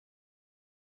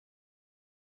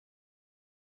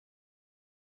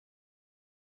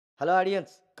Hello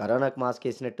audience, కరోనాకి mask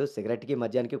వేసినట్టు సిగరెట్‌కి,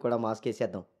 మద్యానికి కూడా మాస్క్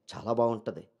ఏసేద్దాం. చాలా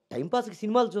బావుంటది. టైమ్ పాస్‌కి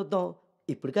సినిమాలు చూద్దాం.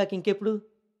 ఇప్పుడు కాక ఇంకెప్పుడు?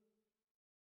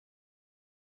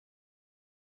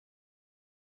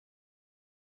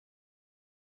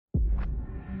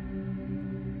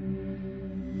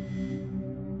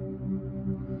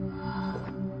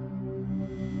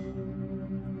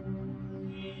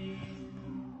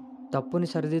 తప్పుని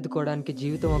సరిదిద్దుకోవడానికి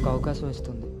జీవితం ఒక అవకాశం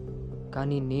ఇస్తుంది.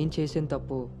 కానీ నేను చేసిన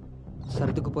తప్పు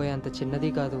సర్దుకుపోయేంత చిన్నది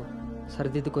కాదు,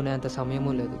 సరిదిద్దుకునేంత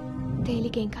సమయమూ లేదు.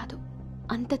 తేలికేం కాదు,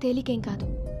 అంత తేలికేం కాదు.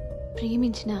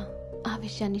 ప్రేమించిన ఆ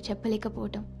విషయాన్ని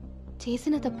చెప్పలేకపోవటం,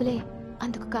 చేసిన తప్పులే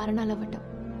అందుకు కారణాలవ్వటం.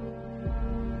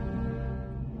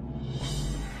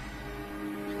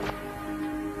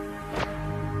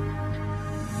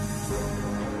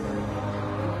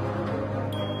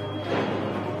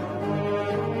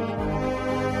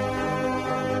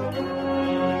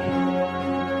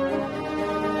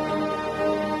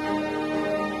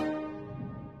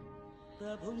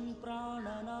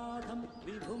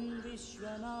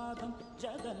 విశ్వనాథం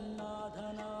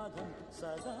జగన్నాథనాథం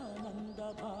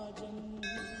సదానందభాజం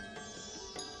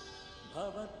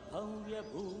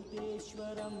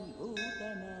భవద్భవ్యభూతేశ్వరం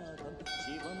భూతనాథం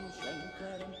శివం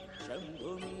శంకరం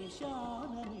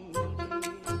శంభుమీశానని.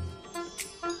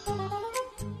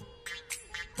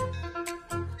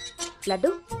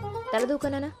 లడ్డు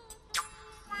తలదూకనా?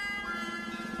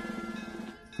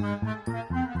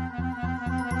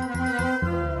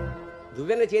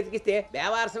 దువ్వెన్న చేతికిస్తే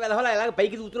బేవారస వెధవలా ఇలాగ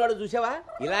పైకి దూకుతున్నాడు చూసావా?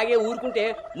 ఇలాగే ఊరుకుంటే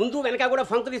ముందు వెనక కూడా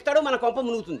ఫంకులు ఇస్తాడు, మన కొంప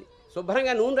మునుగుతుంది.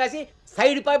 శుభ్రంగా నూనె రాసి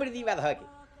సైడ్ పాపిడి దీ వెధవకి.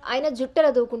 ఆయన జుట్టలా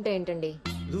దూకుంటే ఏంటండి?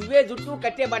 దువ్వే జుట్టు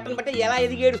కట్టే బట్టను బట్టి ఎలా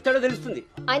ఎదిగి ఏడుస్తాడో తెలుస్తుంది.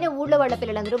 ఆయన ఊళ్ళో వాళ్ళ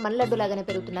పిల్లలందరూ మన లడ్డు లాగానే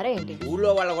పెరుగుతున్నారా ఏంటి? ఊళ్ళో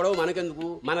వాళ్ళ గొడవ మనకెందుకు?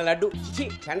 మన లడ్డు చిచి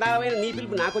చండాలమైన నీ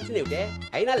పిలుపు నాకొచ్చింది ఏమిటే?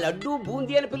 అయినా లడ్డు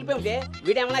బూందీ అని పిలుపు ఏమిటే?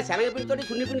 వీడేమన్నా శనగ పిండితోటి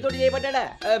సున్ని పిండితోటి చేయబడ్డా?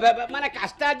 మన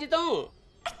కష్టార్జితం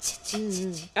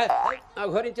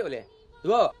ఘోరించవులే.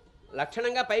 ఇగో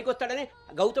లక్షణంగా పైకి వస్తాడని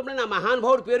గౌతముడు నా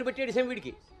మహానుభావుడు పేరు పెట్టేసాం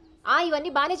వీడికి. ఇవన్నీ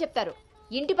బానే చెప్తారు.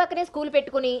 ఇంటి పక్కనే స్కూల్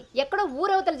పెట్టుకుని ఎక్కడో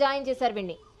ఊరవతలు జాయిన్ చేశారు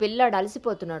వీడిని. పిల్లాడు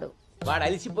అలసిపోతున్నాడు. వాడు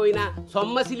అలసిపోయినా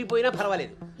సొమ్మసిలిపోయినా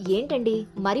పర్వాలేదు. ఏంటండి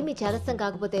మరి మీ చేదస్తం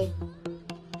కాకపోతే?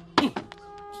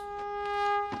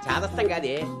 చాదస్తం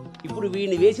కాదే, ఇప్పుడు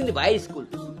వీడిని వేసింది బాయ్స్ స్కూల్,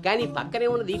 కానీ పక్కనే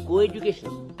ఉన్నది కో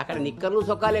ఎడ్యుకేషన్. అక్కడ నిక్కర్లు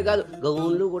సొక్కాలే కాదు,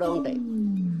 గౌన్లు కూడా ఉంటాయి.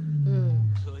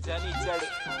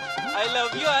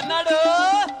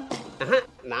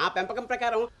 నా పెంపకం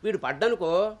ప్రకారం వీడు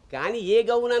పడ్డనుకో, కానీ ఏ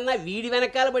గౌనన్నా వీడి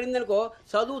వెనకాల పడిందనుకో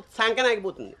చదువు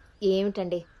సంకనాగిపోతుంది.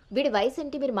 ఏమిటండి వీడి వయసు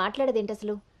ఏంటి? మీరు మాట్లాడేదేంటి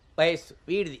అసలు? వయస్సు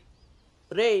వీడిది.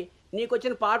 రే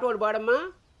నీకొచ్చిన పాట వాడు పాడమ్మా.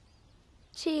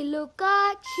 చిలుక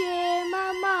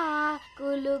క్షేమమా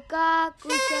కులుక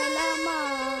కుశలమా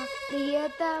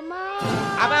ప్రియతమా.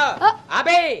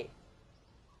 అబే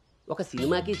ఒక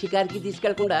సినిమాకి షికారికి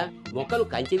తీసుకెళ్లకుండా మొక్కలు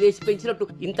కంచె వేసి పెంచినట్టు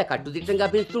ఇంత కట్టుదిట్టంగా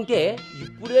పెంచుతుంటే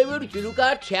ఇప్పుడే వీడు చిలుక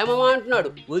క్షేమమా అంటున్నాడు.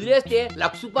 వదిలేస్తే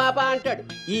లక్సు పాప అంటాడు.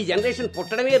 ఈ జనరేషన్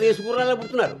పుట్టడమే రేసు గుర్రాలు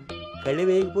పుడుతున్నారు. కళ్ళు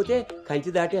వేయకపోతే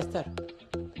కంచె దాటేస్తారు.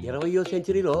 20వ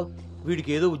సెంచరీలో వీడికి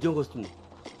ఏదో ఉద్యోగం వస్తుంది.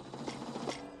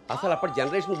 అసలు అప్పటి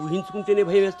జనరేషన్ ఊహించుకుంటేనే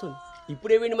భయం వేస్తుంది.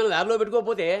 ఇప్పుడే వీడిని మన దారిలో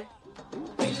పెట్టుకోకపోతే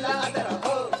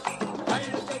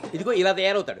ఇదిగో ఇలా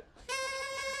తయారవుతాడు.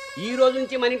 ఈ రోజు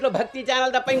నుంచి మన ఇంట్లో భక్తి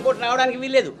ఛానల్ తప్ప ఇంకోటి రావడానికి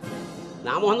వీల్లేదు.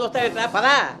 నా మొహం చూస్తాయంట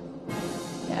పదా.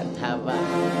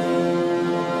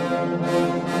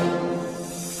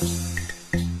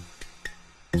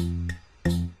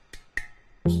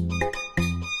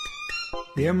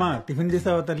 ఏమా టిఫిన్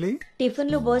చేసావా తల్లి?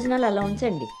 టిఫిన్లు భోజనాలు అలా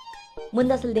ఉంచండి.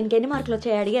 ముందు అసలు దీనికి ఎన్ని మార్కులు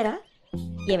వచ్చాయి అడిగారా?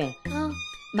 ఏమే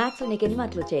మ్యాథ్స్ నీకు ఎన్ని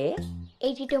మార్కులు వచ్చాయి?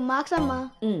 82 మార్క్స్ అమ్మా.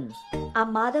 ఆ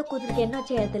మాధవ్ కూతురికి ఎన్ని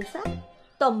వచ్చాయో తెలుసా?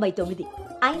 99.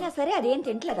 అయినా సరే అదేం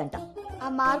తింటలేదంట. ఆ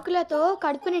మార్కులతో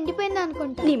కడుపు నిండిపోయింది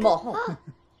అనుకుంటా. నీ మొహం.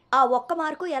 ఆ ఒక్క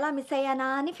మార్కు ఎలా మిస్ అయ్యానా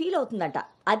అని ఫీల్ అవుతుందంట.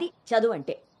 అది చదువు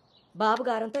అంటే. బాబు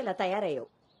గారంతో ఇలా తయారయ్యావు.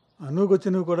 అనుకొచ్చి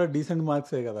నువ్వు కూడా డీసెంట్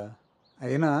మార్క్సే కదా.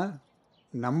 అయినా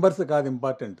నంబర్స్ కాదు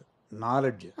ఇంపార్టెంట్,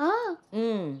 నాలెడ్జ్.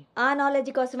 ఆ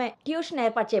నాలెడ్జ్ కోసమే ట్యూషన్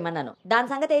ఏర్పాటు చేయమన్నాను. దాని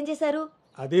సంగతి ఏం చేశారు?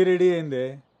 అది రెడీ అయిందే,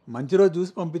 మంచి రోజు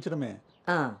చూసి పంపించడమే.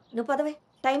 నువ్వు పదవే,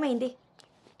 టైం అయింది.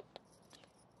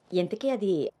 ఎంతకీ అది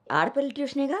ఆడపిల్ల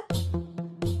ట్యూషనేగా?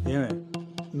 ఏమే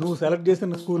నువ్వు సెలెక్ట్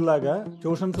చేసిన స్కూల్ లాగా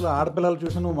ట్యూషన్స్ లో ఆడపిల్లల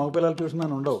ట్యూషన్ మగపిల్లల ట్యూషన్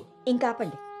అని ఉండవు. ఇంకా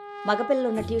ఆపండి. మగపిల్లలు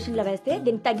ఉన్న ట్యూషన్లో వేస్తే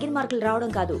దీనికి తగ్గిన మార్కులు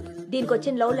రావడం కాదు, దీనికి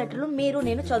వచ్చిన లవ్ లెటర్లు మీరు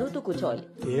నేను చదువుతూ కూర్చోవాలి.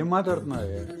 ఏం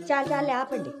మాట్లాడుతున్నావే? చాలా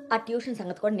ఆపండి. ఆ ట్యూషన్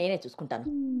సంగతి కూడా నేనే చూసుకుంటాను.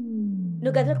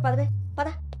 నువ్వు గదిలోకి పదవే, పద.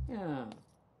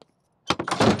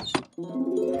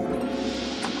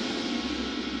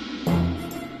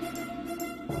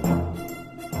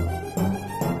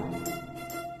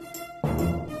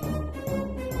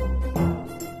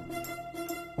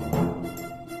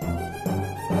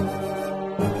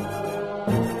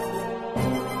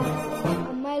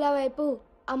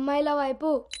 అమ్మాయిల వైపు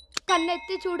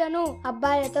కన్నెత్తి చూడను,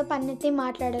 అబ్బాయిలతో పన్నెత్తి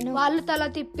మాట్లాడను, వాళ్ళు తల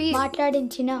తిప్పి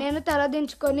మాట్లాడించిన నేను తల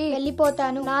దించుకొని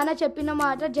వెళ్ళిపోతాను, నాన్న చెప్పిన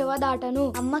మాట జవదాటను,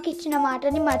 అమ్మకిచ్చిన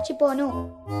మాటని మర్చిపోను.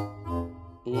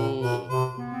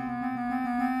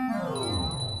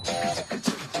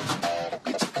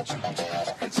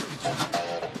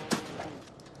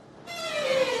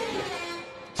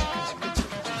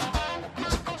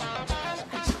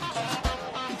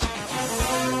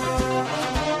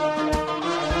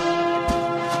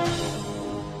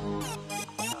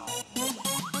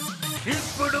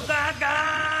 ఇప్పుడు కాకా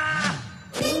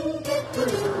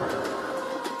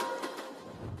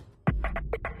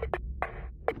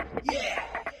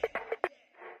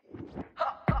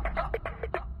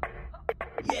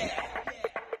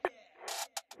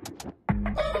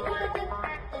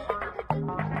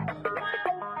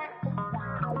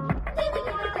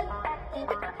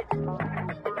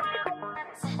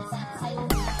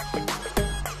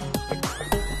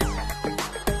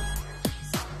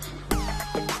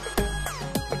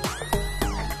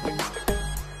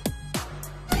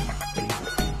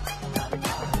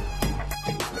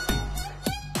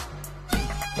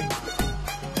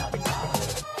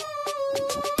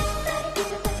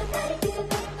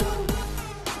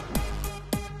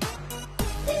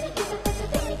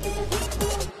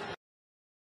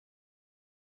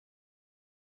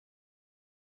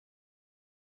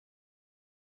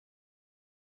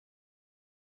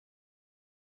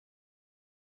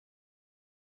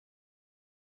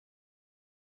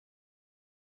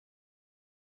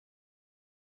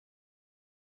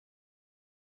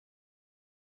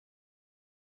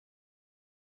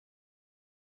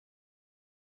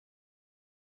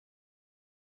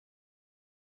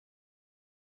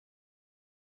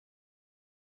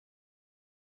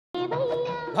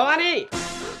భవానీ,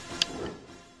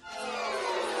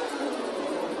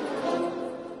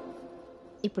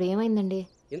 ఇప్పుడు ఏమైందండి?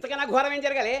 ఇంతకన్నా ఘోరం ఏం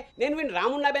జరగాలి? నేను వీడిని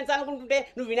రాముడిని పెంచాలనుకుంటుంటే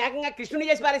నువ్వు వినాయకంగా కృష్ణుని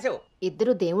చేసి పారేసావు.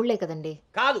 ఇద్దరు దేవుళ్లే కదండి.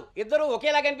 కాదు, ఇద్దరు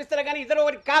ఒకేలా కనిపిస్తారు కానీ ఇద్దరు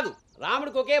ఒకటి కాదు.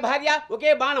 రాముడికి ఒకే భార్య,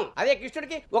 ఒకే బాణం. అదే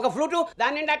కృష్ణుడికి ఒక ఫ్లూటు,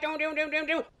 దాని నిండా టిం టిం టిం టిం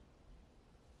టిం.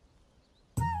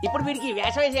 ఇప్పుడు వీడికి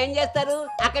వేషం వేసి ఏం చేస్తారు?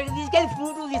 అక్కడికి తీసుకెళ్లి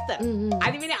ఫ్లూటు తీస్తారు.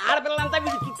 అది విని ఆడపిల్లలంతా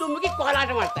వీడి చుట్టూ ముగి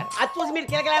కోలాటం ఆడతారు. అది చూసి మీరు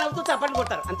కిలకలాడుతూ చప్పట్లు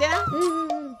కొడతారు. అంతేనా?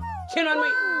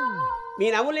 మీ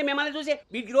నవ్వుల్ని మిమ్మల్ని చూసి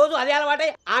వీడికి రోజు అదే అలవాటై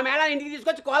ఆ మేళ ఇంటికి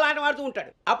తీసుకొచ్చి కోలాటం ఆడుతూ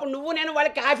ఉంటాడు. అప్పుడు నువ్వు నేను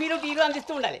వాళ్ళకి కాఫీలు టీలు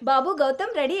అందిస్తూ ఉండాలి. బాబు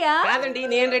గౌతమ్ రెడీయా? కాదండి,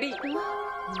 నేను రెడీ.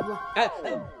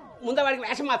 ముందు వాడికి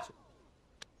వేషం మార్చు.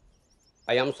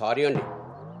 ఐఎమ్ సారీ అండి.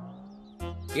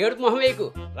 ఏడుపు మొహం వేయకు.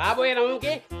 రాబోయే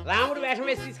నవంకి రాముడు వేషం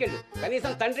వేసి తీసుకెళ్ళు.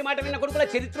 కనీసం తండ్రి మాట విన్న కొడుకుల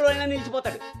చరిత్రలో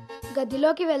నిలిచిపోతాడు.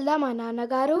 గదిలోకి వెళ్దామా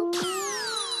నాన్నగారు?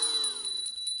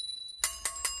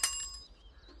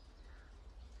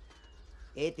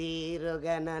 ఏ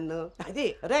తీరుగా నన్ను అది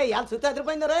రే యాల్ సుత్తి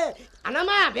అదిరిపోయింది రే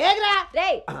అన్నమ్మా వేగరా రే.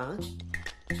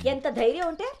 ఎంత ధైర్యం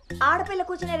ఉంటే ఆడపిల్ల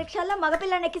కూర్చునే రిక్షాల్లో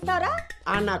మగపిల్లని ఎక్కిస్తావరా?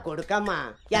 నా కొడుకమ్మా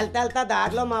వెళ్తా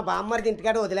దారిలో మా బామ్మర్ది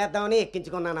ఇంటికాడ వదిలేద్దామని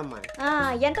ఎక్కించుకున్నానమ్మా.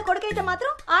 ఎంత కొడుకైతే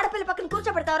మాత్రం ఆడపిల్ల పక్కన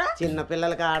కూర్చోబెడతావరా? చిన్న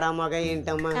పిల్లలకి ఆడా మగ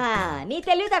ఏంటమ్మా? నీ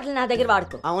తెలివితేటలు నా దగ్గర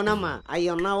వాడుకో. అవునమ్మా, అవి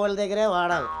ఉన్న వాళ్ళ దగ్గరే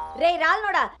వాడాలి. రే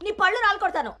రాల్నోడా, నీ పళ్ళు రాలు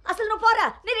కొడతాను. అసలు నువ్వు పోరా,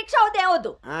 నీ రిక్షా అవుతే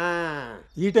ఏమవుద్దు.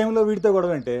 ఈ టైంలో వీడితో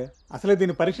గొడవ అంటే అసలే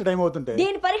దీని పరీక్ష టైం అవుతుంటే.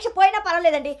 దీని పరీక్ష పోయినా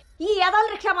పర్వాలేదండి, ఈ యదాల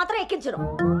రిక్షా మాత్రం ఎక్కించరు.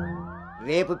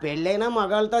 రేపు పెళ్ళైనా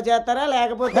మగాళ్ళతో చేస్తారా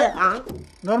లేకపోతే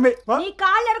నీ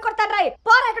కాళ్ళు ఎరకొడతాను రాయ్,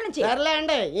 పోరా ఇక్కడ నుంచి.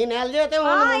 సర్లేండి, ఈ నెల జీతం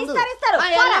ఇస్తారు.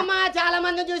 చాలా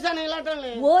మంది చూసాను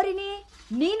ఇలాంటి. ఓరిని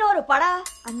నీ నోరు పడా.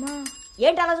 అమ్మా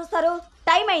ఏంటి అలా చూస్తారు?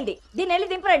 టైం అయింది, దీన్ని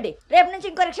వెళ్ళి దింపరండి. రేపు నుంచి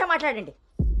ఇంకో రిక్షా మాట్లాడండి.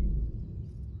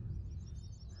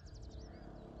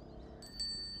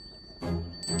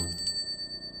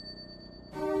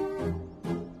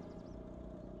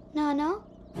 నానా,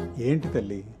 ఏంటి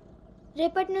తల్లి?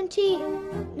 రేపటి నుంచి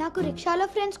నాకు రిక్షాలో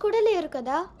ఫ్రెండ్స్ కూడా లేరు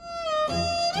కదా?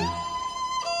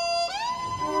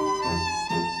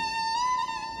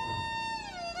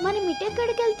 మనం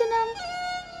ఇటెక్కడికి వెళ్తున్నాం?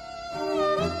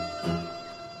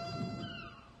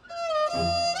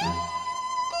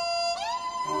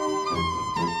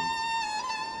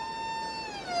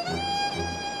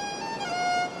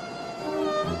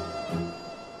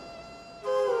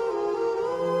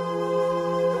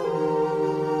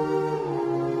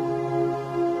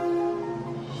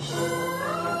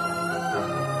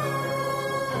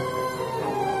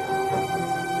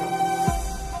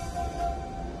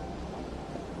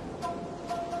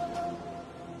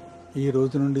 ఈ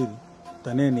రోజు నుండి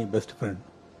తనే నీ బెస్ట్ ఫ్రెండ్.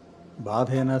 బాధ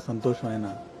అయినా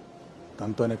సంతోషమైనా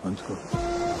తనతోనే పంచుకో.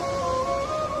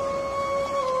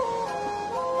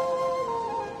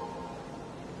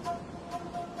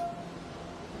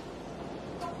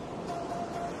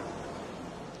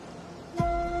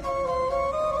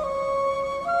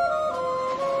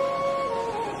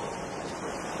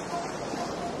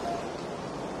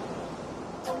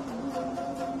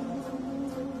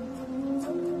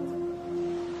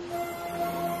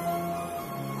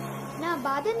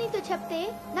 బాధ నీతో చెప్తే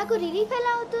నాకు రిలీఫ్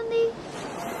ఎలా అవుతుంది?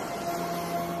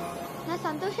 నా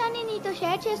సంతోషాన్ని నీతో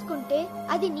షేర్ చేసుకుంటే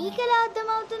అది నీకెలా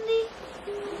అర్థమవుతుంది?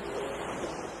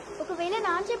 ఒకవేళ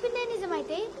నాన్న చెప్పిందే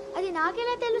నిజమైతే అది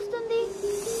నాకెలా తెలుస్తుంది?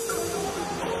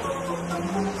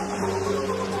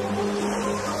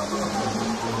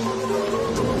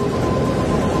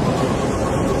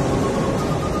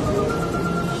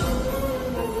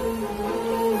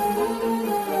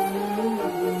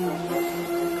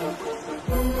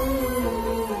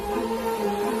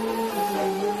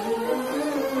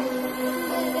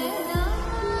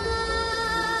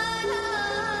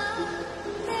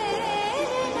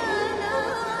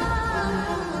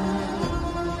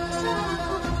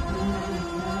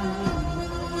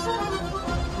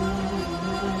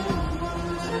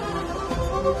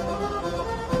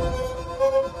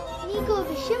 నీకు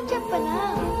విషయం చెప్పనా?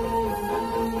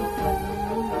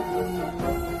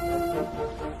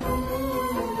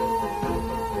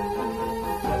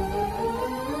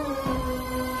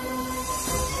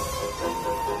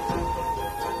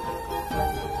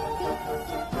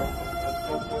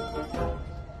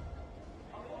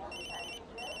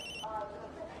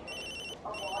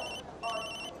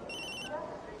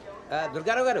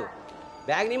 దుర్గారావు గారు,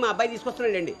 బ్యాగ్ని మా అబ్బాయి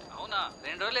తీసుకొస్తున్నాడండి. అవునా?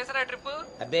 2 రోజులు వేసారా ట్రిప్?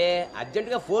 అబ్బే,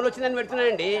 అర్జెంటుగా ఫోన్ వచ్చిందని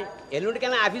పెడుతున్నానండి.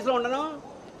 ఎల్లుండికైనా ఆఫీస్లో ఉండను.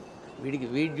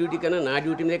 వీడి డ్యూటీ కన్నా నా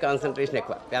డ్యూటీ మీదే కాన్సన్ట్రేషన్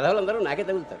ఎక్కువ. పెదవులందరూ నాకే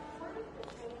తగులుతారు.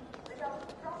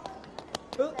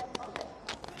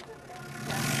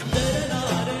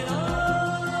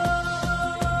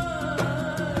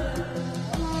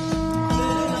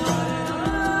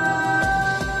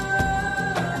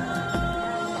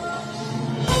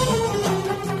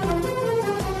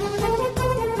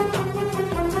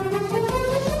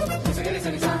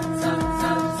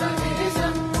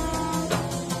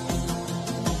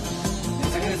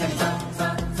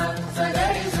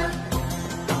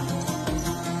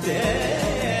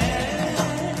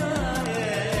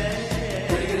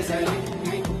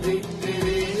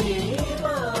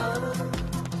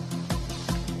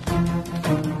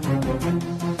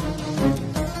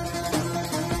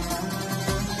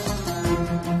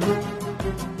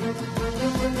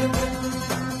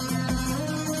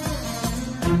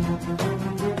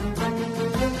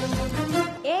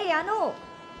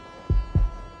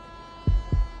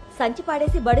 సంచి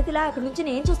పాడేసి బడితిలా అక్కడి నుంచి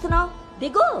ఏం చూస్తున్నావు?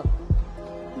 దిగు.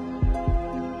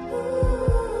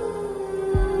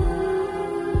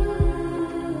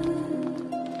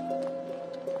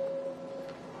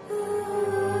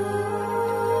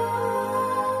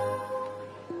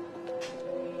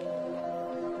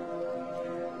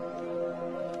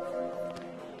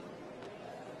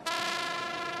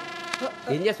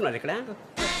 ఏం చేస్తున్నారు ఇక్కడ?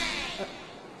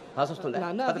 పాస్ వస్తుందా?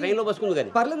 ట్రైన్లో బస్సుకుంది కానీ.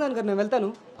 పర్లేదు నాన్నగారు, నేను వెళ్తాను.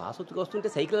 పాస్ వచ్చుకు వస్తుంటే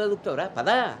సైకిల్ అదుగుతావురా?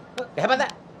 పదా పద.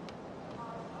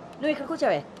 నువ్వు ఇక్కడ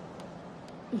కూర్చోవే.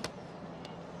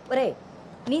 ఒరే,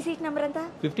 నీ సీట్ నెంబర్ ఎంత?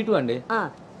 52 అండి.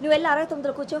 నువ్వు వెళ్ళి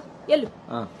 69లో కూర్చో. వెళ్ళు.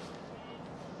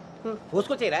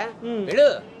 పోసుకొచ్చాయిరా, వెళ్ళు.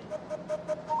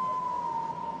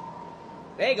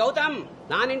 రే గౌతమ్,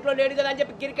 నానింట్లో లేడు కదా అని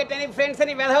చెప్పి క్రికెట్ అని ఫ్రెండ్స్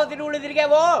అని వెధవ తిరుగుళ్ళు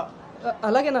తిరిగావో.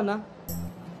 అలాగే నాన్న.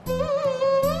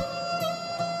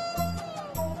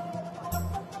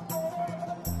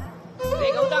 రే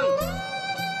గౌతమ్,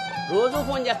 రోజు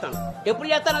ఫోన్ చేస్తాను. ఎప్పుడు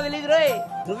చేస్తానో తెలియదు రోయ్,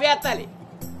 నువ్వే ఎత్తాలి.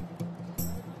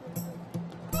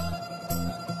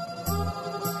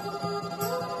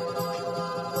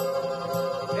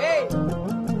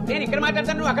 నేను ఇక్కడ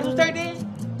మాట్లాడతాను, నువ్వు అక్కడ చూస్తావేంటి?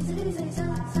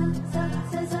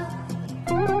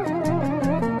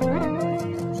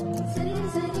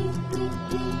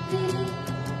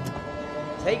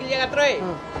 సైకిల్ జాగ్రత్త రోయ్.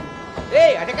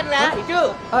 అటెక్కడరా? ఇటు.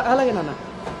 అలాగే నాన్న.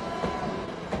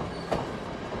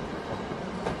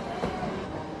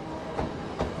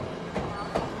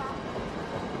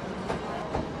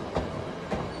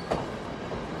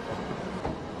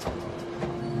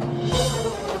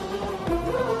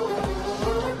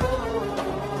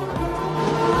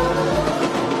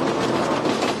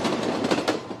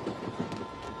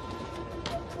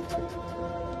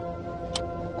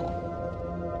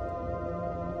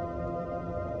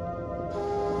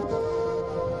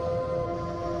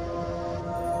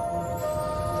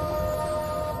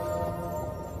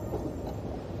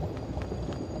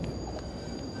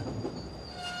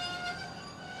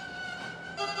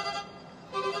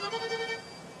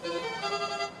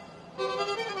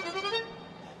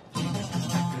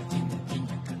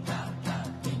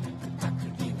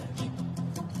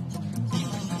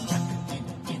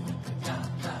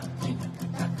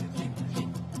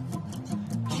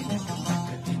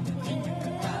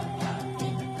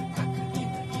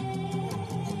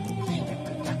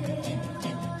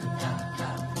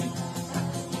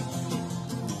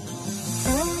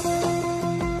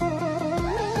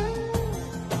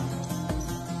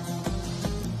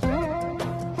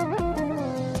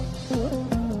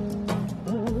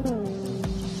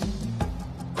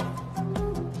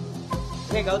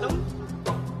 గౌతమ్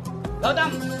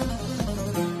గౌతమ్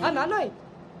నాన్నోయ్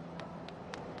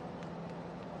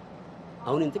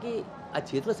అవును, ఇంతకీ ఆ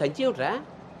చేతిలో సంచి ఏమిట్రా?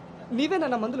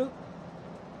 నీవేనన్న మందులు.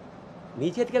 నీ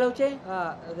చేతికి ఎలా వచ్చాయి?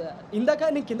 ఇందాక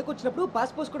నేను కిందకు వచ్చినప్పుడు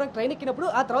పాస్ పోసుకోవడానికి ట్రైన్ ఎక్కినప్పుడు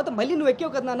ఆ తర్వాత మళ్ళీ నువ్వు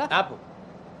ఎక్కావు కదా నాన్న. ఆపు.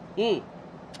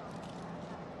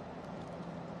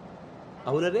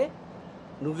 అవునరే,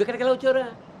 నువ్వెక్కడికి ఎలా వచ్చావురా?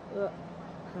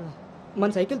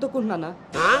 మన సైకిల్ తొక్కుంటున్నా.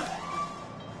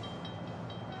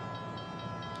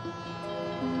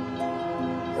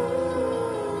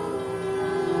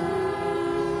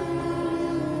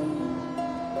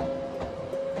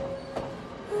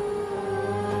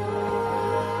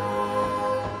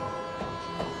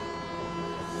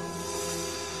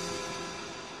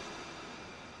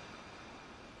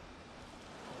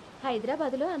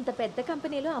 హైదరాబాద్లో అంత పెద్ద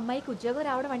కంపెనీలో అమ్మాయికి ఉద్యోగం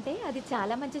రావడం అంటే అది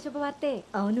చాలా మంచి శుభవార్తే.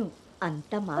 అవును,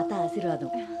 అంతా మాత ఆశీర్వాదం.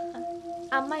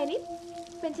 అమ్మాయిని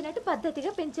పెంచినట్టు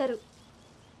పద్ధతిగా పెంచారు.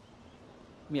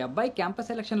 మీ అబ్బాయి క్యాంపస్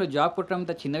సెలక్షన్లో జాబ్ కొట్టడం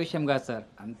చిన్న విషయం కాదు సార్,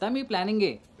 అంతా మీ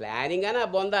ప్లానింగే. ప్లానింగ్ అనా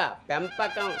బొందా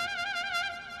పెంపకం.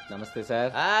 నమస్తే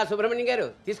సార్. సుబ్రహ్మణ్యం గారు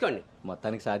తీసుకోండి.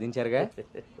 మొత్తానికి సాధించారుగా.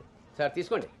 సార్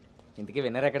తీసుకోండి. ఇంతకీ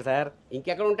విన్నర్ ఎక్కడ సార్?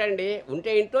 ఇంకెక్కడ ఉంటాయండి,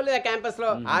 ఉంటే ఇంట్లో లేదా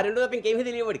క్యాంపస్లో. ఆ రెండు తప్ప ఇంకేమీ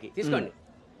తెలియదు వాడికి. తీసుకోండి.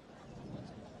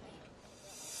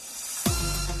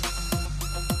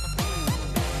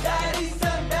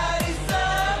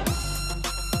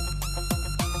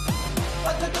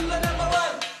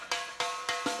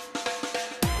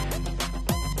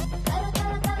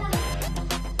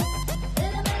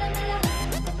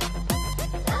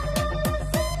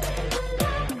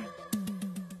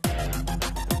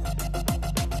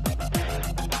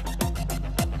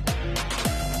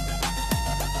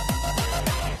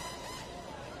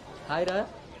 హాయ్ రా.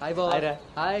 హాయ్ బాబు. హాయ్ రా.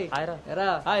 హాయ్. హాయ్ రా. ఎరా.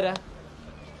 హాయ్ రా.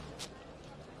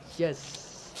 Yes.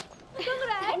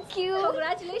 Thank you.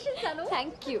 Congratulations Anu.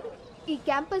 Thank you. ఈ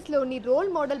క్యాంపస్ లో నీ రోల్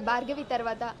మోడల్ భార్గవి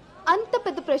తర్వాత అంత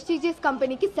పెద్ద ప్రెస్టీజియస్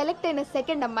కంపెనీకి సెలెక్ట్ అయిన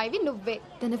సెకండ్ అమ్మాయివి నువ్వే.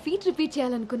 తన ఫీట్ రిపీట్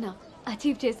చేయాలనుకున్నా,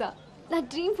 అచీవ్ చేసా. నా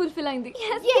డ్రీమ్ ఫుల్ఫిల్ అయింది.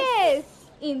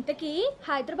 ఇంతకీ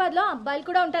హైదరాబాద్ లో అబ్బాయిలు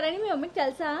కూడా ఉంటారని మీ మమ్మీకి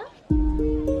తెలుసా?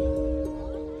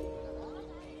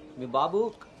 మీ బాబు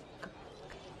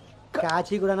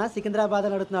కాచిగూడనా సికింద్రాబాద్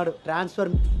అని అడుగుతున్నాడు. ట్రాన్స్ఫర్.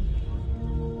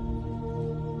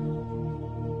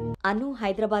 అను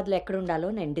హైదరాబాద్ లో ఎక్కడుండాలో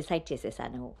నేను డిసైడ్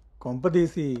చేసేసాను.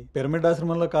 కొంపదీసి పిరమిడ్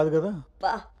ఆశ్రమంలో కాదు కదా?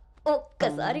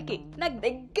 ఒక్కసారికి నాకు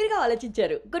దగ్గరగా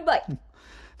ఆలోచించారు. Good bye.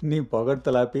 నీ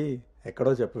పొగడ్తలాపి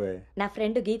ఎక్కడో చెప్పవే. నా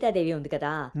ఫ్రెండ్ గీతాదేవి ఉంది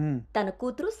కదా, తన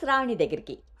కూతురు శ్రావణి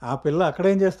దగ్గరికి. ఆ పిల్ల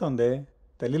అక్కడేం చేస్తోంది?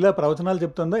 తల్లిలా ప్రవచనాలు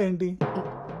చెప్తుందా ఏంటి?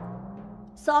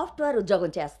 సాఫ్ట్వేర్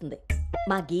ఉద్యోగం చేస్తుంది.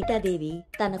 మా గీతాదేవి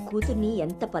తన కూతుర్ని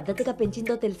ఎంత పద్ధతిగా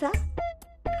పెంచిందో తెలుసా?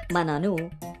 మా నాను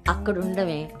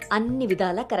అక్కడుండమే అన్ని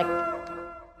విధాలా కరెక్ట్.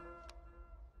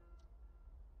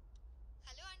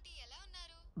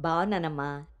 బాగున్నానమ్మా,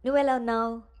 నువ్వెలా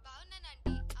ఉన్నావు?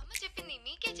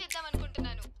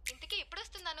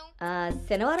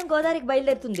 శనివారం గోదావరికి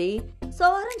బయలుదేరుతుంది,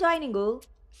 సోమవారం జాయినింగ్.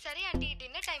 సరే ఆంటీ,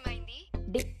 డిన్నర్ టైం అయింది.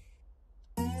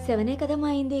 7 కదమ్మా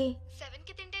అయింది.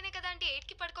 7కి తింటేనే కదా ఆంటీ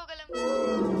 8కి పడుకోగలం.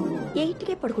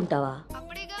 8కే పడుకుంటావా?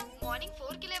 అప్పుడేగా మార్నింగ్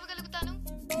 4కి లేవగలుగుతాను.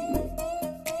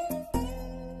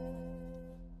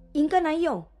 ఇంకా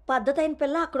నయ్యం, పద్ధతైన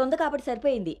పిల్ల అక్కడ ఉంది కాబట్టి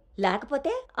సరిపోయింది.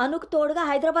 లేకపోతే అనుకు తోడుగా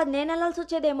హైదరాబాద్ నేను వెళ్లాల్సి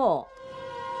వచ్చేదేమో.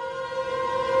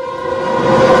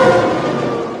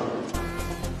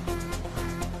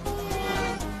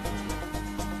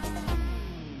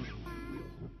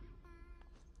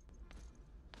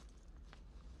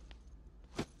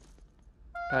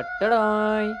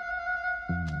 కట్టడాయ్.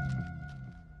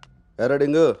 ఎరా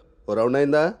డింగు, ఓ రౌండ్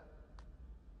అయిందా?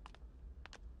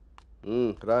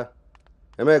 రా.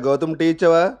 ఏమే గౌతమ్, టీ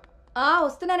ఇచ్చావా?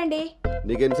 వస్తున్నానండి.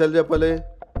 నీకు ఎన్నిసార్లు చెప్పాలి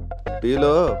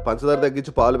టీలో పంచదార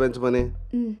తగ్గించి పాలు పెంచమని?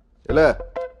 ఇలా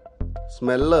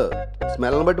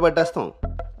స్మెల్ని బట్టి పట్టేస్తాం.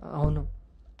 అవును.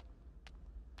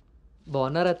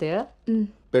 బాగున్నారా అత్తయ్య?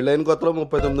 పెళ్ళైన కొత్తలో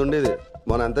 39 ఉండేది,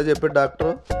 మొన్న అంతా చెప్పాడు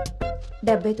డాక్టర్.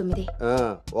 79.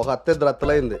 ఒక అత్త ఇద్దరు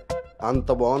అత్తలైంది,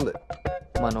 అంత బాగుంది.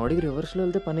 మనోడికి రివర్స్లో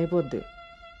వెళ్తే పని అయిపోద్ది.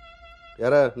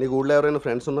 ఎరా, నీకు ఊళ్ళో ఎవరైనా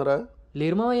ఫ్రెండ్స్ ఉన్నారా?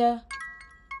 లేరు మావయ్య.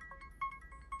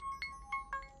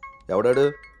 ఎవడాడు?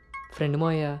 ఫ్రెండ్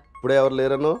మావయ్య. ఇప్పుడే ఎవరు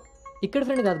లేరన్నో? ఇక్కడ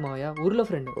ఫ్రెండ్ కాదు మావయ్య, ఊర్లో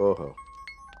ఫ్రెండ్. ఓహో.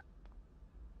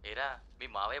 ఏరా, మీ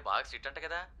మావయ్య బాగా స్ట్రిక్ట్ అంట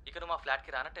కదా, ఇక నువ్వు మా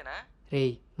ఫ్లాట్కి రానట్టేనా?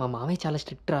 రేయ్, మా మావయ్య చాలా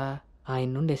స్ట్రిక్ట్ రా. ఆయన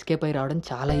నుండి ఎస్కేప్ అయి రావడం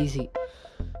చాలా ఈజీ.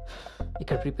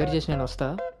 ఇక్కడ ప్రిపేర్ చేసి నేను వస్తా.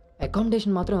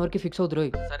 అకామిడేషన్ మాత్రం ఎవరికి ఫిక్స్ అవుతురు.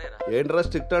 ఏంట్రా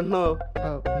స్ట్రిక్ట్ అంటున్నావు?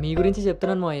 మీ గురించి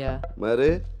చెప్తున్నాను మావయ్య. మరి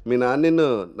మీ నాన్న నిన్ను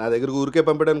నా దగ్గరకు ఊరికే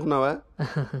పంపాడు అనుకున్నావా?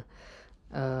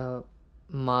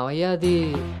 మావయ్య అది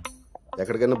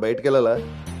ఎక్కడికైనా బయటికి వెళ్ళాలా?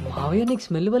 మావయ్య నీకు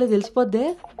స్మెల్ వల్ల తెలిసిపోద్దే.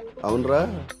 అవునరా,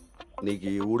 నీకు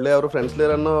ఈ ఊళ్ళో ఎవరు ఫ్రెండ్స్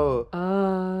లేరన్నావు.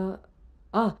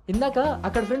 ఇందాక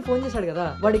అక్కడ ఫ్రెండ్ ఫోన్ చేశాడు కదా,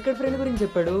 వాడు ఇక్కడ ఫ్రెండ్ గురించి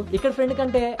చెప్పాడు. ఇక్కడ ఫ్రెండ్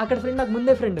కంటే అక్కడ ఫ్రెండ్ నాకు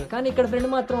ముందే ఫ్రెండ్, కానీ ఇక్కడ ఫ్రెండ్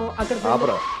మాత్రం అక్కడ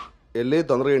ఆపరా, వెళ్ళి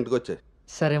తొందరగా ఇంటికి వచ్చాయి.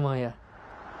 సరే మావయ్య.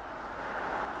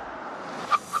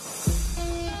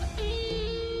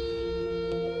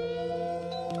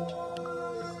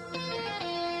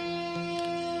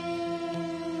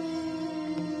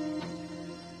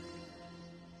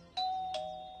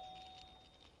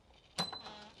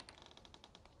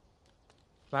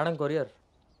 Madam courier.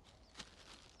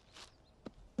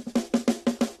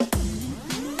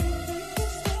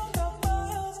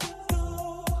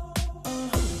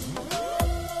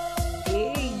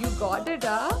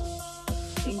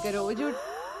 ఇంకా రోజు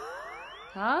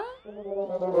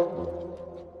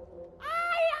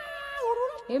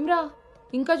ఏమ్రా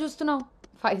ఇంకా చూస్తున్నావు?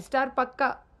 5 స్టార్ పక్కా.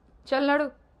 చల్లాడు.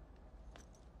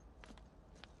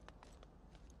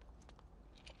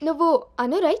 నువ్వు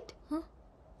అను right?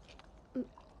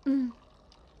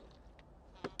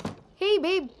 Hey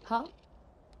babe.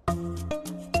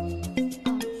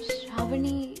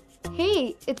 Shravani. Hey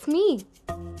it's me.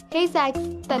 Hey socks,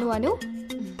 తను అను,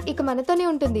 ఇక మనతోనే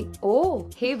ఉంటుంది. ఓ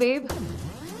hey babe,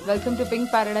 welcome to pink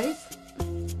Paradise.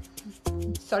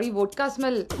 Sorry, vodka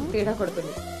smell తేడా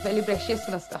కొడుతుంది. వెళ్ళి బ్రష్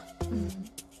చేసుకుని వస్తా.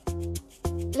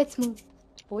 Let's move.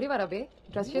 పోరివారా బే,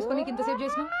 డ్రెస్ చేసుకొని ఇంతసేపు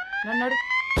చేసినా? నన్నాడు.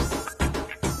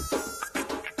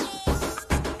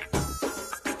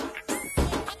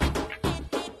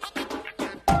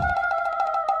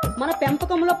 మన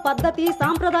పెంపకంలో పద్ధతి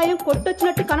సాంప్రదాయం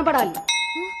కొట్టొచ్చినట్టు కనబడాలి.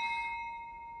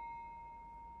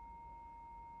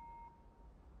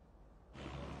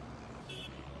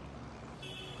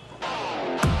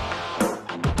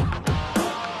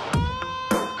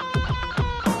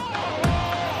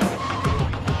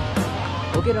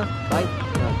 ఓకేరా, బాయ్.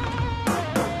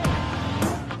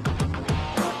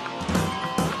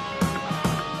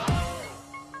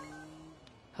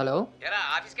 హలో,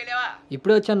 ఆఫీస్కి వెళ్ళావా?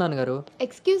 ఇప్పుడే వచ్చాను నాన్నగారు.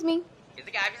 Excuse me.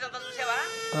 ఇంతకీ ఆఫీస్ అంతా చూసావా?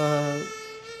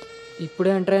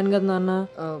 ఇప్పుడే ఎంటర్ అయ్యాను కదా నాన్న,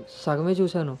 సగమే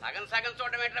చూశాను. సగం సగం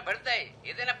చూడడం ఏంటో పడతాయి,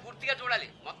 ఏదైనా పూర్తిగా చూడాలి.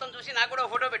 మొత్తం చూసి నాకు కూడా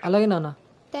ఫోటో పెట్టు. అలాగే నాన్న.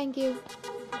 Thank you.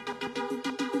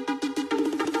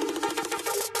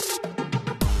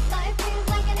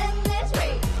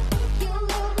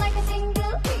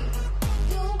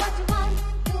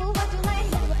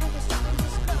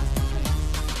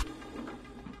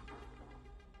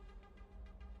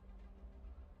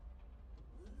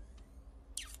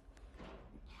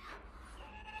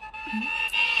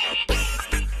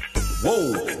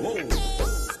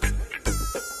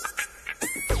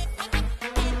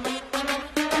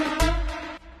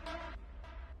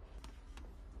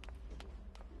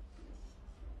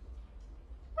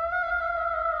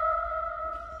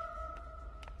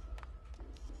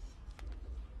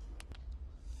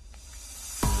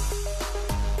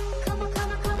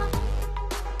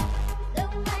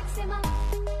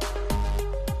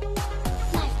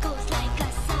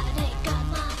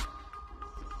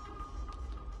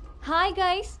 Hi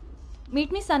guys, meet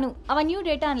me Sanu, our new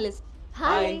data analyst.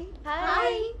 Hi.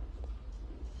 Hi.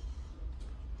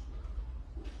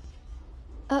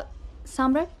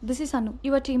 Samrat, this is Anu,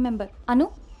 your team member. Anu,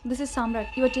 this is Samrat,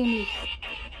 your team lead.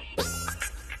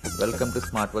 Welcome to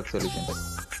smart work solutions.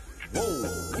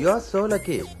 You are so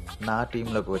lucky నా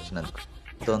టీంలోకి వచ్చినందుకు.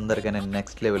 తొందరగా నేను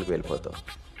next లెవెల్కి వెళ్ళిపోతావు.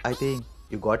 I think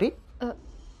you got it.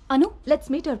 Anu, let's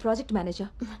meet our project manager.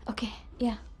 Okay,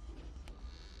 yeah.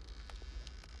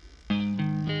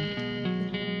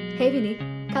 Hey Vinny,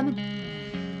 come in.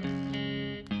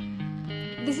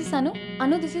 This is Anu.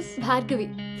 Anu, this is Bhargavi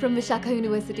from Vishakha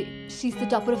University. She's the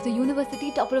topper of the university,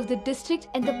 topper of the district,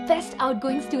 and the best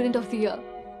outgoing student of the year.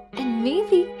 And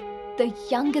maybe the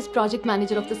youngest project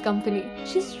manager of this company.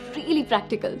 She's really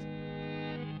practical.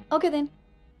 Okay then,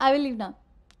 I will leave now.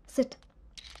 Sit.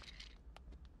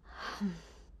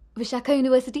 Vishakha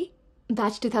University,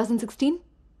 batch 2016.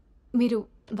 మీరు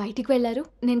బయటికి వెళ్ళారు,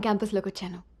 నేను క్యాంపస్లోకి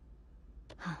వచ్చాను.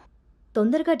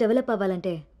 తొందరగా develop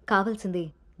అవ్వాలంటే కావాల్సింది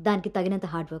దానికి తగినంత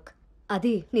హార్డ్ వర్క్.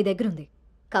 అది నీ దగ్గర ఉంది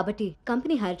కాబట్టి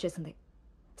కంపెనీ హైర్ చేసింది.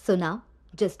 So now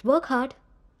just work hard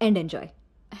and enjoy.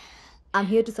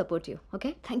 I'm here to support you.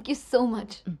 Okay, thank you so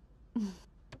much.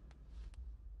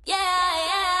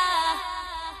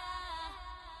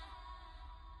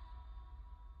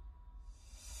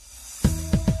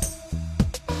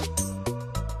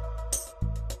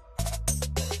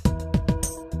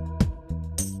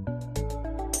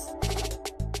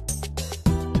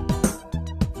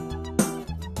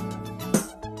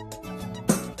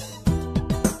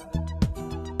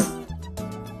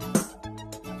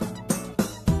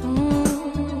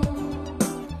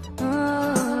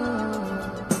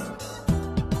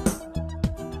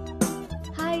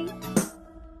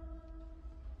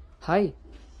 Hi.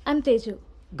 I'm Teju.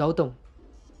 Gautam.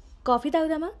 Coffee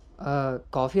తాగుదామా?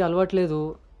 Coffee అలవాట్లేదు.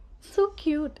 So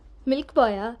cute. మిల్క్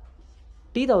బాయా?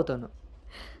 టీ తాగుతాను.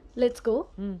 Let's go.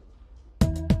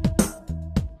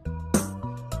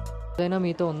 ఏదైనా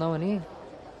మీతో ఉందామని.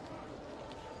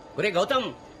 ఒరే గౌతమ్,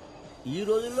 ఈ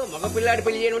రోజుల్లో మగ పిల్లాడి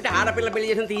పెళ్లి చేయడం అంటే ఆడపిల్ల పెళ్లి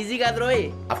చేయడం ఈజీ కాదు రోయ్.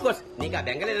 అఫ్ కోర్స్ నీకు ఆ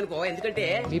బెంగలేదనుకో, ఎందుకంటే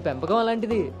మీ పెంపకం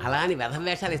అలాంటిది. అలా అని వెధం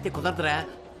వేషాలు వేస్తే కుదరదురా.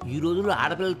 ఈ రోజుల్లో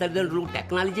ఆడపిల్లల తల్లిదండ్రులు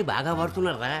టెక్నాలజీ బాగా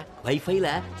వాడుతున్నారా.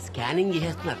 వైఫైలా స్కానింగ్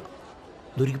చేసేస్తున్నారు.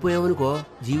 దొరికిపోయావనుకో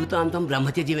జీవితాంతం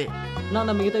బ్రహ్మచర్యమే.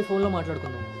 నాన్న మిగతా ఫోన్లో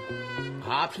మాట్లాడుకుందాం.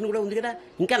 ఆప్షన్ కూడా ఉంది కదా,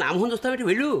 ఇంకా నా మొహం చూస్తావేంటి,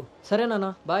 వెళ్ళు. సరే నాన్న,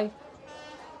 బాయ్.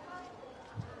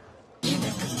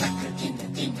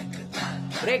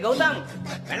 రే గౌతమ్,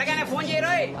 వెళ్ళగానే ఫోన్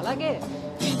చేయరోయ్. అలాగే.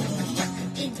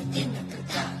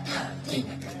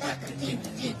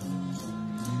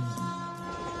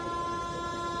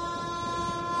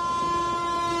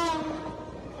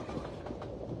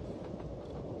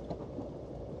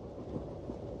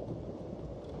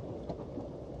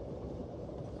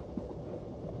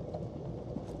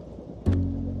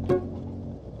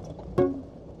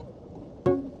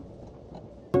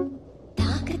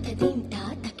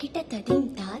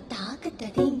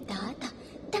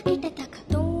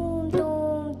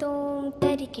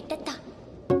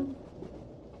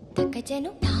 జను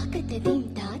తాకత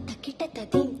దింతా తకిటత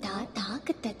దింతా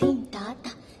తాకత దింతా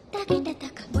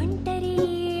తకిటతక ఒంటరి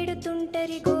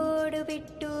ఏడుతుంటరి గోడు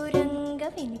పెట్టు రంగ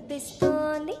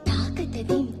వినిపిస్తోంది. తాకత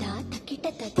దింతా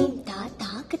తకిటత దింతా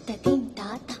తాకత దింతా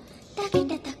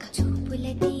తకిటతక చూపుల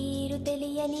తీరు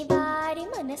తెలియని వారి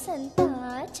మనసంతా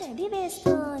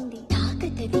చదివేస్తోంది.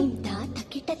 తాకత దింతా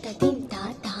తకిటత దింతా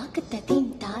తాకత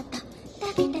దింతా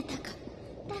తకిటతక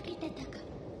తకిటతక.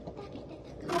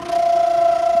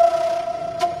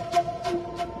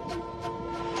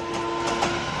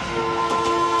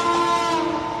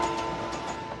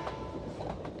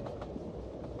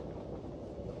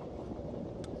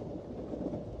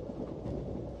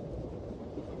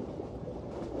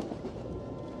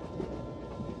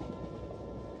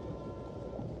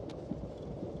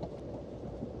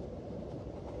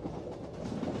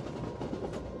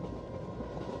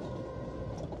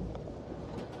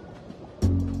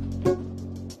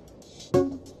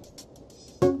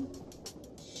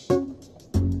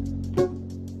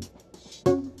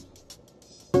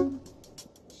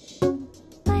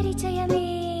 పరిచయమే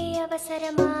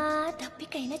అవసరమా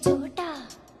తప్పికైన చోట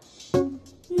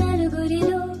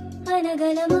నలుగురిలో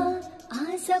అనగలమా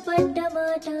ఆశపడ్డ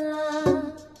మాట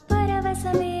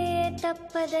పరవశమే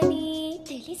తప్పదని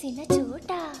తెలిసిన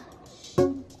చోట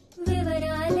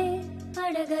వివరాలే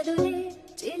అడగదులే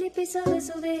చిలిపి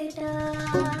సొగసు వేట.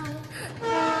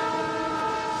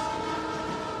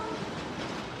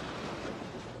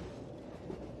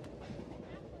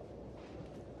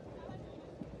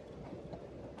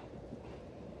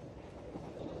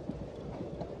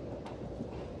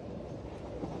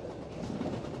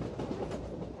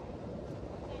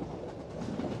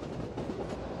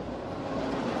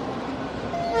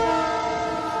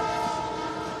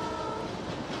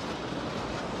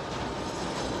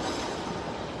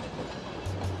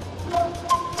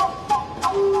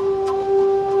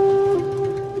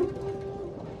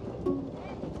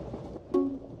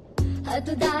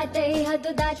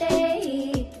 హద్దు దాటే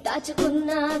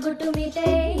దాచుకున్న గుట్టు మీటే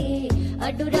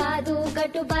అడ్డు రాదు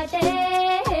కట్టుబాటే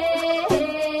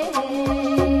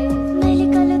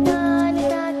మెలికలు తాను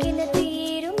తాకిన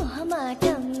తీరు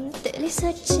మొహమాటం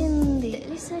తెలిసొచ్చింది.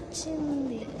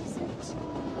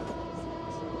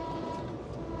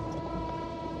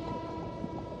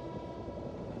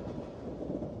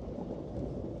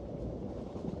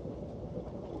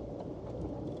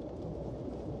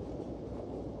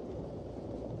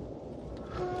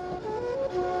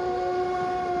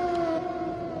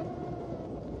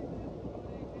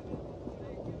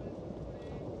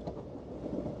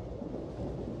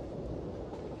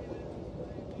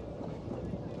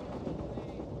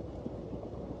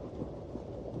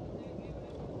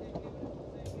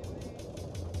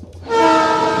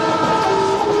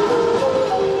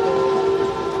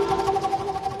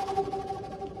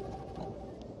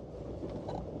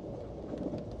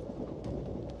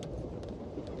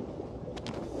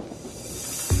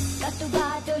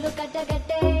 కట్టుబాటులు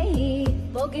కట్టగట్టే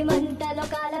భోగి మంటలో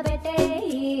కాలబెట్టే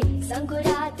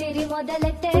సంకురాత్రి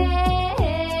మొదలెట్టే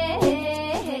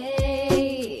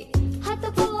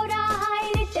హత్తుకోరా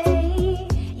హాయిరిట్టే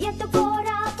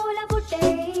ఎత్తుకోరా పూల బుట్టే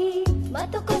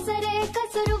బతుకొసరే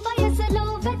కసురు వయసులో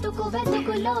వెతుకు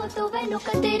వెతుకులోతు వెనుక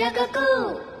తిరగకు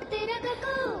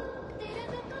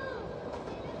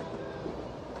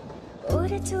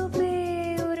ఊర చూపే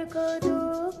ఊరుకోదు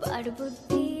వాడు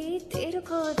బుద్ధి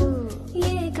తిరుకోదు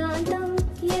ఏకాంతం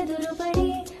ఎదురుపడి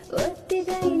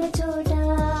ఒత్తిగైన చోట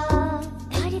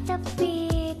దారి తప్పి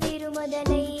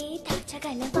తిరుమొదలై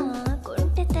దాచగలవా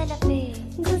కొంటె తలపే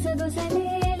గుసగుసలే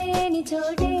లేని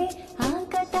చోటే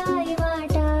ఆకతాయి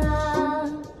మాట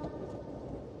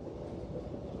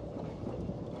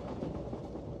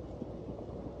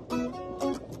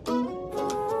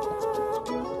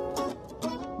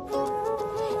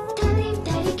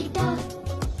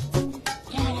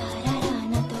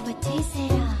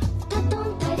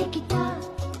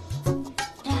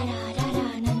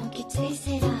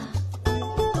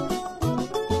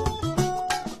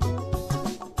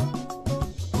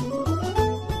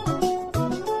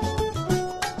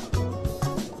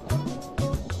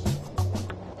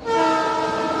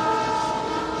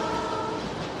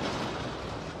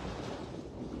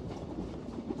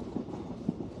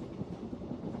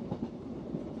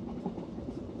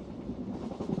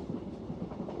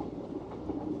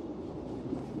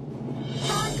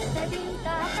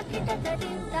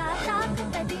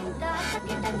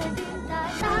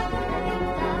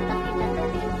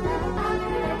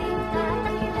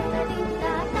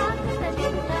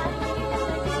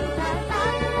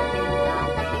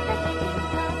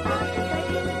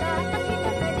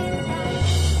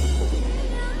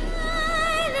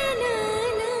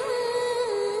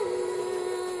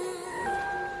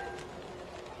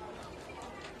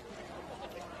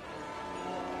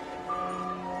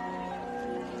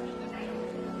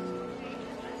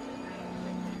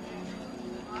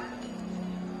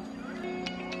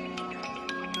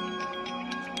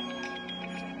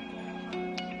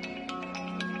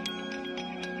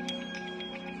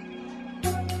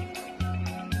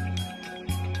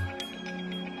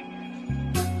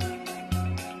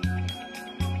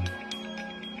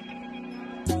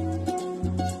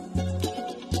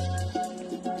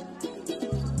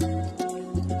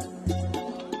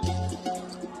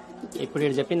ఇప్పుడు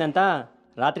వీడు చెప్పిందంతా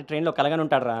రాత్రి ట్రైన్లో కలగని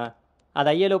ఉంటాడురా. అది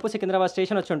అయ్యేలోపు సికింద్రాబాద్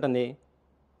స్టేషన్ వచ్చి ఉంటుంది.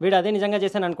 వీడు అదే నిజంగా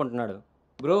చేశాను అనుకుంటున్నాడు.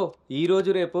 బ్రో ఈ రోజు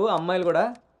రేపు అమ్మాయిలు కూడా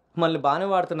మనల్ని బాగానే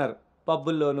వాడుతున్నారు,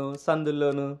 పబ్బుల్లోను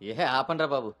సందుల్లోను. ఏ ఆపండ్రా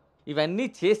బాబు, ఇవన్నీ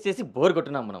చేసి చేసి బోర్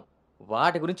కొట్టున్నాం మనం.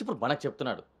 వాటి గురించి ఇప్పుడు మనకు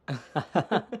చెప్తున్నాడు.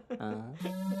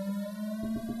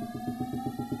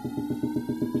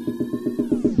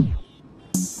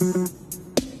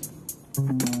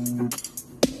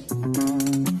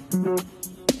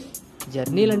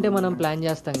 జర్నీలు అంటే మనం ప్లాన్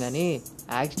చేస్తాం కానీ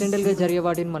యాక్సిడెంటల్గా జరిగే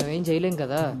వాటిని మనం ఏం చేయలేం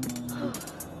కదా.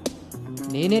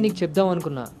 నేనే నీకు చెప్దాం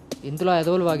అనుకున్నా, ఇంతలో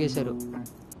ఎదవలు వాగేశారు.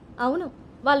 అవును,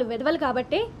 వాళ్ళు వెదవలు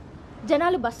కాబట్టే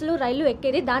జనాలు బస్సులు రైళ్లు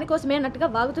ఎక్కేది దానికోసమే అన్నట్టుగా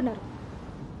వాగుతున్నారు.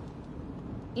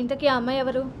 ఇంతకీ ఆ అమ్మాయి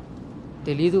ఎవరు?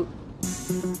 తెలీదు.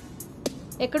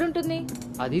 ఎక్కడుంటుంది?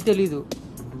 అది తెలీదు.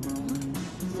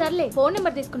 సర్లే, ఫోన్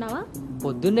నెంబర్ తీసుకున్నావా?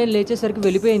 పొద్దున్నే లేచేసరికి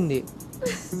వెళ్ళిపోయింది.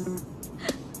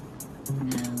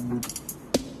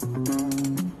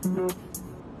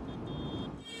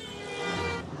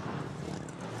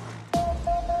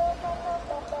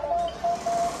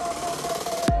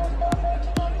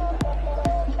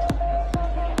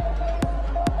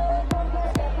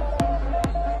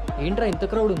 ఏంట్రా ఇంత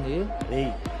క్రౌడ్ ఉంది?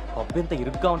 రేయ్, పబ్బు ఇంత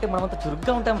ఇరుగ్గా ఉంటే మనం అంత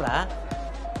చురుగ్గా ఉంటాం రా.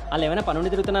 వాళ్ళు ఏమైనా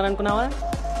పనుండి తిరుగుతున్నారనుకున్నావా?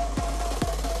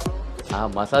 ఆ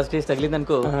మసాజ్ టేస్ట్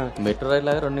తగిలిందనుకో, మెట్రో రైల్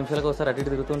లాగా 2 నిమిషాలకు ఒకసారి అటు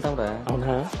ఇటు తిరుగుతూ ఉంటాం రా.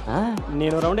 అవునా?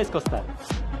 నేను రౌండ్ వేసుకొస్తా.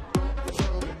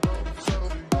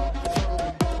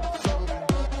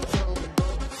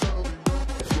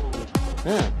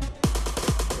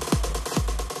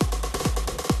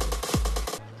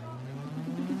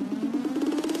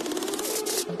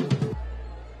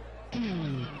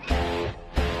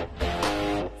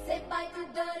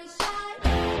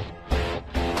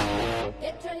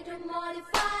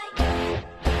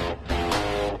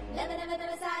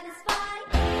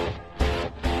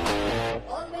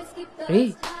 రే,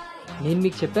 నేను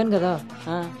మీకు చెప్పాను కదా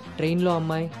ట్రైన్లో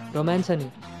అమ్మాయి రొమాన్స్ అని.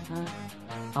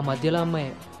 ఆ మధ్యలో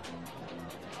అమ్మాయి.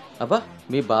 అబ్బా,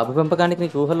 మీ బాబు పెంపకానికి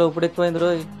నీకు ఊహల్లో ఇప్పుడు ఎక్కువైంది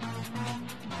రోయ్.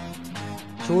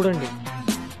 చూడండి.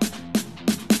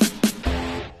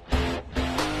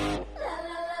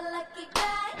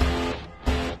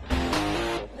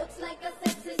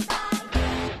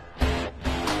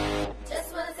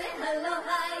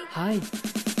 హాయ్.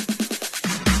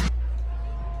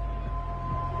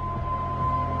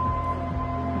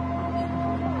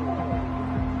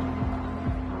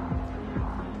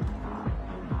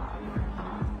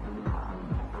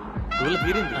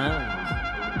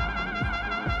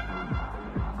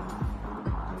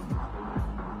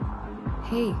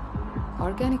 హే,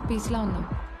 ఆర్గానిక్ పీస్లా ఉన్నాం.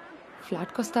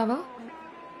 ఫ్లాట్కి వస్తావా?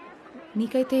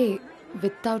 నీకైతే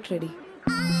వితౌట్ రెడీ.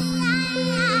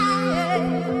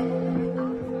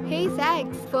 హే సాయ్,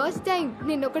 థ్యాంక్స్. ఫస్ట్ టైం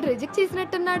నేను ఒకటి రిజెక్ట్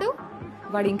చేసినట్టున్నాడు.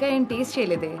 వాడు ఇంకా ఏం టేస్ట్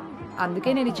చేయలేదే, అందుకే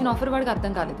నేను ఇచ్చిన ఆఫర్ వాడికి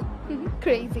అర్థం కాలేదు.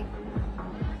 Crazy.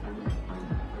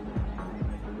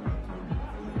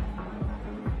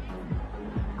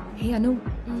 Hey Anu,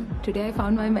 today I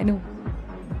found my menu.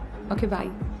 Okay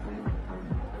bye.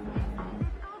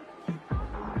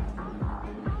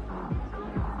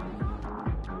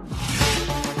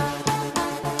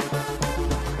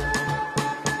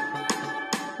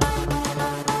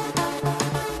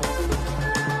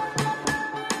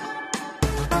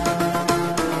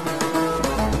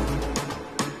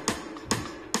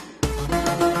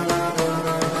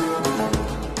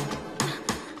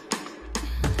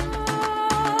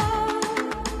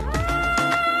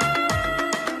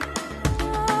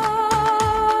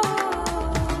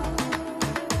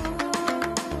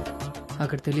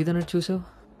 అక్కడ తెలియదన్నట్టు చూసావు.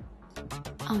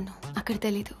 అవును, అక్కడ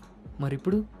తెలీదు.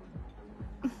 మరిప్పుడు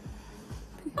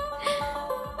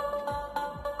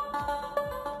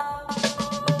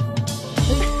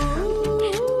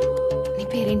నీ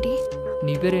పేరేంటి?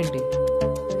 నీ పేరేంటి?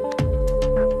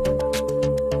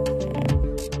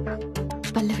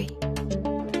 పల్లవి.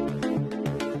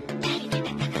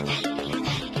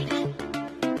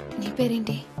 నీ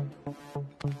పేరేంటి?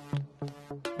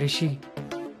 రిషి.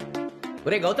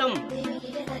 ఒరే గౌతమ్,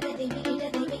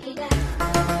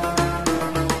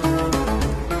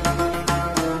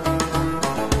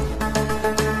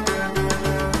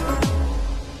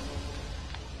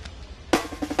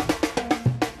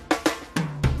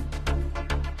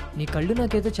 నీ కళ్ళు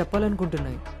నాకేదో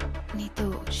చెప్పాలనుకుంటున్నాయి. నీతో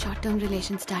షార్ట్ టర్మ్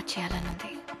రిలేషన్ స్టార్ట్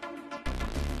చేయాలనుంది.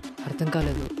 అర్థం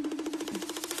కాలేదు.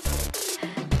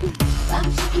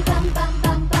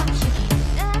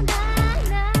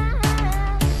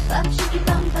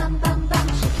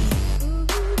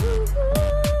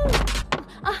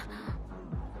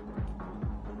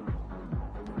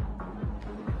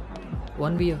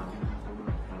 One beer.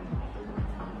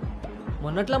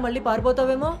 మొన్నట్లా మళ్ళీ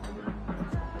పారిపోతావేమో.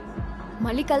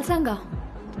 మళ్ళీ కలిసాంగా.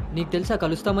 నీకు తెలుసా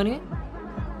కలుస్తామని?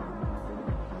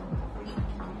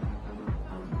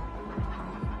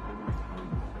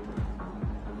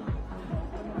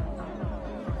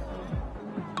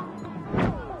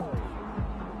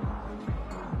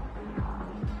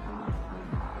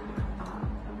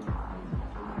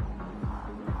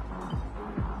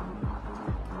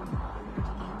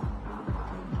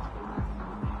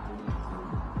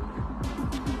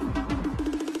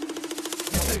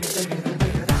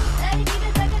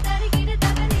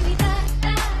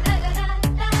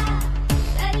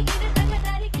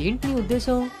 ఏంటి నీ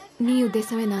ఉద్దేశం? నీ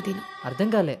ఉద్దేశమే నాదేను. అర్థం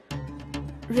కాలే.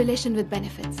 Relation with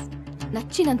benefits.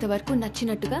 నచ్చినంత వరకు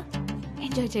నచ్చినట్టుగా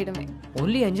ఎంజాయ్ చేయడమే.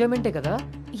 ఓన్లీ ఎంజాయ్మెంటే కదా?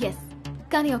 ఎస్,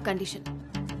 కానీ ఒక కండిషన్.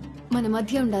 మన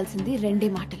మధ్య ఉండాల్సింది రెండే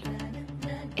మాటలు.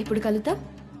 ఎప్పుడు కలుద్దాం,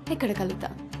 ఎక్కడ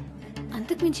కలుద్దాం.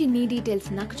 అంతకుమించి నీ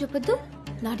డీటెయిల్స్ నాకు చెప్పొద్దు,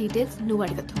 నా డీటెయిల్స్ నువ్వు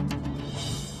అడగద్దు.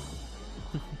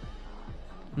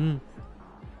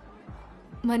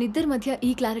 మనిద్దరి మధ్య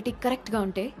ఈ క్లారిటీ కరెక్ట్గా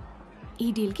ఉంటే ఈ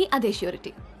డీల్కి అదే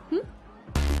ష్యూరిటీ.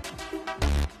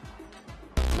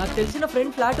 నాకు తెలిసిన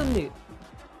ఫ్రెండ్ ఫ్లాట్ ఉంది.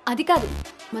 అది కాదు,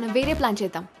 మనం వేరే ప్లాన్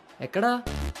చేద్దాం. ఎక్కడా?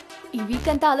 ఈ వీక్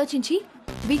అంతా ఆలోచించి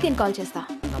వీకెండ్ కాల్ చేస్తా.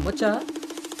 నమ్మొచ్చా?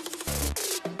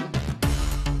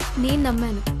 నేను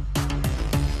నమ్మాను.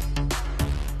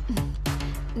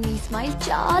 నీ స్మైల్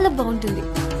చాలా బాగుంటుంది.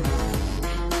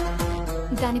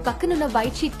 దాని పక్కనున్న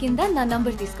వైట్ షీట్ కింద నా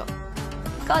నంబర్ తీసుకో.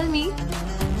 Call me.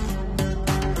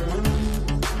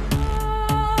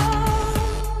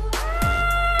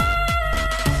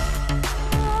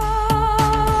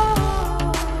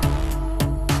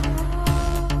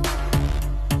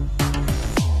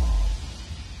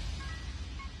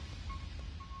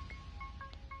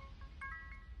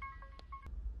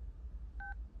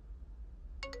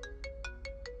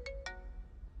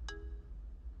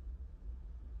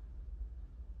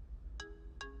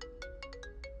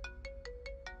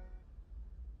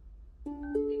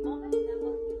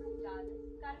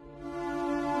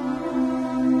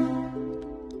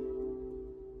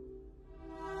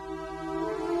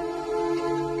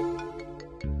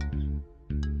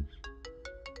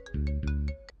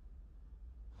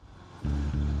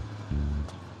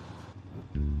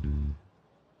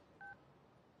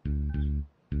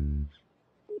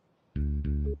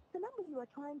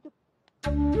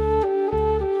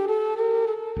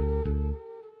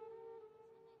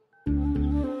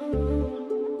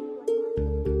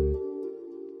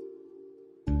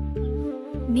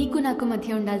 నీకు నాకు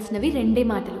మధ్య ఉండాల్సినవి రెండే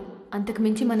మాటలు.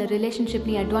 అంతకుమించి మన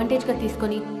రిలేషన్షిప్ని అడ్వాంటేజ్గా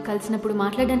తీసుకొని కలిసినప్పుడు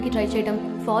మాట్లాడడానికి ట్రై చేయడం,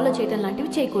 ఫాలో చేయడం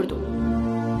లాంటివి చేయకూడదు.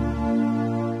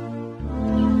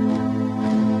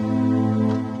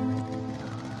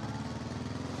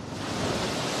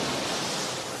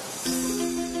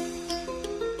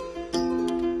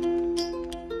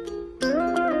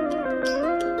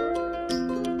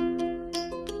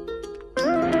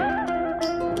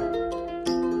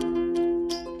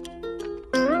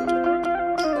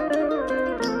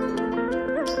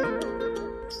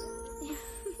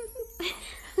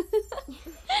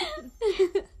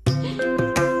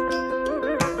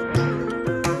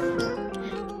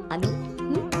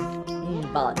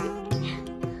 బాగుంది.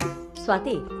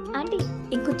 స్వాతి ఆంటీ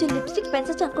ఇంకొంచెం లిప్స్టిక్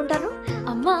పెంచచ్చు అనుకుంటాను.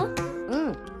 అమ్మా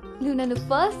నువ్వు నన్ను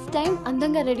ఫస్ట్ టైం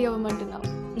అందంగా ready అవ్వమంటున్నావు.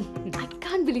 I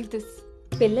can't believe this.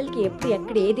 పిల్లలకి ఎప్పుడు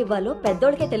ఎక్కడ ఏది ఇవ్వాలో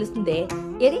పెద్దోళ్ళకే తెలుస్తుందే.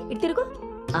 ఏది ఇటు తిరుగు.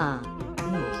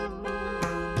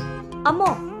 అమ్మో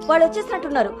వాళ్ళు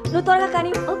వచ్చేసినట్టున్నారు. నువ్వు త్వరగా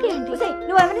కానీ. Okay aunty.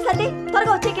 నువ్వు ఎవరిని సర్ది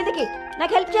త్వరగా వచ్చే కిందకి.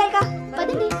 నాకు హెల్ప్ చేయాలిగా.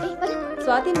 పదండి.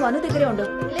 స్వాతి నువ్వు అను దగ్గరే ఉండు.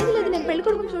 లేదు లేదు, నేను పెళ్లి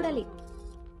కొడుకుని చూడాలి.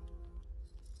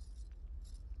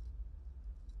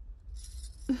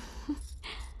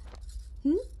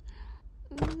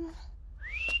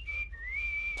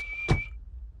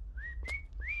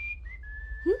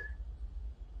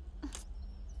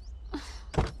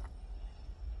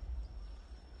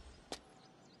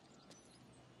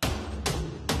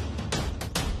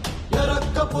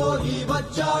 ఎరక్కపోయి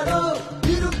వచ్చాడో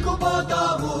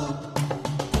ఇరుక్కుపోతావు.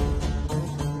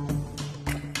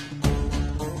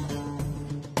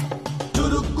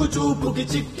 చురుక్కు చూపుకి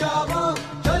చిక్కావో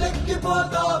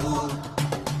చలెక్కిపోతావు.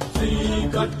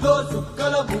 శ్రీకట్లో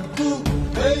సుక్కల ముగ్గు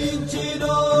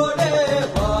వేయించినోడే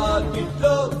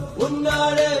వాకిట్లో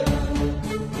ఉన్నాడే.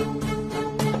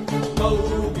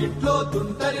 కౌగిట్లో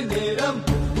తుంటరి నేరం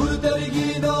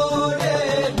గురుతరిగినోడే.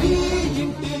 నీ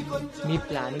ఇంటి మీ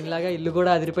ప్లానింగ్ లాగా ఇల్లు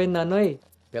కూడా అదిరిపోయింది అన్నోయ్.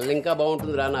 పిల్ల ఇంకా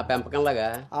బాగుంటుందిరా నా పెంపకం లాగా.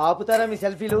 ఆపుతారా మీ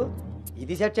సెల్ఫీలు?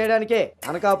 ఇది సెట్ చేయడానికే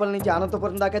అనకాపల్లి నుంచి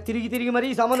అనంతపురం దాకా తిరిగి తిరిగి మరీ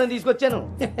ఈ సంబంధం తీసుకొచ్చాను.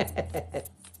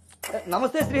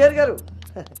 నమస్తే శ్రీహరి గారు.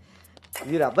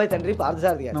 వీరు అబ్బాయి తండ్రి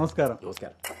పార్థసారథి గారు. నమస్కారం.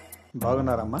 నమస్కారం.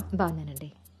 బాగున్నారమ్మా? బాగున్నానండి.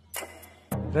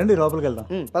 రండి లోపలికి వెళ్దాం.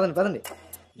 పదండి పదండి.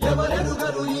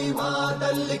 ఎవరెరుగరు ఈ మా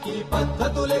తల్లికి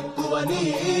పద్ధతులెక్కువని.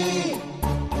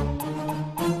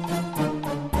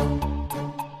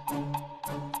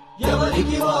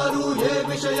 ఎవరికి వారు ఏ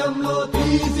విషయంలో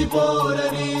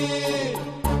తీసిపోరని.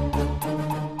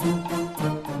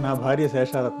 నా భార్య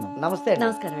శేషారత్నం. నమస్తే.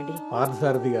 నమస్కారం అండి.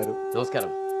 పార్థసారథి గారు.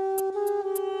 నమస్కారం.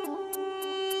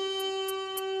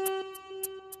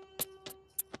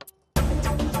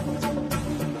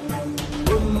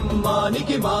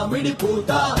 గుమ్మానికి మామిడి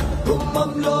పూత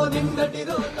గుమ్మంలో నిన్నటి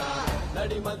రోత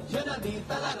నడి మధ్యన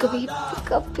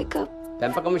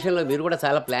పెంపకం విషయంలో మీరు కూడా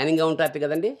చాలా ప్లానింగ్ గా ఉంటారు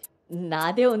కదండి.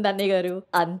 నాదే ఉంది అన్నయ్య గారు.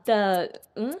 అంతా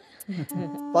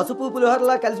పసుపు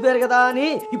పులిహోరలా కలిసిపోయారు కదా అని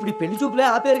ఇప్పుడు పెళ్లి చూపులే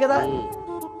ఆపేరు కదా.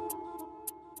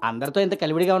 అందరితో ఇంత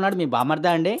కలివిడిగా ఉన్నాడు మీ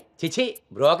బామర్దా అండి? చిచి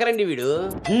బ్రోకర్ అండి వీడు.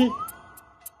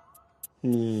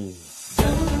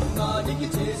 జన్మానికి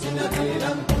చేసిన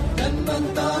నేరం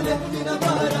జన్మంతా నెత్తిన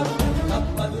భారం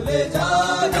తప్పదులే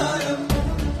జాగారం.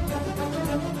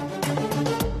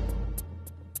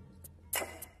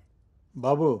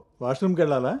 బాబు వాష్రూమ్కి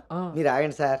వెళ్ళాలా? మీరు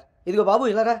ఆగండి సార్. ఇదిగో బాబు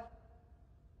ఇలారా.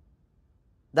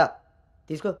 దా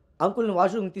తీసుకో. అంకుల్ని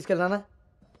వాష్రూమ్కి తీసుకెళ్ళానా?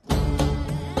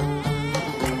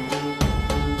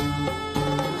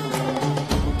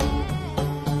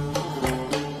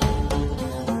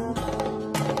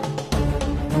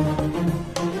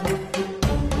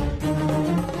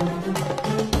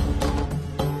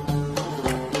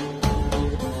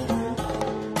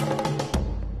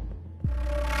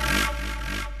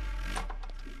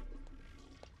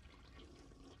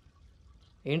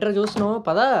 ఏంట్రా చూస్తున్నావు?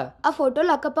 పదా. ఆ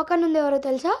ఫోటోలు అక్కపక్కన ఉంది. ఎవరో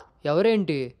తెలుసా?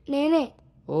 ఎవరేంటి? నేనే.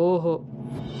 ఓహో,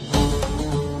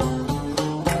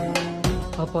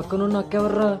 ఆ పక్కనున్న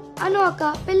అక్కెవర్రా? అను అక్క,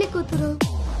 పెళ్లి కూతురు.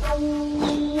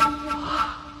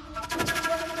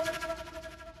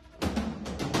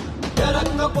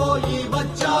 ఎరక్కపోయి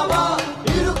వచ్చావా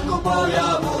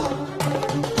ఇరుక్కుపోయావు.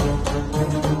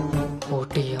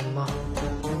 ఓటి అమ్మ,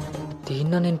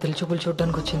 దీన్న నేను పిలిచి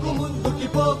చూడడానికి వచ్చింది. ముందుకి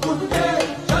పోకుంటే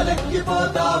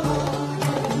చలెక్కిపోతావు.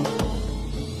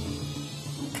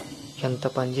 ఎంత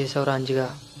పని చేసావు రాంజిగా.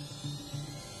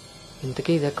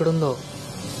 ఇంతకీ ఇది ఎక్కడుందో?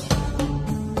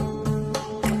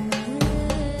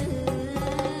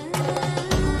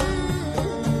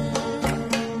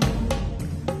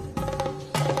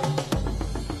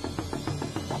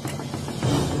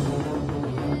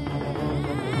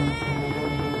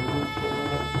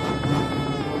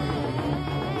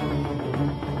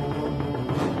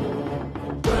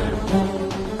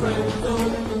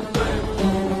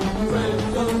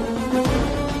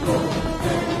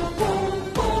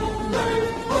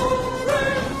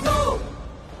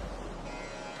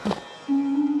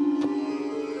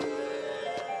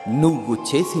 నువ్వు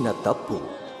చేసిన తప్పు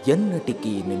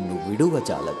ఎన్నటికీ నిన్ను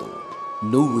విడువజాలదు.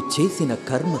 నువ్వు చేసిన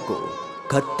కర్మకు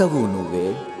కర్తవు నువ్వే,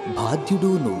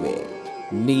 బాధ్యుడు నువ్వే.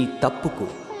 నీ తప్పుకు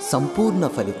సంపూర్ణ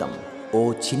ఫలితం ఓ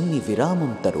చిన్ని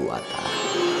విరామం తరువాత.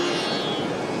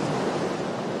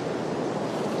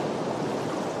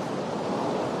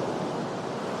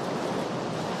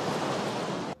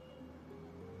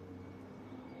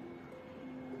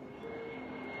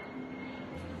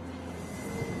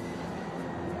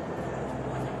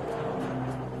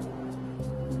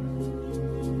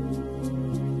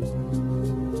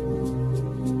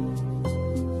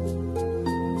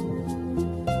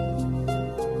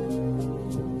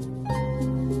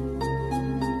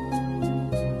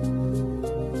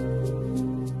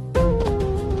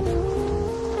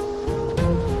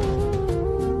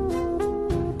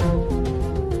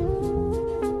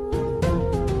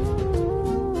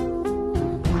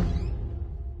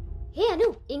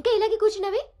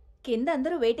 కూర్చున్నవి? కింద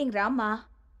అందరూ వెయిటింగ్ రామ్మా.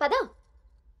 పద.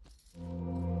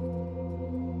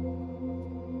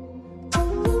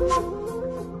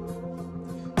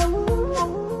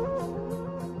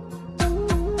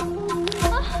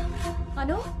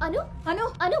 అను అను అను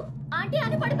అను ఆంటీ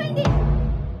అను పడిపోయింది.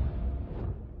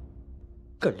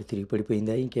 కళ్ళు తిరిగి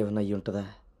పడిపోయిందా? ఇంకేమన్నా అయ్యి ఉంటుందా?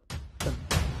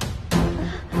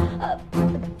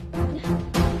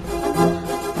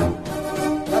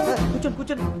 కూర్చోండి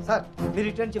కూర్చోండి సార్, మీరు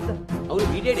రిటర్న్ చెప్తాను. అవును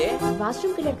వీడేడే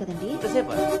వాష్రూమ్కి వెళ్ళాడు కదండి.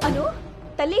 ఎంతసేపు? అను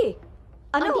తల్లి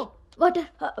అను వాటర్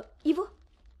ఇవ్వు.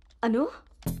 అను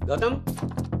గౌతమ్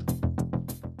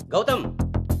గౌతమ్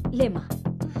లేమ్మా,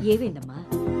 ఏమైందమ్మా?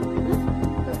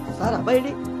 సార్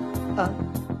అబ్బాయి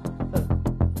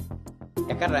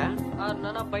ఎక్కడ్రా?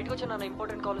 నాన్న బయటకు వచ్చా నాన్న,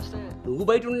 ఇంపార్టెంట్ కాల్ వస్తే. నువ్వు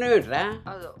బయట ఉండేవేంట్రా?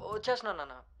 వచ్చేస్తున్నా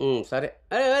నాన్న. సరే.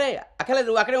 అరే అరే అక్కర్లేదు,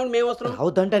 నువ్వు అక్కడే ఉండి మేము వస్తున్నాం.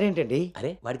 అవుతుంటారేంటండి?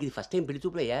 అరే వాడికి ఇది ఫస్ట్ టైం పెళ్లి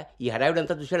చూపులయ్యా. ఈ హడావిడి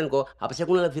అంతా చూశాడనుకో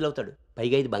అపశకునంలా ఫీల్ అవుతాడు.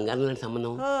 పైగా ఇది బంగారం లాంటి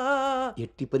సంబంధం,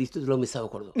 ఎట్టి పరిస్థితుల్లో మిస్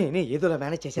అవ్వకూడదు. నేనే ఏదో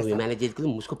మేనేజ్ చేసేది. మేనేజ్ చేసుకుని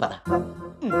మూసుకు పద.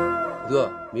 ఇదిగో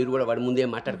మీరు కూడా వాడి ముందే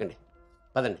మాట్లాడకండి.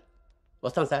 పదండి,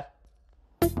 వస్తాం సార్.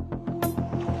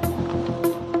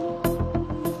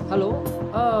 హలో,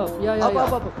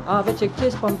 అవే చెక్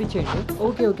చేసి పంపించేయండి.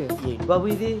 Okay okay. ఏంటి బాబు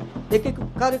ఇది? ఎక్కెక్కు,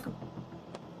 కారు ఎక్కు.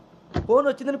 ఫోన్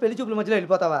వచ్చిందని పెళ్లి చూపుల మధ్యలో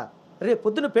వెళ్ళిపోతావా? రేపు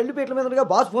పొద్దున్న పెళ్లి పీటల మీద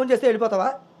బాస్ ఫోన్ చేస్తే వెళ్ళిపోతావా?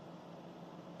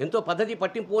 ఎంతో పద్ధతి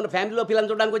పట్టింపు ఉన్న ఫ్యామిలీలో పిల్లలు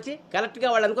చూడడానికి వచ్చి కరెక్ట్గా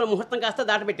వాళ్ళు అనుకున్న ముహూర్తం కాస్త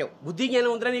దాటపెట్టావు. బుద్ధి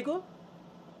జ్ఞానం ఉందిరా నీకు?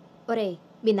 ఒరేయ్,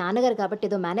 మీ నాన్నగారు కాబట్టి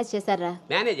ఏదో మేనేజ్ చేశారా?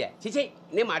 మేనేజా? చిచి,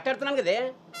 నేను మాట్లాడుతున్నాను కదే.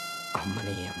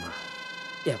 అమ్మని అమ్మ,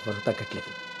 ఎవరు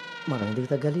తగ్గట్లేదు, మనం ఎందుకు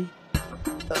తగ్గాలి?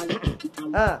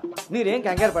 మీరేం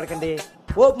కంగారు పడకండి.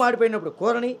 పోపు మాడిపోయినప్పుడు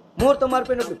కూరని, ముహూర్తం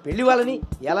మారిపోయినప్పుడు పెళ్లి వాళ్ళని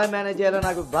ఎలా మేనేజ్ చేయాలో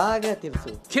నాకు బాగా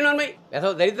తెలుసు. చిన్నమ్మాయి ఏదో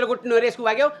దరిద్ర కొట్టిన వేరేసుకు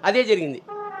వాగావు, అదే జరిగింది.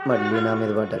 మళ్ళీ నా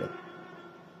మీద పడ్డాడు.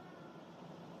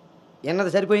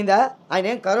 ఎన్నది సరిపోయిందా?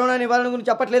 ఆయన ఏం కరోనా నివారణ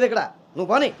గురించి చెప్పట్లేదు ఇక్కడ. నువ్వు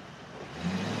పోనీ.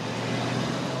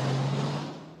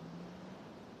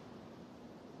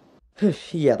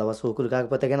 ఎదవ సోకులు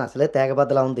కాకపోతే కానీ అసలే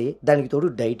తేగబద్దలా ఉంది. దానికి తోడు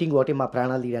డైటింగ్ ఒకటి మా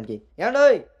ప్రాణాలు తీయడానికి.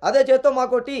 ఏండోయ్, అదే చేత్తో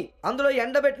మాకోటి, అందులో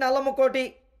ఎండబెట్టిన అల్లం ఒకటి.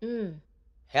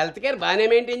 హెల్త్ కేర్ బాగానే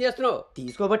మెయింటైన్ చేస్తున్నావు.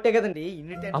 తీసుకోబట్టే కదండి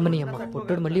అమ్మని అమ్మ,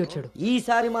 పుట్టోడు మళ్ళీ వచ్చాడు.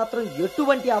 ఈసారి మాత్రం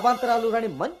ఎటువంటి అవాంతరాలు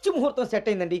రాని మంచి ముహూర్తం సెట్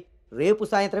అయిందండి. రేపు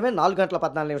సాయంత్రమే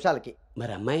 4:14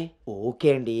 మరి అమ్మాయి? ఓకే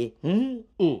అండి.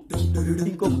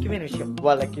 ఇంకో ముఖ్యమైన విషయం,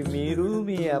 వాళ్ళకి మీరు,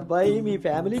 మీ అబ్బాయి, మీ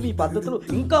ఫ్యామిలీ, మీ పద్ధతులు,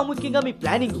 ఇంకా ముఖ్యంగా మీ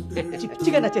ప్లానింగ్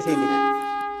చిచ్చిగా నచ్చేసేయండి.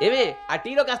 ఏమే ఆ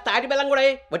టీలో కాస్త తాటి బెల్లం కూడా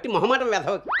బట్టి మొహమాటం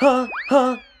వేధవ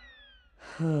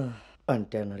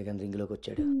అంటే అన్నాడు కానీ రింగ్లోకి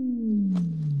వచ్చాడు.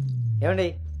 ఏమండి,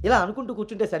 ఇలా అనుకుంటూ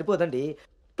కూర్చుంటే సరిపోదండి.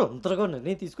 తొందరగా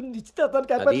నిర్ణయం తీసుకుని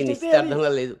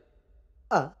నిశ్చితార్థంగా లేదు.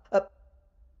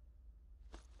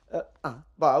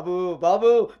 బాబు బాబు,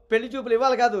 పెళ్లి చూపులు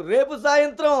ఇవ్వాలి కాదు, రేపు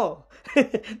సాయంత్రం.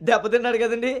 దెబ్బతిన్నాడు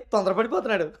కదండి,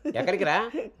 తొందరపడిపోతున్నాడు. ఎక్కడికి రా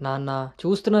నాన్న?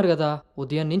 చూస్తున్నారు కదా,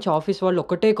 ఉదయం నుంచి ఆఫీస్ వాళ్ళు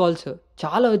ఒక్కటే కాల్స్.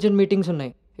 చాలా అర్జెంట్ మీటింగ్స్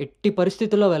ఉన్నాయి, ఎట్టి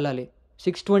పరిస్థితుల్లో వెళ్ళాలి.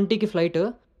 6:20కి ఫ్లైట్.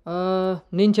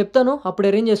 నేను చెప్తాను, అప్పుడు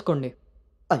అరేంజ్ చేసుకోండి.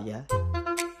 అయ్యా,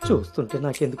 చూస్తుంటే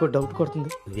నాకెందుకో డౌట్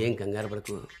కొడుతుంది. ఇదేం కంగారు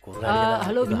పడకు.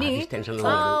 హలో విన్నీ,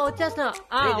 వచ్చేస్తున్నా,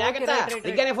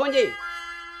 ఫోన్ చేయి.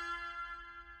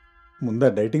 ముందా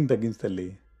డైటింగ్ తగ్గించి తల్లి,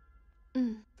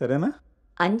 సరేనా?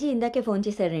 అంజీ ఇందాకే ఫోన్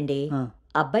చేశాడండి.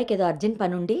 అబ్బాయికి ఏదో అర్జెంట్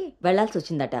పని ఉండి వెళ్లాల్సి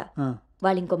వచ్చిందట.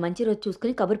 వాళ్ళు ఇంకో మంచి రోజు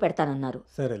చూసుకుని కబురు పెడతానన్నారు.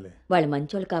 సరేలే, వాళ్ళు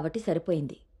మంచోళ్ళు కాబట్టి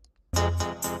సరిపోయింది.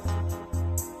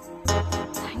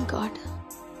 Thank God,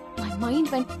 my mind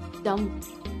vent down.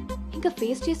 ఇంకా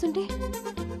ఫేస్ చేస్తుంటే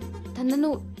తను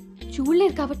నన్ను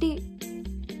చూడలేరు కాబట్టి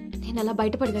నేను అలా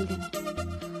బయటపడగలిగాను.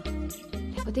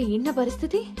 లేకపోతే ఏంటి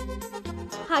పరిస్థితి?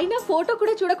 అయినా ఫోటో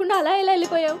కూడా చూడకుండా అలా ఎలా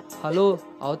వెళ్ళిపోయావు? హలో,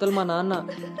 అవతల మా నాన్న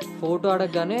ఫోటో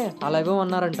అడగగానే అలా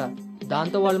ఇవ్వమన్నారంట.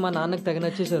 దాంతో వాళ్ళు మా నాన్నకి తెగ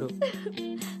నచ్చేశారు.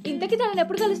 ఇంతకీ తనని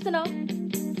ఎప్పుడు కలుస్తున్నావు?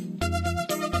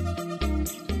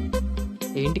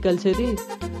 ఏంటి కలిసేది?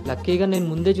 లక్కీగా నేను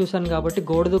ముందే చూశాను కాబట్టి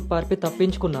గోడ దూకి పారిపి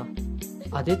తప్పించుకున్నా.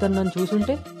 అదే తను నన్ను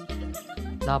చూసుంటే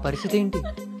నా పరిస్థితి ఏంటి?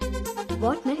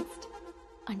 What next?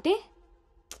 అంటే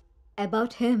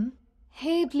అబౌట్ హిమ్.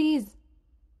 హే ప్లీజ్,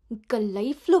 ఇంకా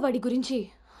లైఫ్లో వాడి గురించి.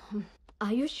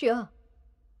 Are you sure?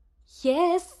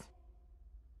 Yes.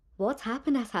 What's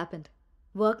happened has happened.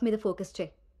 Work మీద ఫోకస్ చేయి,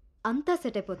 అంతా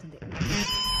సెట్ అయిపోతుంది.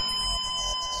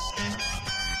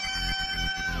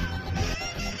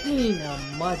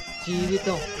 అమ్మ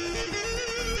జీవితం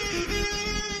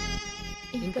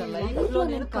ఇంకా లైఫ్లో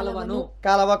నేను కలవను.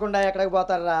 కలవకుండా ఎక్కడికి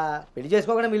పోతారా? పెళ్లి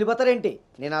చేసుకోకుండా మిగిలిపోతారేంటి?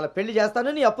 నేను అలా పెళ్లి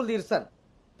చేస్తాను, నీ అప్పులు తీరుస్తాను.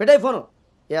 పెట్టాయి ఫోను.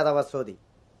 ఏదవ సోది.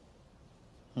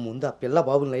 ముందు ఆ పిల్ల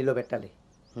బాబుని లైన్లో పెట్టాలి.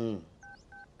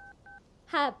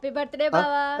 హ్యాపీ బర్త్డే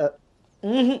బావా.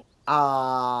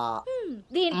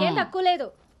 దీనికేం తక్కువ లేదు.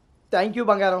 థ్యాంక్ యూ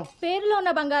బంగారం. పేరులో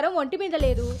ఉన్న బంగారం ఒంటి మీద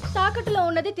లేదు, తాకట్టులో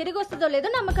ఉన్నది తిరిగి వస్తుందో లేదో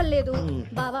నమ్మకం లేదు.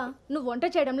 బావా నువ్వు వంట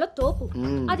చేయడంలో తోపు,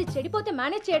 అది చెడిపోతే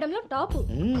మేనేజ్ చేయడంలో టాపు.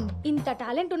 ఇంత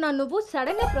టాలెంట్ ఉన్నా నువ్వు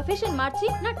సడన్ గా ప్రొఫెషన్ మార్చి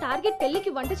నా టార్గెట్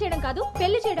పెళ్లికి వంట చేయడం కాదు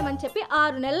పెళ్లి చేయడం అని చెప్పి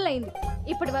 6 నెలలైంది.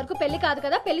 ఇప్పటి వరకు పెళ్లి కాదు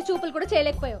కదా, పెళ్లి చూపులు కూడా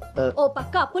చేయలేకపోయావు. ఓ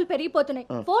పక్క అప్పులు పెరిగిపోతున్నాయి,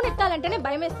 ఫోన్ ఎత్తాలంటేనే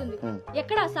భయం వేస్తుంది.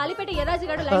 ఎక్కడ సాలిపేట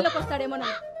ఎరాజిగాడు లైన్ లోకి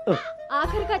వస్తాడేమోనని.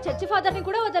 ఆఖరిగా చర్చి ఫాదర్ ని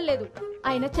కూడా వదలలేదు.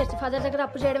 ఆయన చర్చి ఫాదర్ దగ్గర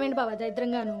అప్పు చేయడం ఏంటి బాబా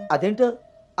దరిద్రంగాను. అదేంటో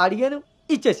అడిగాను,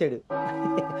 ఇచ్చేసాడు.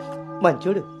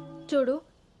 మంచోడు. చూడు,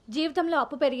 జీవితంలో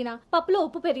అప్పు పెరిగినా పప్పులో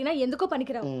ఉప్పు పెరిగినా ఎందుకో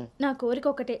పనికిరావు. నా కోరిక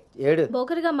ఒకటే,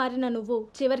 బోకరుగా మారిన నువ్వు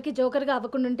చివరికి జోకర్గా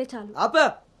అవ్వకుండుంటే చాలు.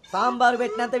 సాంబార్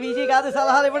పెట్టినంత ఈజీ కాదు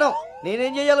సలహాలు ఇవ్వడం.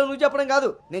 నేనేం చేయాలో నువ్వు చెప్పడం కాదు,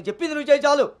 నేను చెప్పింది నువ్వు చేయి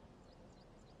చాలు.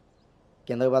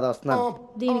 కిందకి బాధ వస్తున్నాను.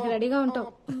 దీనికి రెడీగా ఉంటావు.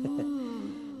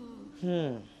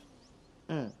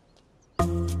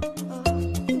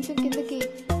 కిందకి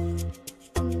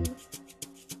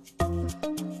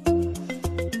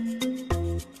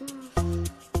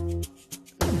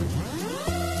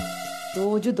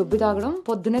రోజు దొబ్బి తాగడం,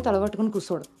 పొద్దునే తలబట్టుకుని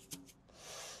కూర్చోడు.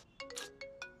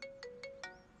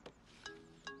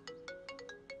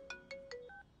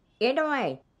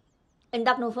 ఏంటమ్మాయి,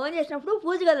 ఇందాక నువ్వు ఫోన్ చేసినప్పుడు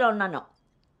పూజ గదిలో ఉన్నాను.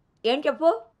 ఏం చెప్పు.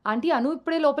 ఆంటీ అను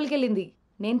ఇప్పుడే లోపలికి వెళ్ళింది.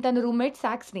 నేను తన రూమ్మేట్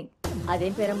సాక్స్ని.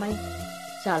 అదేం పేరమ్మాయి,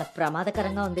 చాలా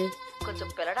ప్రమాదకరంగా ఉంది. కొంచెం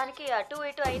పిల్లడానికి అటు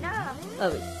ఇటు అయినా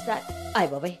అయ్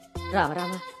బాబాయ్.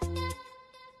 రామరామా.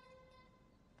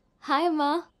 హాయ్ అమ్మా,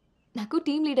 నాకు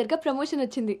టీమ్ లీడర్ గా ప్రమోషన్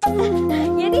వచ్చింది.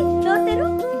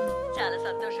 చాలా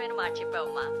సంతోషమైన మాట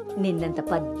చెప్పావమ్మా. నిన్నంత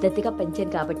పద్ధతిగా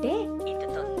పెంచాను కాబట్టే ఇంత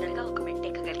తొందరగా ఒక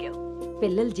మెట్టెక్కగలిగావు.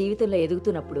 పిల్లల జీవితంలో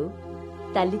ఎదుగుతున్నప్పుడు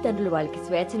తల్లిదండ్రులు వాళ్ళకి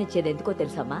స్వేచ్ఛనిచ్చేది ఎందుకో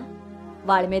తెలుసమ్మా?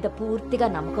 వాళ్ళ మీద పూర్తిగా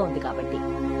నమ్మకం ఉంది కాబట్టి.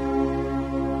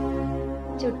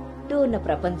 చుట్టూ ఉన్న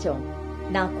ప్రపంచం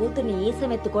నా కూతుర్ని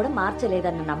ఈసమెత్తు కూడా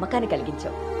మార్చలేదన్న నమ్మకాన్ని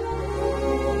కలిగించావు.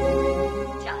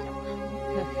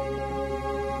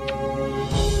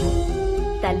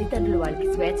 తల్లిదండ్రులు వాళ్ళకి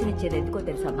స్వేచ్ఛనిచ్చేది ఎందుకో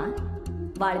తెలుసమ్మా?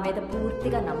 వాళ్ళ మీద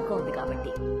పూర్తిగా నమ్మకం ఉంది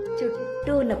కాబట్టి.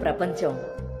 చుట్టూ ఉన్న ప్రపంచం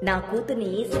నా కూతుర్ని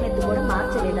ఈసమెత్తు కూడా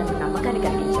మార్చలేదన్న నమ్మకాన్ని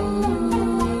కలిగించావు.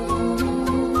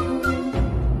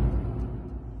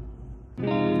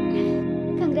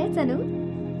 Congrats Anu.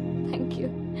 Thank you.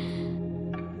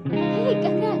 Hey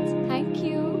congrats. Thank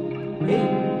you. Hey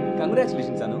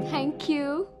congratulations Anu. Thank you.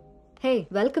 Hey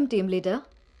welcome team leader.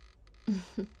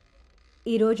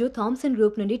 ఈరోజు థామ్సన్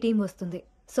గ్రూప్ నుండి టీం వస్తుంది.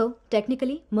 సో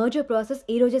టెక్నికలీ మర్జర్ ప్రాసెస్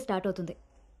ఈ రోజే స్టార్ట్ అవుతుంది.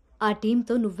 ఆ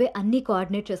టీంతో నువ్వే అన్ని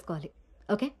కోఆర్డినేట్ చేసుకోవాలి.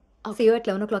 Okay, see you at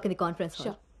 11 o'clock in the conference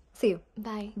hall. See you.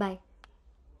 Bye. Bye.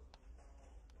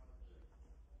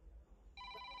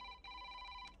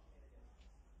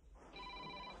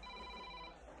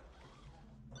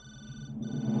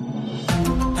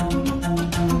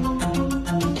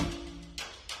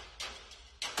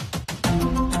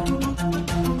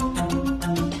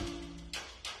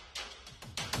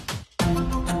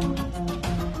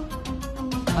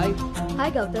 Hi.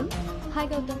 Hi Gautam. Hi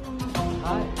Gautam.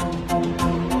 Hi.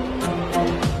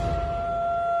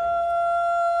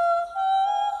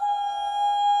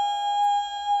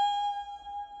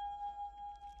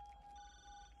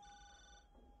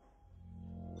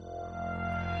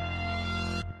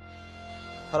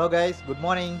 Hello guys, good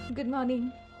morning. Good morning.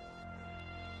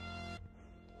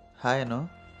 Hi Anu.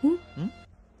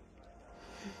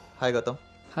 Hi Gautam.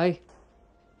 Hi.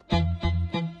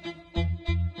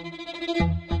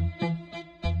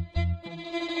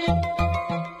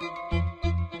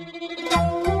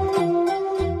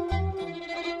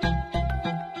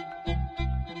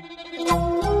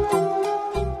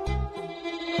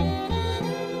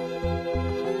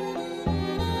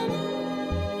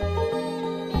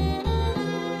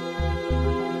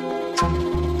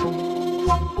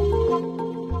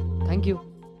 Thank you.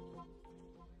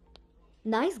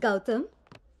 Nice, Gautam.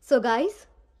 So guys,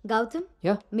 Gautam,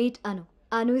 Yeah. meet Anu.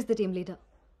 Anu is the team leader.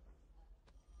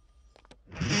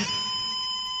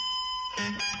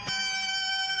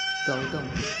 Gautam.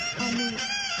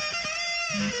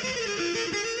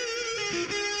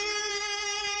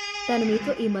 తను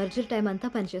మీతో ఈ merger time అంతా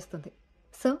పనిచేస్తుంది.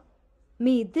 So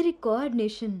మీ ఇద్దరి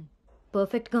coordination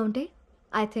పర్ఫెక్ట్గా ఉంటే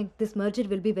I think this merger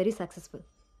will be very successful.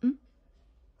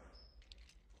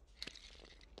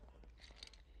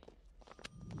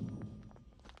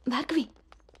 Bhargavi.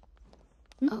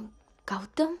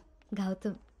 Gautam.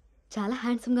 Gautam చాలా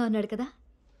హ్యాండ్సమ్గా ఉన్నాడు కదా.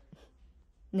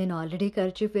 నేను already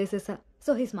kerchief వేసేసా.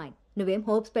 So he's mind. నువ్వేం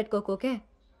హోప్స్ పెట్టుకోకోకే.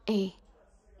 ఏ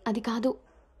అది కాదు,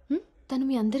 తను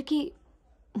మీ అందరికీ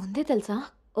ముందే తెలుసా?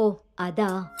 ఓ అదా,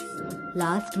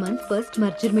 లాస్ట్ మంత్ ఫస్ట్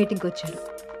మర్జర్ మీటింగ్కి వచ్చాడు.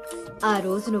 ఆ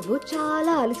రోజు నువ్వు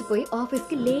చాలా అలసిపోయి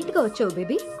ఆఫీస్కి లేట్గా వచ్చావు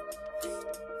బేబీ.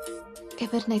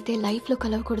 ఎవరినైతే లైఫ్లో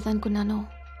కలవకూడదు అనుకున్నానో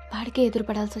వాడికే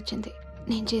ఎదురుపడాల్సి వచ్చింది.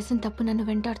 నేను చేసిన తప్పు నన్ను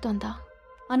వెంటాడుతోందా?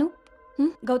 అను,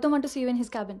 Gautam want to see you in his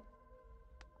cabin.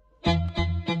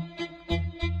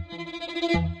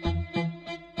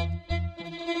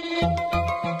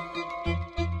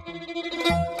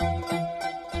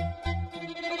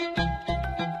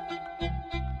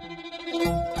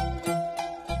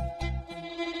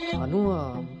 Anu,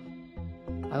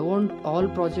 I want all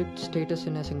project status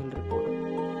in a single report.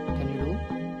 Can you do?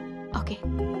 Okay.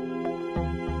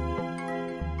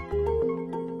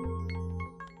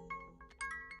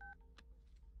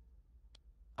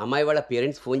 అమ్మాయి వాళ్ళ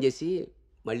పేరెంట్స్ ఫోన్ చేసి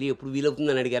మళ్ళీ ఎప్పుడు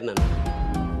వీలవుతుందని అడిగారు నన్ను.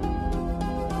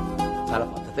 చాలా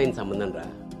పద్ధతైన సంబంధం రా.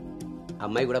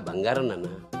 అమ్మాయి కూడా బంగారం నాన్న.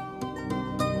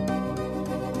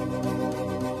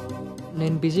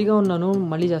 నేను బిజీగా ఉన్నాను,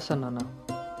 మళ్ళీ చేస్తాను నాన్న.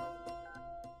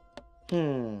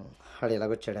 వాడు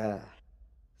ఎలాగొచ్చాడా?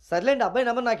 సర్లేండి, అబ్బాయి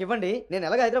నెంబర్ నాకు ఇవ్వండి. నేను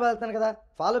ఎలాగ హైదరాబాద్ వెళ్తాను కదా,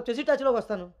 ఫాలో అప్ చేసి టచ్లోకి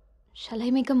వస్తాను. Shall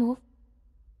I make a move?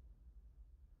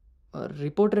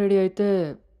 Report ready అయితే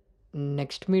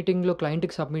నెక్స్ట్ మీటింగ్లో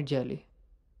క్లయింట్కి సబ్మిట్ చేయాలి.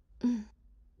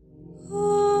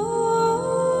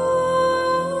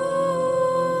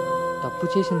 తప్పు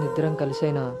చేసింది ఇద్దరం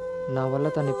కలిసైనా నా వల్ల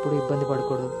తను ఎప్పుడు ఇబ్బంది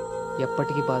పడకూడదు,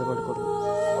 ఎప్పటికీ బాధపడకూడదు.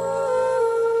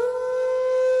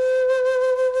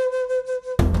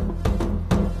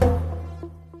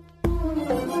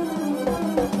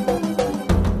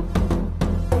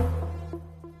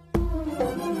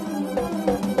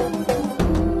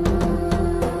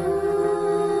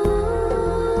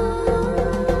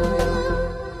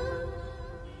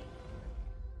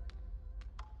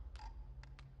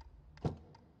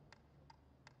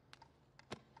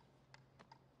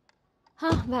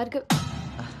 భార్గవ్,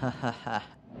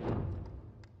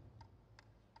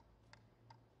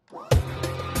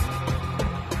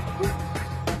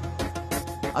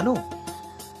 అను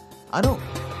అను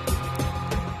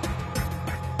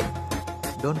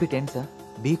don't be tense,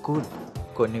 be cool.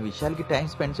 కొన్ని విషయాలకి టైం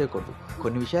స్పెండ్ చేయకూడదు,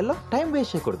 కొన్ని విషయాల్లో టైం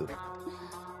వేస్ట్ చేయకూడదు.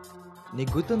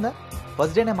 నీకు గుర్తుందా,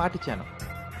 ఫస్ట్ డే నేను మాట ఇచ్చాను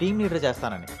టీమ్ లీడర్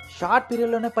చేస్తానని. షార్ట్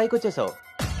పీరియడ్లోనే పైకి వచ్చేసావు.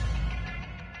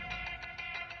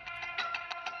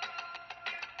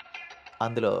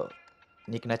 అందులో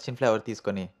నీకు నచ్చిన ఫ్లేవర్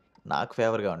తీసుకొని నాకు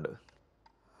ఫేవర్గా ఉండు.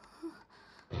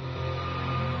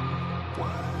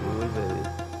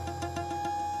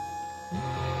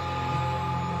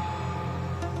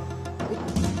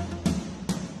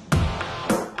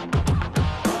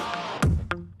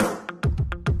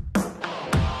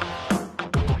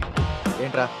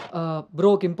 ఏంట్రా?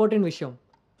 బ్రో, ఒక ఇంపార్టెంట్ విషయం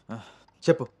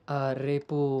చెప్పు.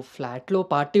 రేపు ఫ్లాట్లో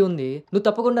పార్టీ ఉంది, నువ్వు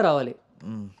తప్పకుండా రావాలి.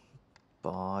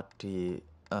 పార్టీ?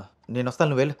 నేను వస్తాను,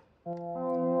 నువ్వు వెళ్ళు.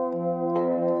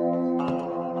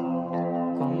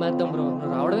 కొమ్మేద్దాం బ్రో,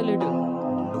 నువ్వు రావడమే లేటు.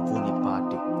 నువ్వు నీ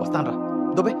పార్టీ. వస్తాను రా,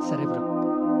 దుబాయ్. సరే బ్రో.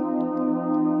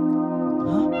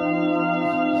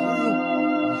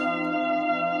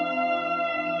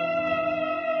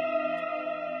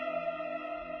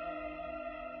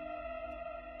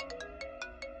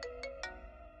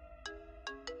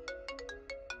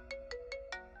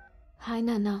 హాయ్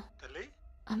నాన్న.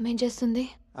 అమ్మ ఏం చేస్తుంది?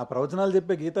 ఆ ప్రవచనాలు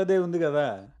చెప్పే గీతాదేవి ఉంది కదా,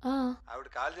 ఆ, ఆవిడ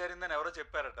కాల్ జారిందని ఎవరో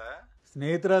చెప్పారట.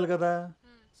 స్నేహితురాలు కదా,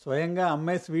 స్వయంగా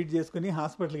అమ్మాయి స్వీట్ చేసుకుని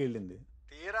హాస్పిటల్కి వెళ్ళింది.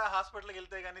 తీరా హాస్పిటల్కి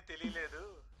వెళ్తే గానీ తెలియలేదు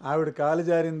ఆవిడ కాలు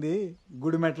జారింది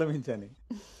గుడి మెట్ల మించని.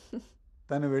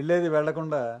 తను వెళ్ళేది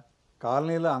వెళ్లకుండా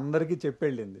కాలనీలో అందరికీ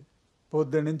చెప్పెళ్ళింది.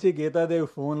 పొద్దున్నుంచి గీతాదేవి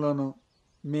ఫోన్లోను,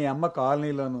 మీ అమ్మ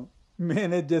కాలనీలోను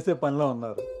మేనేజ్ చేసే పనిలో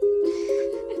ఉన్నారు.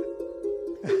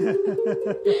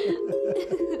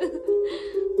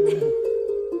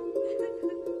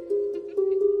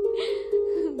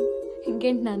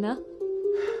 ఇంకేంటి నాన్న?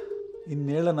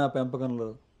 ఇన్నేళ్ల నా పెంపకంలో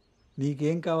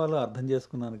నీకేం కావాలో అర్థం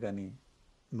చేసుకున్నాను, కానీ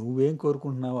నువ్వేం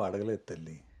కోరుకుంటున్నావో అడగలేదు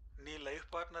తల్లి. నీ లైఫ్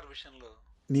పార్ట్నర్ విషయంలో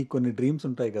నీకు కొన్ని డ్రీమ్స్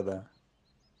ఉంటాయి కదా,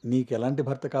 నీకు ఎలాంటి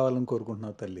భర్త కావాలని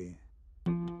కోరుకుంటున్నావు తల్లి?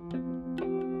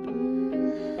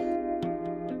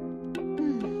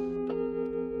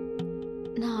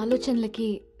 నా ఆలోచనలకి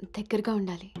దగ్గరగా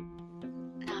ఉండాలి,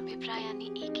 నా అభిప్రాయాన్ని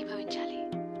ఏకీభవించాలి,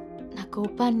 నా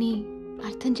కోపాన్ని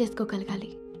అర్థం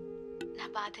చేసుకోగలగాలి, నా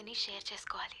బాధని షేర్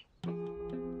చేసుకోవాలి.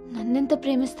 నన్నెంత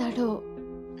ప్రేమిస్తాడో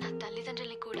నా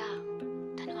తల్లిదండ్రుల్ని కూడా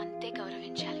తను అంతే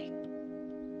గౌరవించాలి.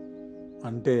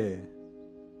 అంటే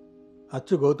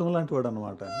అచ్చు గౌతమ్ లాంటి వాడు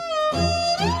అన్నమాట.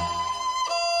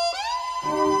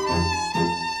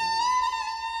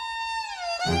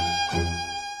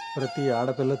 ప్రతి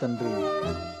ఆడపిల్ల తండ్రి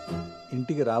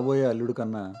ఇంటికి రాబోయే అల్లుడు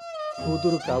కన్నా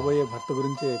కూతురు కాబోయే భర్త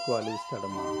గురించే ఎక్కువ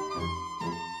ఆలోచిస్తాడమ్మా.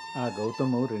 ఆ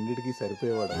గౌతమ్ రెండిటికి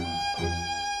సరిపోయేవాడమ్మా.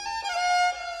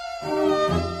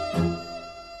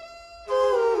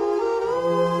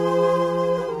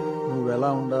 నువ్వెలా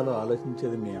ఉండాలో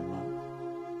ఆలోచించేది మీ అమ్మ,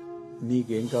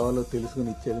 నీకేం కావాలో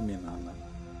తెలుసుకుని ఇచ్చేది మీ నాన్న.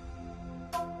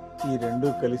 ఈ రెండూ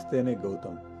కలిస్తేనే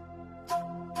గౌతమ్.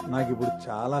 నాకు ఇప్పుడు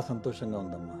చాలా సంతోషంగా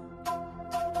ఉందమ్మా.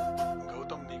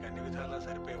 గౌతమ్ నీకు అన్ని విధాలా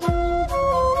సరిపోయావు.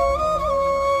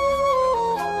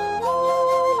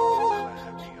 చాలా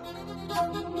హ్యాపీగా ఉన్నావు.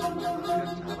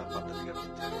 చాలా పద్ధతిగా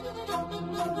పెంచారు.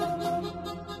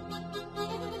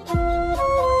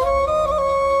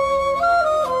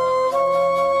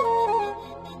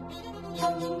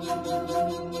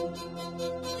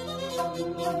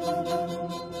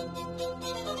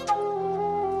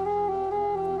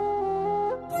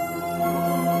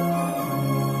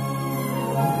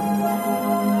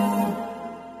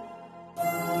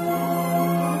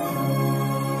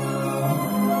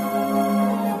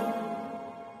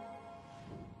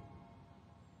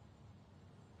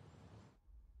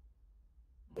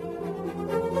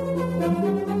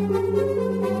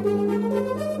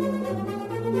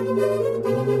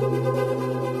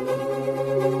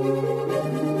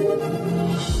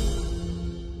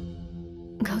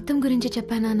 గౌతమ్ గురించి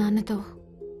చెప్పానా నాన్నతో?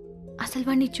 అసలు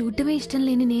వాడిని చూడటమే ఇష్టం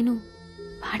లేని నేను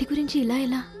వాడి గురించి ఇలా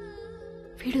ఎలా?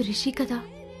 వీడు రిషి కదా,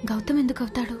 గౌతమ్ ఎందుకు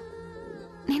అవుతాడు?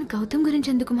 నేను గౌతమ్ గురించి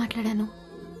ఎందుకు మాట్లాడాను?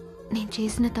 నేను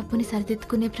చేసిన తప్పుని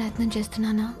సరిదిద్దుకునే ప్రయత్నం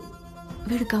చేస్తున్నానా?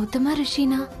 వీడు గౌతమా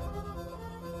రిషినా?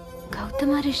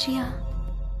 గౌతమా రిషియా?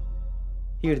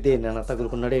 వీడు దేన్నైనా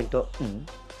తగులుకున్నాడేంటో.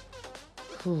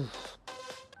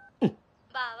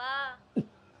 బావా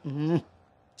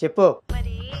చెప్పు.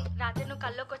 మరి రాత్రి నువ్వు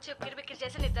కల్లోకి వచ్చి ఉక్కిరి బిక్కిరి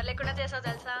చేసి నిద్ర లేకుండా చేసావు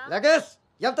తెలుసా? లగేష్,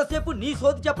 ఎంతసేపు నీ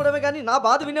సోది చెప్పడమే కానీ నా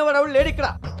బాధ వినేవాడు ఎవడు లేడు ఇక్కడ.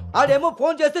 ఆడేమో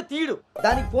ఫోన్ చేస్తే తీయడు,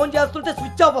 దానికి ఫోన్ చేస్తుంటే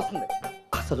స్విచ్ ఆఫ్ వస్తుంది.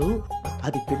 అసలు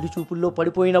అది పెళ్లి చూపుల్లో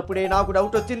పడిపోయినప్పుడే నాకు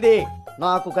డౌట్ వచ్చింది.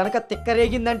 నాకు గనక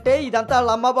తిక్కరేగిందంటే ఇదంతా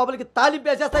వాళ్ళ అమ్మా బాబులకి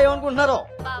తాలింపేసేస్తాయేమనుకుంటున్నారు.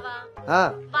 బావా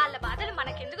వాళ్ళ బాధలు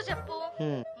మనకెందుకు చెప్పు?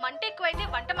 మంట ఎక్కువైతే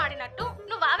వంట మాడినట్టు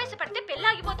నువ్వు ఆవేశపడితే పెళ్లి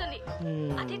ఆగిపోతుంది.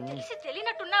 అది తెలిసి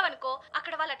తెలియనట్టున్నావనుకో,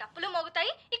 అక్కడ వాళ్ళ డప్పులు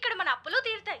మోగుతాయి, ఇక్కడ మన అప్పులు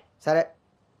తీరుతాయి. సరే,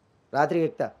 రాత్రికి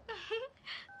ఎక్కుతా.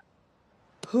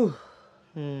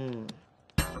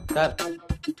 సార్,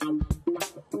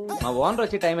 మా ఓనర్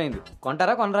వచ్చే టైం అయింది.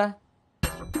 కొంటారా కొనరా?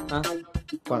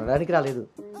 కొనడానికి రాలేదు,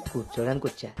 కూర్చోడానికి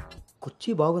వచ్చా.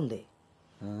 కుర్చీ బాగుంది,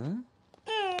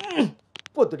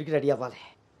 పొద్దుటికి రెడీ అవ్వాలి.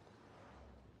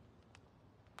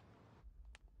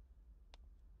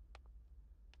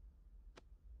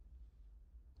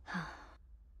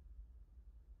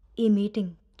 ఈ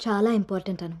మీటింగ్ చాలా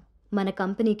ఇంపార్టెంట్ అను. మన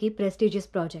కంపెనీకి prestigious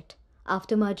project.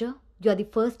 After merger you are the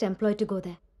first employee to go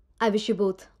there. I wish you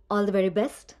both all the very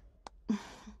best.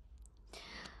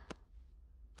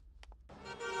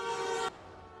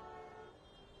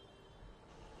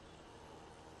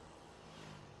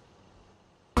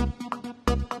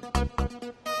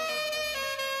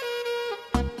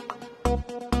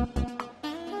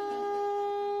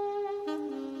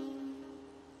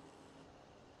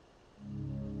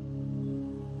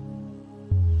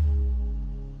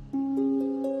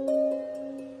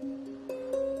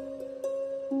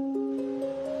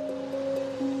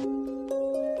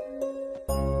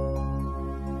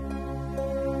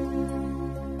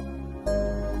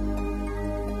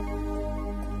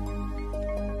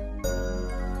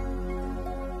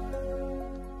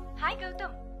 Hi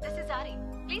Gautam, this is Ari.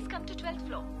 Please come to 12th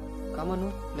floor. Come on,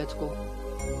 let's go.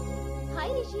 Hi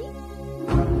Rishi.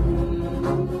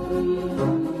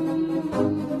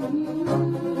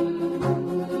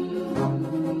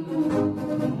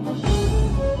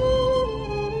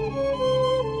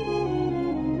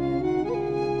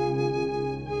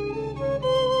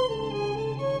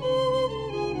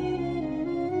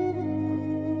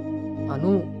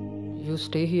 Anu, you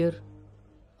stay here.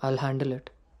 I'll handle it.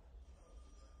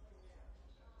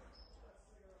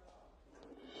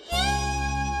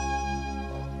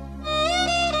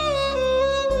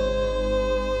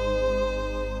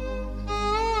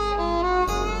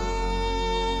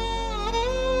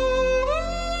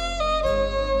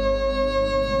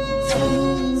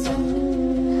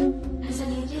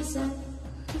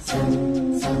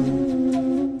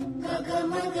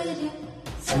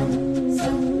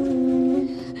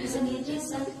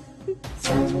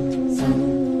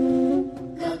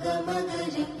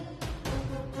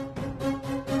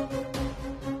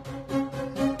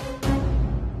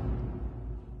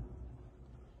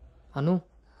 అను,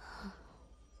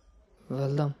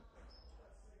 వెళ్దాం.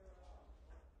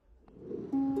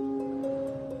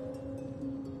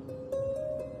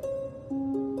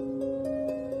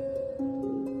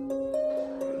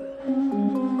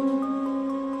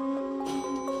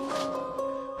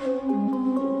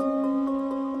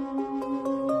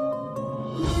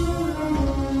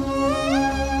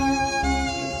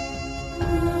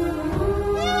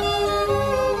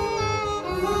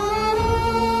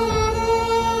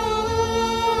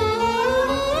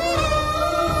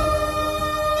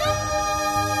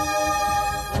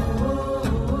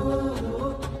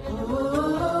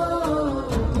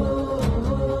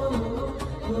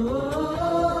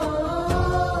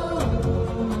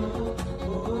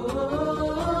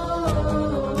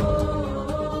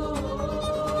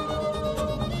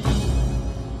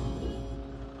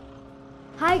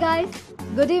 guys,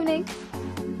 good evening.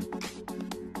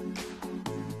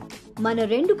 మన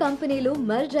రెండు కంపెనీలు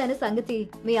merge అయిన సంగతి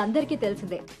మీ అందరికీ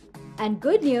తెలిసిందే. And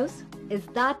good news is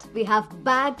that we have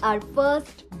bagged our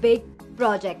first big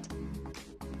project.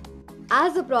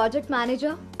 As a project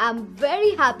manager, I'm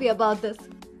very happy about this.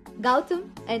 Gautam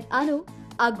and Anu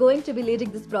are going to be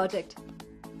leading this project.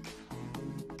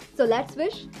 So let's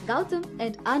wish Gautam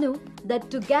and Anu that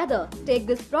together take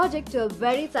this project to a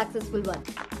very successful one.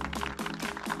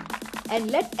 And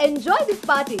let's enjoy this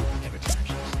party.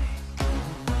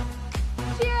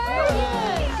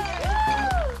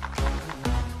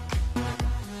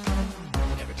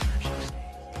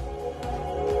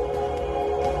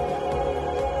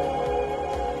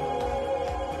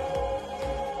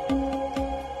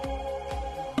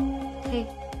 Hey,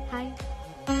 hi.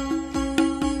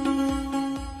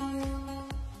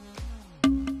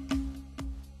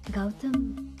 Gautam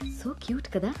so cute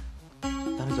కదా.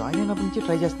 తను join అయినప్పటి నుంచి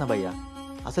try చేస్తున్నా భయ్యా,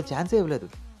 అసలు ఛాన్సే ఇవ్వలేదు.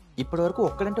 ఇప్పటి వరకు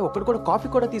ఒక్కడంటే ఒక్కడు కూడా కాఫీ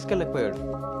కూడా తీసుకెళ్ళకపోయాడు.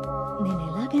 నేను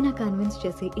ఎలాగైనా కన్విన్స్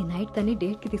చేసి ఈ నైట్ తన్ని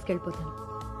డేట్ కి తీసుకెళ్ళిపోతాను.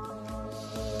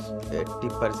 ఎట్టి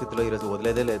పరిస్థితుల్లో ఈరోజు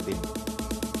వదిలేదే లేదు దీన్ని.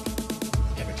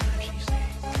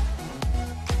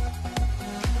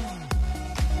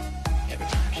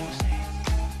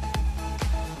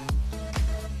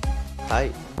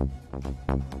 హాయ్.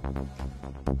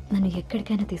 నన్ను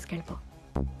ఎక్కడికైనా తీసుకెళ్ళిపో,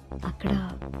 అక్కడ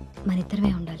మన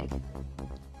ఇద్దరమే ఉండాలి.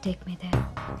 Take me there.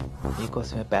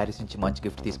 నీకోసమే ప్యారిస్ నుంచి మంచి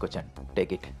గిఫ్ట్ తీసుకొచ్చాను,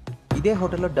 టేక్ ఇట్. ఇదే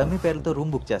హోటల్లో డమ్మీ పేర్లతో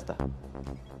రూమ్ బుక్ చేస్తా.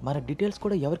 మన డీటెయిల్స్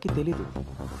కూడా ఎవరికి తెలీదు.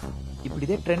 ఇప్పుడు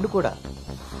ఇదే ట్రెండ్ కూడా.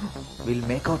 Will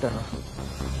make out Anu.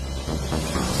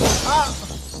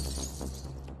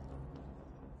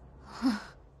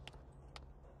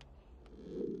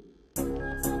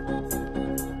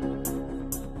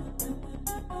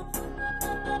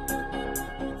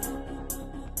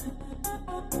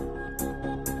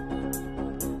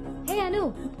 Hey Anu,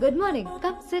 good morning.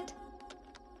 Come sit.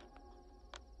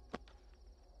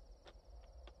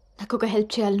 నాకు ఒక హెల్ప్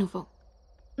చేయాలి నువ్వు.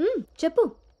 చెప్పు.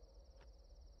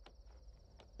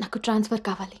 నాకు ట్రాన్స్ఫర్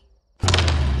కావాలి.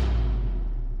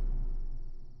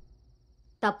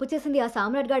 తప్పు చేసింది ఆ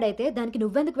సామ్రాట్ గాడైతే దానికి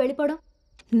నువ్వెందుకు వెళ్ళిపోవడం?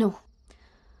 నో,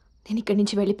 నేను ఇక్కడి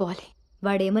నుంచి వెళ్ళిపోవాలి.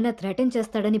 వాడేమన్నా థ్రెటన్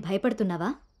చేస్తాడని భయపడుతున్నావా?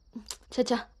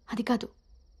 చచ్చా, అది కాదు.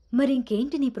 మరి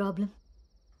ఇంకేంటి నీ ప్రాబ్లం?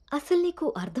 అసలు నీకు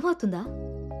అర్థమవుతుందా?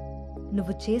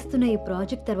 నువ్వు చేస్తున్న ఈ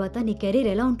ప్రాజెక్ట్ తర్వాత నీ కెరీర్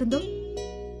ఎలా ఉంటుందో?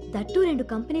 దట్టు 2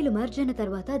 కంపెనీలు మర్జ్ అయిన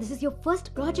తర్వాత this is your first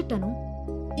project అను.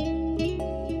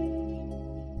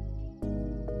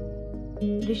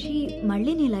 రిషి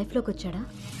మళ్ళీ నీ లైఫ్లోకి వచ్చాడా?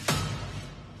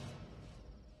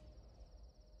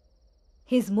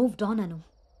 He's moved on Anu.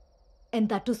 And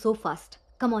that to so fast.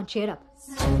 Come on, cheer up.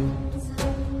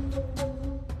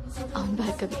 అవును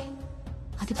భార్గవి,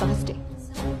 అది పాస్టే.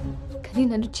 కానీ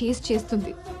నన్ను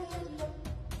చేస్తుంది.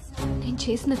 నేను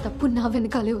చేసిన తప్పు నా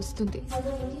వెనకాలే వస్తుంది.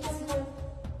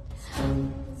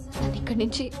 నన్ను ఇక్కడి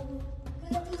నుంచి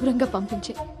దూరంగా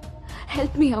పంపించే.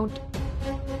 Help me out.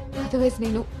 అదర్వైజ్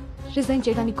నేను రిజైన్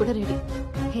చేయడానికి కూడా ready.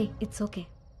 Hey, it's okay,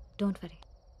 don't worry.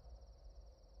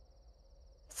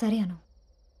 సరే అను,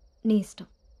 నీ ఇష్టం.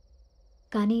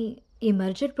 కానీ ఈ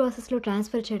మర్జర్ ప్రాసెస్లో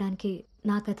ట్రాన్స్ఫర్ చేయడానికి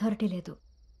నాకు అథారిటీ లేదు.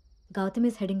 Gautam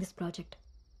is heading this project,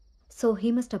 so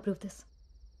he must approve this.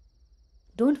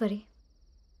 Don't worry,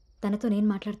 తనతో నేను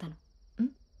మాట్లాడతాను.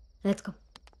 Let's go.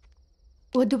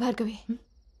 వద్దు Bhargavi,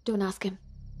 don't ask him.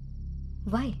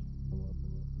 Why?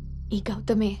 ఈ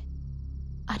గౌతమే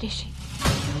ఆ రిషి.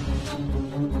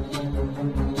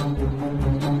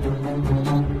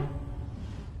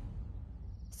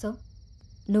 సో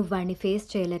నువ్వు వాడిని ఫేస్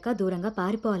చేయలేక దూరంగా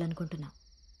పారిపోవాలనుకుంటున్నావు.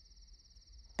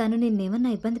 తను నిన్నేమన్నా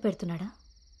ఇబ్బంది పెడుతున్నాడా?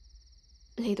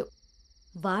 లేదు.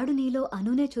 వాడు నీలో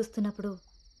అనునే చూస్తున్నప్పుడు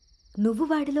నువ్వు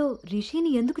వాడిలో రిషిని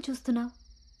ఎందుకు చూస్తున్నావు?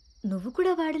 నువ్వు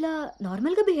కూడా వాడిలా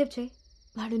నార్మల్గా బిహేవ్ చేయి.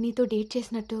 వాడు నీతో డేట్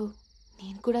చేసినట్టు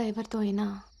నేను కూడా ఎవరితో అయినా.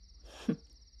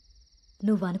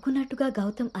 నువ్వు అనుకున్నట్టుగా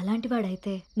గౌతమ్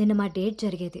అలాంటివాడైతే నిన్న మా డేట్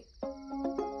జరిగేది.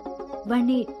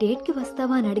 వాడిని డేట్కి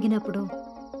వస్తావా అని అడిగినప్పుడు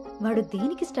వాడు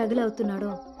దేనికి స్ట్రగుల్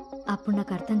అవుతున్నాడో అప్పుడు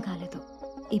నాకు అర్థం కాలేదు.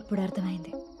 ఇప్పుడు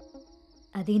అర్థమైంది,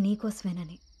 అది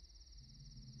నీకోసమేనని.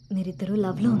 మీరిద్దరూ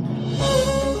లవ్లో ఉన్నారు.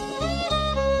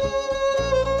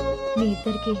 మీ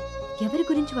ఇద్దరికి ఎవరి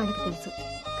గురించి వాళ్ళకి తెలుసు,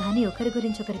 కానీ ఒకరి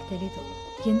గురించి ఒకరికి తెలీదు.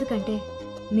 ఎందుకంటే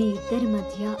మీ ఇద్దరి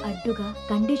మధ్య అడ్డుగా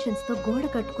కండిషన్స్తో గోడ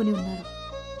కట్టుకుని ఉన్నారు.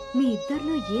 మీ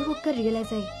ఇద్దరిలో ఏ ఒక్కరు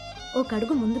రియలైజ్ అయ్యి ఒక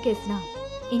అడుగు ముందుకేసినా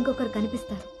ఇంకొకరు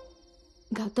కనిపిస్తారు.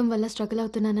 గౌతమ్ వల్ల స్ట్రగుల్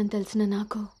అవుతున్నానని తెలిసిన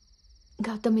నాకు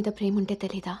గౌతమ్ మీద ప్రేమ ఉంటే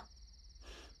తెలీదా?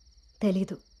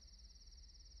 తెలీదు.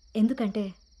 ఎందుకంటే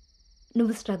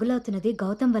నువ్వు స్ట్రగుల్ అవుతున్నది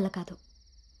గౌతమ్ వల్ల కాదు,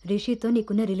 రిషితో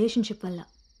నీకున్న రిలేషన్షిప్ వల్ల.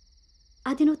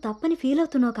 అది నువ్వు తప్పని ఫీల్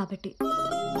అవుతున్నావు కాబట్టి.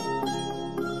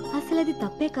 అసలది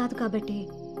తప్పే కాదు కాబట్టి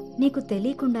నీకు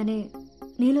తెలియకుండానే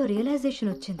నీలో రియలైజేషన్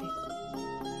వచ్చింది.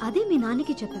 అదే మీ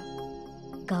నాన్నకి చెప్పా.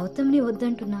 గౌతమ్ని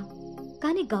వద్దంటున్నా,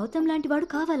 కానీ గౌతమ్ లాంటివాడు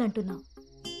కావాలంటున్నా.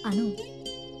 అను,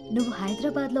 నువ్వు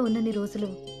హైదరాబాద్లో ఉన్నన్ని రోజులు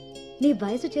నీ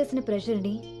వయసు చేసిన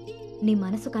ప్రెషర్ని నీ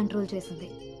మనసు కంట్రోల్ చేసింది.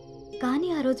 కానీ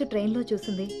ఆ రోజు ట్రైన్లో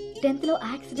చూసింది 10th లో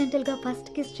యాక్సిడెంటల్గా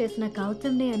ఫస్ట్ కిస్ చేసిన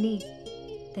గౌతమ్నే అని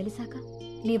తెలిసాక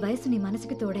నీ వయసు నీ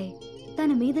మనసుకి తోడై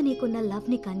తన మీద నీకున్న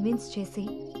లవ్ని కన్విన్స్ చేసి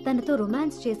తనతో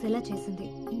రొమాన్స్ చేసేలా చేసింది.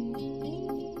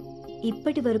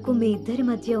 ఇప్పటి వరకు మీ ఇద్దరి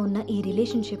మధ్య ఉన్న ఈ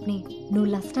రిలేషన్షిప్ని నువ్వు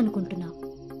లస్ట్ అనుకుంటున్నావు,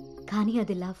 కానీ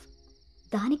అది లవ్.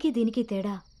 దానికి దీనికి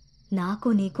తేడా నాకు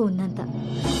నీకు ఉన్నంత.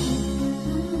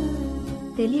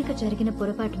 తెలియక జరిగిన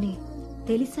పొరపాటుని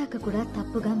తెలిసాక కూడా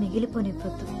తప్పుగా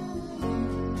మిగిలిపోనివ్వద్దు.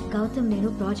 గౌతమ్,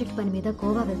 నేను ప్రాజెక్ట్ పని మీద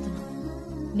గోవా వెళ్తున్నా.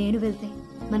 నేను వెళ్తే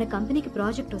మన కంపెనీకి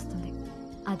ప్రాజెక్ట్ వస్తుంది.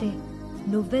 అదే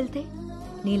నువ్వెళ్తే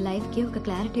నీ లైఫ్కి ఒక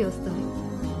క్లారిటీ వస్తుంది.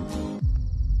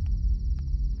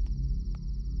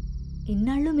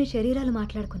 ఇన్నాళ్ళు మీ శరీరాలు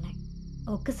మాట్లాడుకున్నాయి.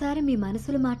 ఒక్కసారి మీ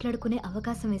మనసులు మాట్లాడుకునే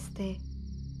అవకాశం ఇస్తే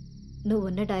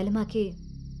నువ్వున్న డైలమాకి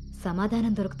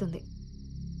సమాధానం దొరుకుతుంది.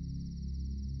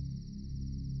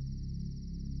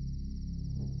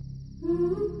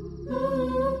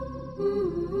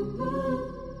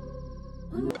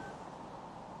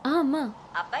 అమ్మా,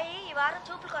 అబ్బాయి ఈ వారం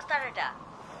చూపులకు వస్తాడట.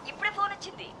 ఇప్పుడే ఫోన్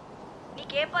వచ్చింది.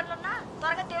 నీకేం పనులున్నా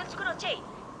త్వరగా తెలుసుకుని వచ్చేయి.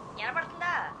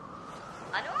 వినపడుతుందా?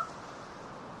 అను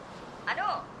అను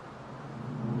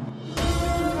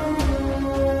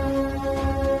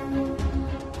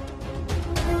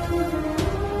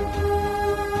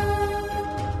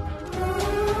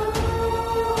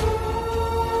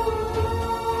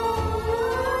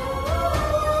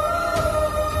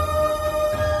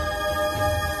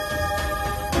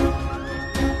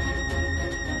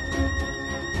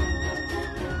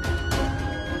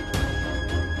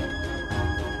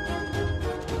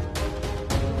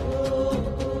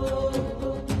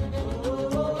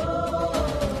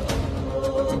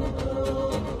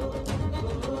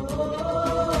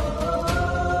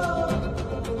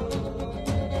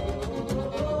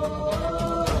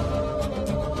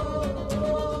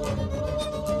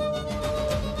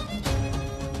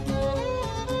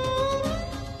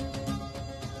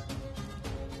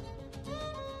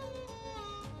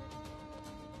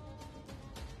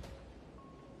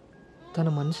తన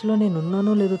మనసులో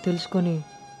నేనున్నానో లేదో తెలుసుకొని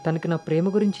తనకి నా ప్రేమ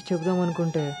గురించి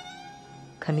చెబుదామనుకుంటే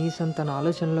కనీసం తన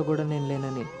ఆలోచనలో కూడా నేను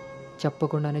లేనని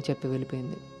చెప్పకుండానే చెప్పి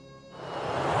వెళ్ళిపోయింది.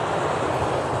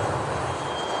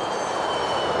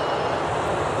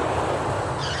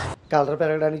 కలర్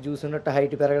పెరగడానికి చూసినట్టు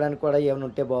హైట్ పెరగడానికి కూడా ఏమైనా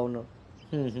ఉంటే బాగున్నావు.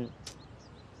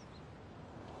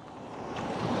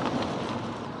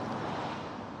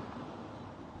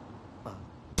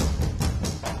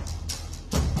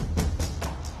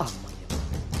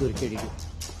 దొరికాడు.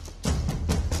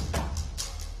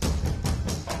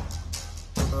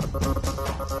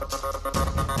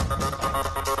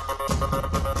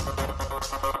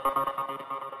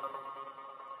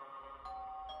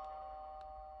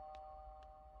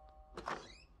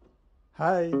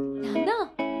 హాయ్ నాన్నా,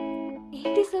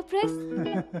 ఏంటి సర్ప్రైజ్?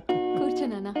 కూర్చో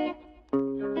నాన్న.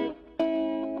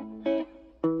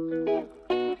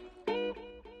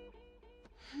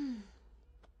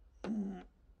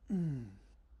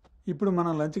 ఇప్పుడు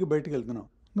మనం లంచ్కి బయటికి వెళ్తున్నాం.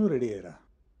 నువ్వు రెడీ అయ్యరా.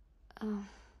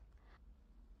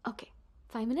 Okay,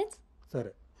 5 minutes.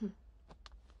 సరే.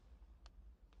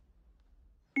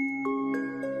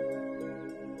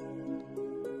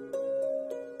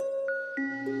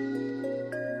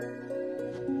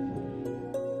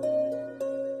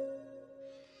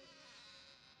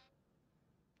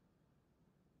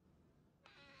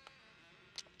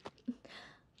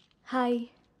 Hi.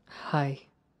 Hi.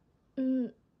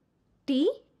 Tea?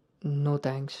 No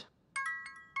thanks.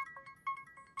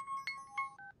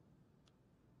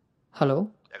 Hello,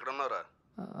 ఎక్కడున్నావురా?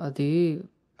 అది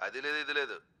లేదు ఇది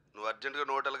లేదు. నువ్వు అర్జెంటుగా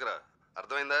నువ్వు హోటల్కి రా.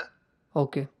 అర్థమైందా?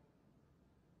 ఓకే.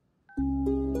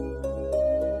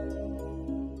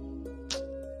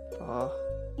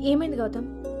 ఏమైంది గౌతమ్?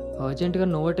 అర్జెంటుగా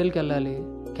నోవోటెల్కి వెళ్ళాలి.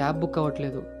 క్యాబ్ బుక్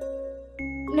అవ్వట్లేదు.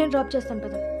 నేను డ్రాప్ చేస్తాను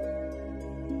కదా.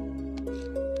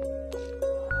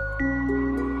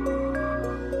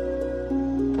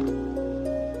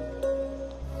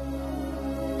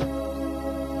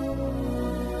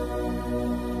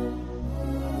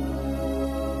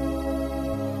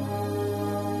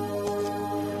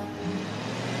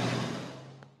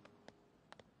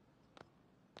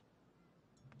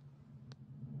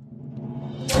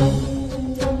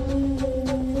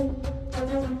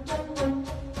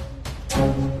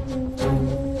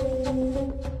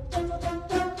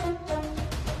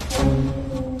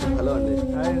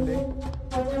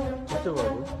 కూర్చో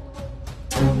బాబు.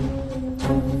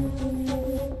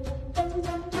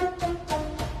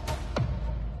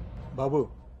 బాబు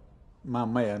మా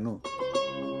అమ్మాయి అను.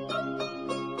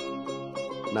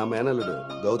 నా మేనల్లుడు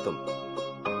గౌతమ్.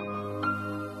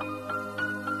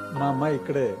 మా అమ్మాయి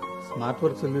ఇక్కడే స్మార్ట్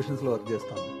వర్క్ సొల్యూషన్స్ లో వర్క్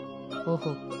చేస్తాం.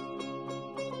 ఓహో.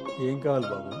 ఏం కావాలి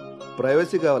బాబు?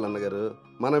 ప్రైవసీ కావాలి అన్నగారు.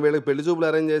 మనం వీళ్ళకి పెళ్లి చూపులు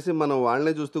అరేంజ్ చేసి మనం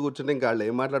వాళ్ళనే చూస్తూ కూర్చుంటే ఇంకా వాళ్ళు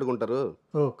ఏం మాట్లాడుకుంటారు?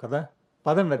 ఓ కదా,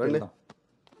 పదండి రండి.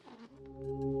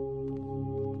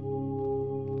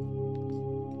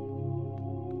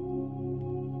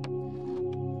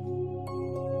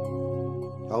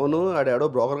 అవును, ఆడాడో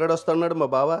బ్రోకర్ గడు వస్తాడు మా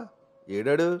బావ.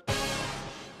 ఏడాడు?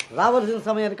 రావాల్సిన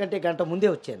సమయానికంటే గంట ముందే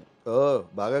వచ్చాను. ఓ,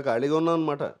 బాగా ఖాళీగా ఉన్నావు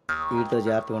అనమాట. వీటితో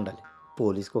జాగ్రత్తగా ఉండాలి.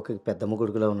 పోలీస్కి ఒక పెద్దమ్మ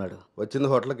కొడుకులా ఉన్నాడు. వచ్చింది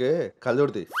హోటల్కి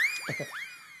కళ్ళజోడితే.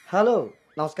 హలో,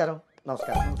 నమస్కారం.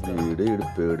 నమస్కారం. ఈడు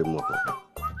పేడు మొహం.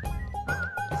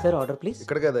 Sir order please.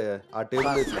 ఇక్కడ కదా, ఆ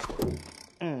టేబుల్ తీసుకో.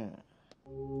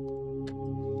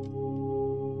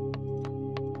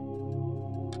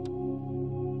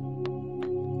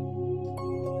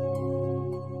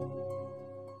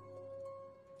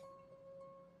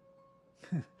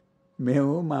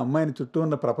 మేము మా అమ్మాయిని చుట్టూ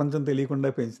ఉన్న ప్రపంచం తెలియకుండా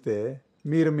పెంచితే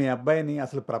మీరు మీ అబ్బాయిని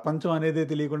అసలు ప్రపంచం అనేదే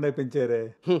తెలియకుండా పెంచారే.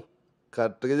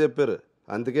 కరెక్ట్గా చెప్పారు.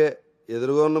 అందుకే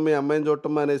ఎదురుగా ఉన్న మీ అమ్మాయిని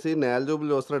చూడటం అనేసి నేల చూపులు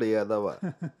చూస్తున్నాడు యాదవ.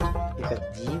 ఇక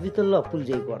జీవితంలో అప్పులు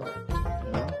చేయకూడదు.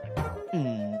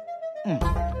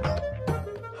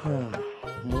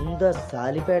 ముందు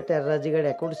సాలిపేట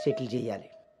ఎర్రాజుగాడి అకౌంట్ సెటిల్ చేయాలి.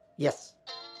 ఎస్.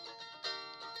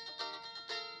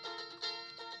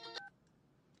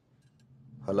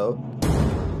 హలో,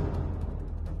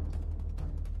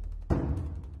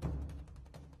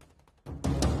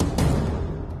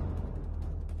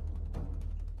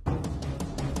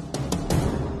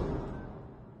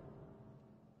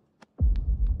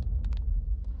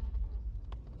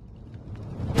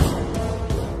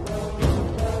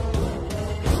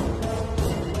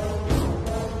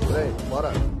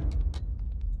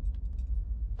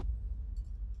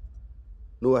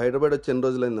 నువ్వు హైదరాబాద్ వచ్చి ఎన్ని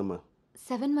రోజులైందమ్మా?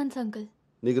 7 months, uncle.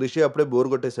 నీకు రిషి అప్పుడే బోర్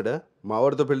కొట్టేశాడా?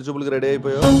 మావాడితో పెళ్లి చూపులకు రెడీ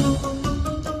అయిపోయావు.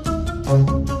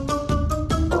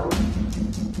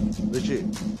 రిషి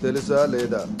తెలుసా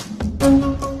లేదా?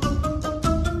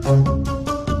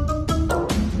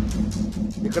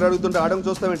 ఇక్కడ అడుగుతుంటే ఆడం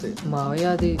చూస్తావేంటి?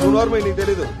 మావయ్య అది నువ్వు నార్మల్, నీకు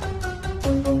తెలీదు.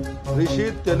 రిషి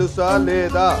తెలుసా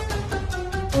లేదా?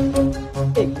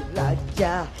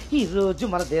 రాజా ఈ రోజు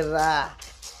మన దేర్రా.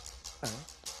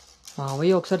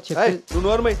 మావయ్య ఒకసారి చెప్పి. నువ్వు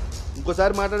నోర్మై,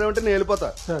 ఇంకోసారి మాట్లాడావంటే నేను వెళ్ళిపోతా.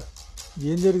 సార్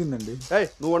ఏం జరిగిందండి?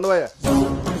 నువ్వు ఉండవయ్యా.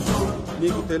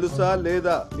 నీకు తెలుసా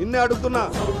లేదా? నిన్నే అడుగుతున్నా.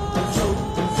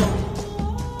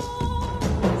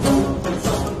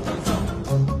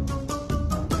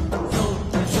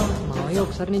 మావయ్య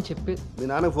ఒకసారి నేను చెప్పి. మీ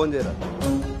నాన్నకు ఫోన్ చేయరా?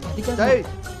 అది కాదు.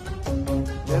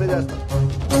 నేనే చేస్తా.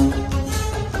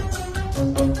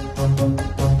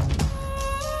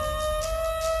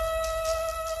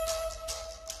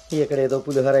 ఇక్కడ ఏదో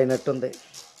పులిహోర అయినట్టుంది.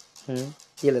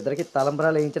 వీళ్ళిద్దరికి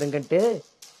తలంబరాలు వేయించడం కంటే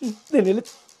నేను వెళ్ళి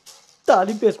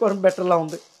తాలింపు వేసుకోవడం బెటర్లా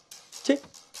ఉంది. చె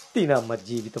తినమ్మ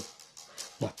జీవితం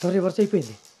మొత్తం రివర్స్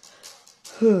అయిపోయింది.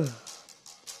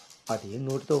 అదేం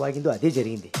నోటితో వాగిందో అదే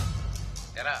జరిగింది.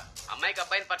 అమ్మాయికి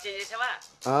అబ్బాయిని పరిచయం చేసావా?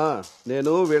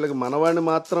 నేను వీళ్ళకి మనవాడిని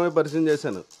మాత్రమే పరిచయం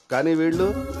చేశాను. కానీ వీళ్ళు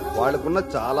వాళ్ళకున్న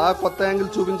చాలా కొత్త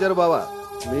యాంగిల్ చూపించారు బావా.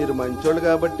 మీరు మంచోళ్ళు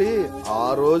కాబట్టి ఆ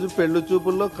రోజు పెళ్లి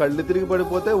చూపుల్లో కళ్ళు తిరిగి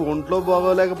పడిపోతే ఒంట్లో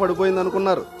బాగోలేక పడిపోయింది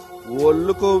అనుకున్నారు.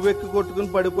 ఒళ్ళు కొవ్వెక్కి కొట్టుకుని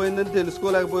పడిపోయిందని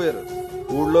తెలుసుకోలేకపోయారు.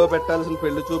 ఊళ్ళో పెట్టాల్సిన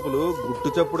పెళ్లి చూపులు గుట్టు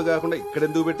చప్పుడు కాకుండా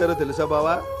ఇక్కడెందుకు పెట్టారో తెలుసా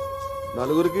బావా?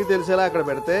 నలుగురికి తెలిసేలా అక్కడ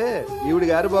పెడితే ఈవిడి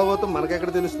గారి బాగోతం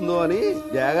మనకెక్కడ తెలుస్తుందో అని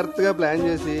జాగ్రత్తగా ప్లాన్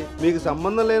చేసి మీకు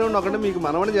సంబంధం లేని ఒకటి మీకు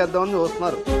మనవని చేద్దామని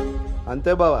చూస్తున్నారు.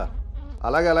 అంతే బావా.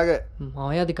 అలాగే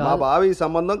మా బావ ఈ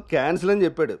సంబంధం క్యాన్సిల్ అని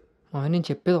చెప్పాడు. నేను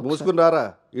చెప్పేది మూసుకుని రారా.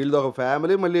 వీళ్ళది ఒక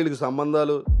ఫ్యామిలీ, మళ్ళీ వీళ్ళకి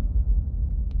సంబంధాలు.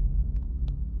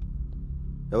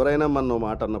 ఎవరైనా మన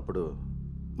మాట అన్నప్పుడు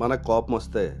మనకు కోపం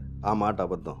వస్తే ఆ మాట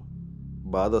అబద్ధం,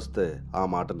 బాధ వస్తే ఆ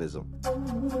మాట నిజం.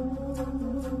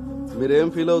 మీరేం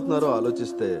ఫీల్ అవుతున్నారో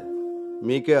ఆలోచిస్తే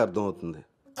మీకే అర్థం అవుతుంది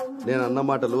నేను అన్న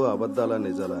మాటలు అబద్ధాలా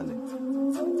నిజాలా అని.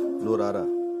 నువ్వు రారా.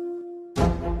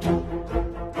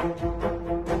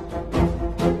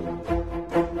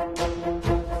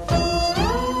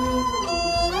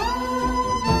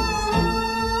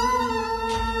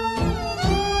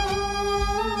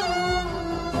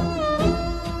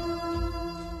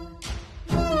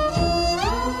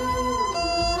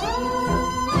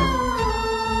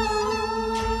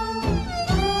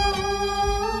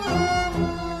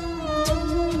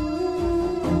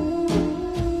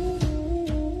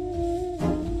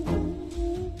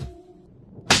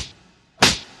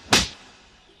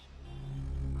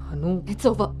 అను, ఇట్స్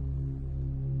ఓవర్.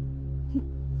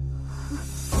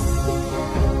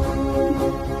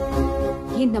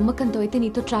 ఏ నమ్మకంతో అయితే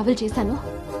నీతో ట్రావెల్ చేశానో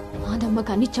ఆ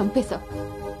నమ్మకాన్ని చంపేశా.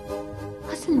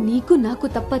 అసలు నీకు నాకు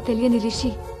తప్ప తెలియని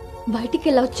రిషి బయటికి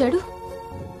ఎలా వచ్చాడు?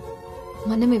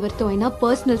 మనం ఎవరితో అయినా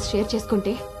పర్సనల్స్ షేర్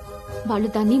చేసుకుంటే వాళ్ళు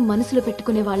దాన్ని మనసులో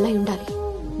పెట్టుకునే వాళ్ళై ఉండాలి,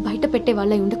 బయట పెట్టే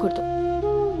వాళ్ళై ఉండకూడదు.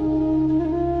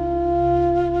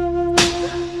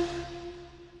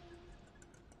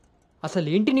 అసలు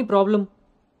ఏంటి నీ ప్రాబ్లం?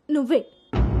 నువ్వే.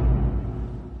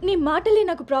 నీ మాటలే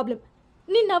నాకు ప్రాబ్లం,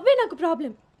 నీ నవ్వే నాకు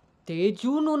ప్రాబ్లం.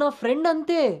 తేజు, నువ్వు నా ఫ్రెండ్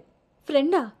అంతే.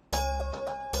 ఫ్రెండా?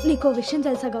 నీకో విషయం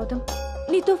తెలుసా గౌతమ్,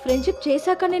 నీతో ఫ్రెండ్షిప్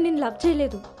చేశాకనే నేను లవ్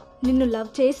చేయలేదు, నిన్ను లవ్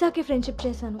చేశాకే ఫ్రెండ్షిప్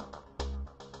చేశాను.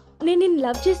 నేను నిన్ను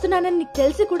లవ్ చేస్తున్నానని నీకు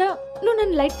తెలిసి కూడా నువ్వు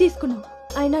నన్ను లైట్ తీసుకున్నావు.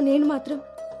 అయినా నేను మాత్రం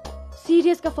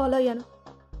సీరియస్గా ఫాలో అయ్యాను,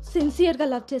 సిన్సియర్గా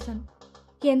లవ్ చేశాను.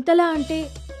 ఎంతలా అంటే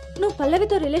నువ్వు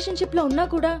పల్లవితో రిలేషన్షిప్లో ఉన్నా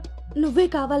కూడా నువ్వే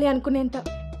కావాలి అనుకునేంత.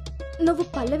 నువ్వు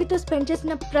పల్లవితో స్పెండ్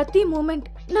చేసిన ప్రతి మూమెంట్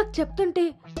నాకు చెప్తుంటే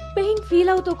పెయిన్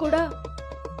ఫీల్ అవుతూ కూడా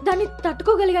దాన్ని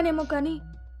తట్టుకోగలిగానేమో, కానీ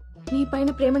నీ పైన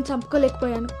ప్రేమను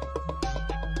చంపుకోలేకపోయాను.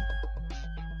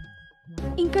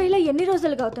 ఇంకా ఇలా ఎన్ని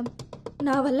రోజులు గౌతమ్?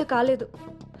 నా వల్ల కాలేదు.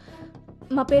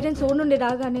 మా పేరెంట్స్ ఊరు నుండి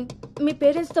రాగానే మీ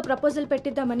పేరెంట్స్తో ప్రపోజల్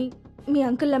పెట్టిద్దామని మీ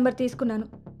అంకుల్ నెంబర్ తీసుకున్నాను.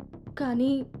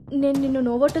 కానీ నేను నిన్ను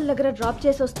నోవోటల్ దగ్గర డ్రాప్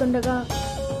చేసి వస్తుండగా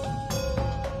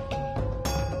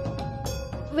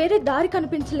వేరే దారి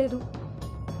కనిపించలేదు.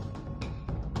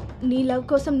 నీ లవ్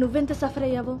కోసం నువ్వెంత సఫర్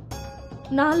అయ్యావో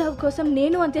నా లవ్ కోసం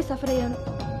నేను అంతే సఫర్ అయ్యాను.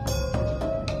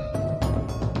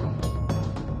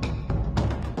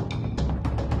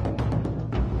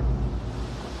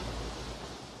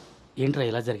 ఏంట్రా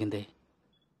ఇలా జరిగింది?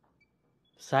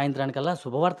 సాయంత్రానికల్లా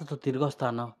శుభవార్తతో తిరిగి వస్తా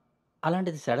అన్నావు,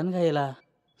 అలాంటిది సడన్గా ఎలా?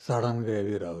 సడన్గా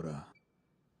ఏవి రావురా,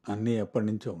 అన్నీ ఎప్పటి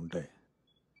నుంచో ఉంటాయి,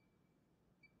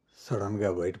 సడన్గా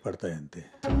బయటపడతాయి అంతే.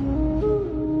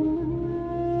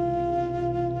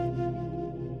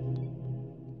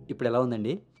 ఇప్పుడు ఎలా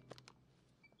ఉందండి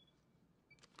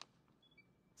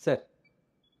సార్?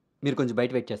 మీరు కొంచెం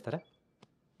బయట వెయిట్ చేస్తారా?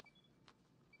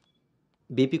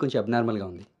 బీపీ కొంచెం అబ్నార్మల్గా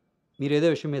ఉంది. మీరు ఏదో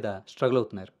విషయం మీద స్ట్రగుల్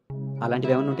అవుతున్నారు.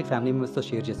 అలాంటివి ఏమైనా ఉంటే ఫ్యామిలీ మెంబర్స్తో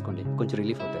షేర్ చేసుకోండి, కొంచెం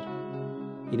రిలీఫ్ అవుతారు.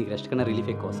 ఈయనకి రెస్ట్ కన్నా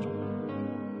రిలీఫ్ ఎక్కువ అవసరం.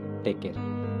 Take care.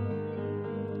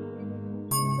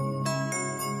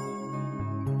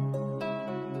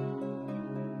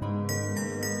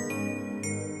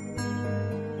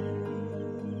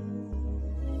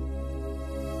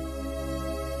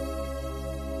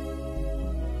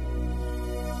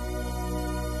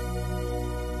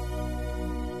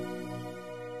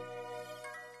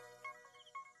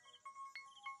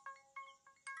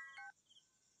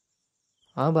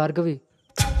 భార్గవి,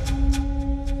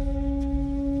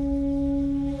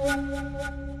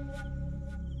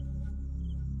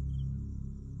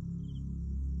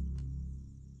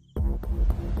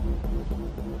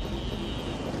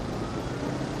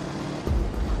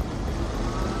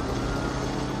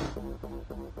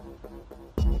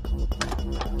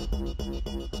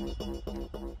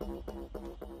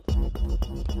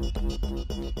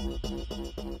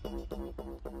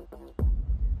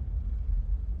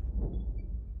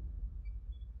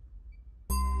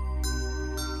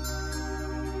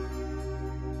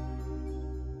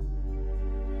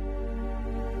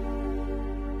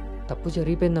 తప్పు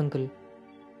జరిగిపోయింది అంకుల్.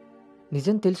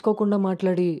 నిజం తెలుసుకోకుండా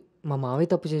మాట్లాడి మా మావయ్య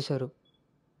తప్పు చేశారు.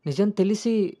 నిజం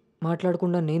తెలిసి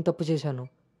మాట్లాడకుండా నేను తప్పు చేశాను.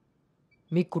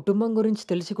 మీ కుటుంబం గురించి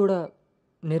తెలిసి కూడా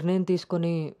నిర్ణయం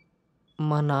తీసుకొని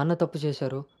మా నాన్న తప్పు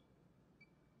చేశారు.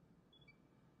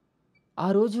 ఆ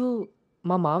రోజు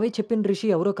మా మావయ్య చెప్పిన రిషి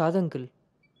ఎవరో కాదు అంకుల్,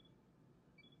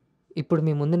 ఇప్పుడు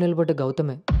మీ ముందు నిలబడ్డ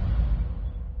గౌతమే.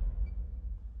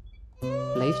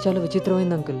 లైఫ్ చాలా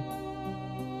విచిత్రమైంది అంకుల్.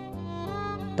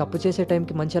 తప్పు చేసే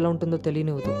టైంకి మంచి ఎలా ఉంటుందో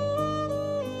తెలియనివ్వదు.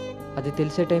 అది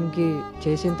తెలిసే టైంకి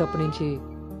చేసిన తప్పు నుంచి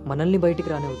మనల్ని బయటికి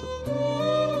రానివ్వదు.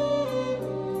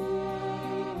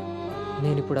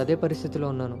 నేను ఇప్పుడు అదే పరిస్థితిలో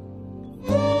ఉన్నాను.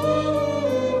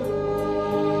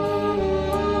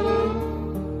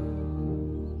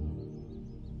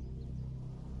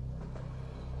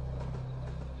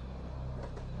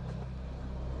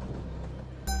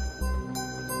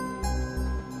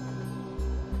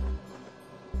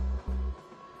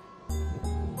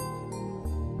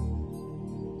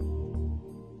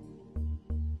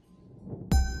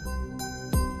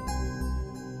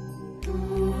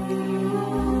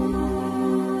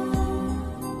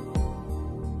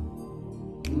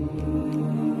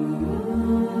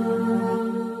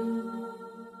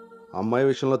 అమ్మాయి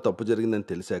విషయంలో తప్పు జరిగిందని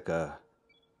తెలిసాక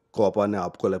కోపాన్ని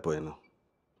ఆపుకోలేకపోయాను.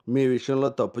 మీ విషయంలో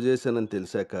తప్పు చేశానని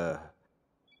తెలిసాక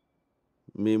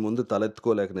మీ ముందు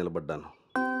తలెత్తుకోలేక నిలబడ్డాను.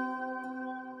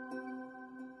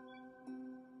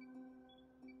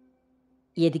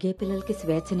 ఎదిగే పిల్లలకి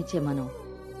స్వేచ్ఛనిచ్చే మనం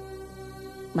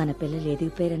మన పిల్లలు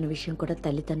ఎదిగిపోయారన్న విషయం కూడా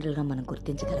తల్లిదండ్రులుగా మనం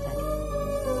గుర్తించగలగాలి.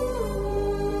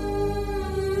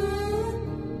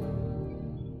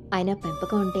 అయినా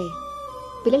పెంపకం అంటే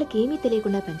పిల్లలకి ఏమీ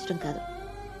తెలియకుండా పెంచడం కాదు,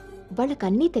 వాళ్ళకి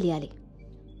అన్నీ తెలియాలి.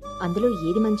 అందులో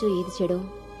ఏది మంచో ఏది చెడో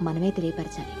మనమే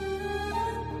తెలియపరచాలి.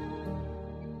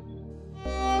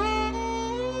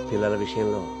 పిల్లల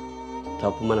విషయంలో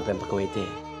తప్పు మన పెంపకం అయితే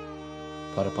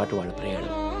పొరపాటు వాళ్ళ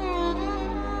ప్రయాణం.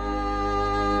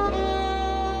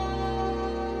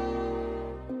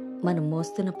 మనం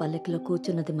మోస్తున్న పల్లెకిలో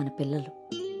కూర్చున్నది మన పిల్లలు.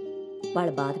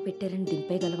 వాళ్ళు బాధ పెట్టారని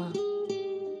దింపేయగలవా?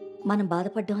 మనం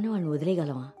బాధపడ్డామని వాళ్ళని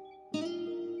వదిలేయగలవా?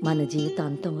 మన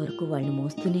జీవితాంతం వరకు వాళ్ళని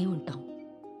మోస్తూనే ఉంటాం.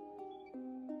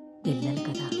 పిల్లలు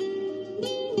కదా.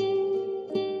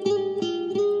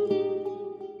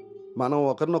 మనం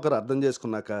ఒకరినొకరు అర్థం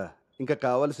చేసుకున్నాక ఇంకా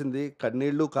కావాల్సింది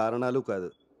కన్నీళ్లు కారణాలు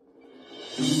కాదు.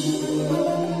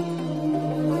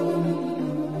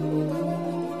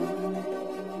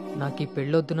 నాకు ఈ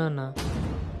పెళ్ళొద్దు నాన్న.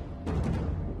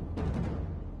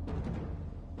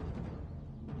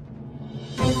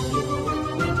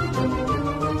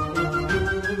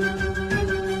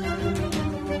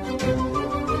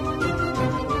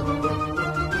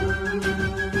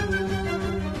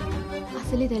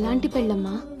 అసలు ఇది ఎలాంటి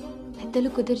పెళ్ళమ్మా? పెద్దలు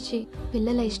కుదిర్చి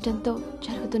పిల్లల ఇష్టంతో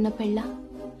జరుగుతున్న పెళ్ళ,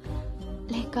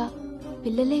 లేక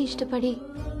పిల్లలే ఇష్టపడి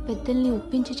పెద్దల్ని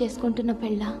ఒప్పించి చేసుకుంటున్న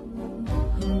పెళ్ళ?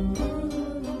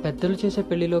 పెద్దలు చేసే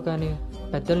పెళ్లిలో కానీ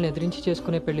పెద్దల్ని ఎదిరించి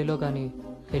చేసుకునే పెళ్లిలో కానీ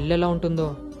పెళ్ళి ఎలా ఉంటుందో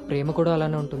ప్రేమ కూడా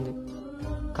అలానే ఉంటుంది.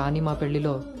 కానీ మా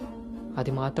పెళ్లిలో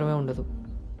అది మాత్రమే ఉండదు.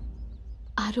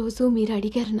 ఆ రోజు మీరు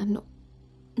అడిగారు నన్ను,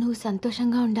 నువ్వు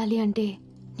సంతోషంగా ఉండాలి అంటే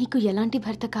నీకు ఎలాంటి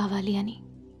భర్త కావాలి అని.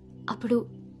 అప్పుడు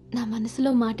నా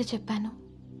మనసులో మాట చెప్పాను.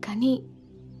 కానీ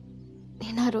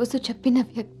నేను ఆ రోజు చెప్పిన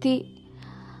వ్యక్తి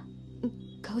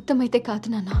గౌతమ్ అయితే కాదు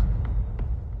నాన్న.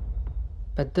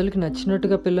 పెద్దలకి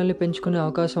నచ్చినట్టుగా పిల్లల్ని పెంచుకునే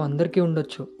అవకాశం అందరికీ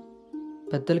ఉండొచ్చు.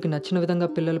 పెద్దలకి నచ్చిన విధంగా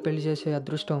పిల్లలు పెళ్లి చేసే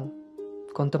అదృష్టం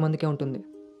కొంతమందికే ఉంటుంది.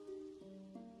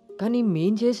 కానీ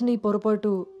మేం చేసిన ఈ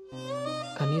పొరపాటు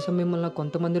కనీసం మిమ్మల్ని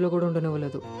కొంతమందిలో కూడా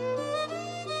ఉండనివ్వలేదు.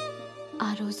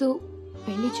 ఆ రోజు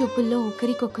పెళ్లి చూపుల్లో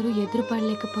ఒకరికొకరు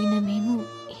ఎదురుపడలేకపోయినా మేము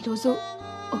ఈరోజు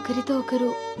ఒకరితో ఒకరు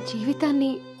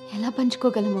జీవితాన్ని ఎలా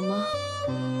పంచుకోగలమమ్మా?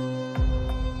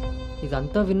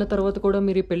 ఇదంతా విన్న తర్వాత కూడా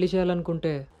మీరు ఈ పెళ్లి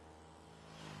చేయాలనుకుంటే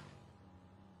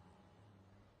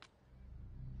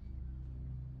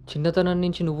చిన్నతనం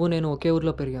నుంచి నువ్వు నేను ఒకే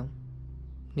ఊర్లో పెరిగాం.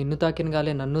 నిన్ను తాకిన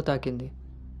గాలే నన్ను తాకింది,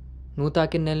 నువ్వు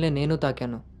తాకిన నెలనే నేను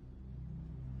తాకాను.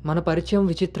 మన పరిచయం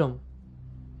విచిత్రం,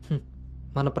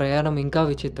 మన ప్రయాణం ఇంకా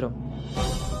విచిత్రం.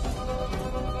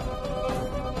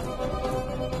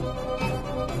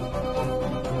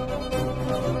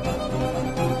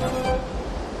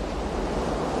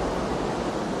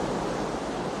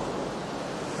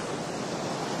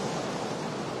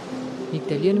 నీకు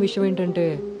తెలియని విషయం ఏంటంటే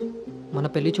మన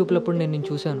పెళ్లి చూపులప్పుడు నేను నిన్ను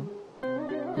చూశాను.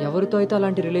 ఎవరితో అయితే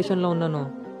అలాంటి రిలేషన్లో ఉన్నానో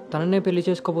తననే పెళ్లి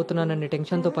చేసుకోబోతున్నానని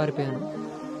టెన్షన్తో పారిపోయాను.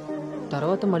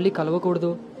 తర్వాత మళ్ళీ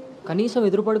కలవకూడదు, కనీసం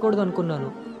ఎదురుపడకూడదు అనుకున్నాను.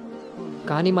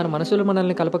 కానీ మన మనసులు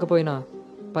మనల్ని కలపకపోయినా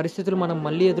పరిస్థితులు మనం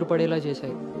మళ్ళీ ఎదురుపడేలా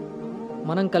చేశాయి.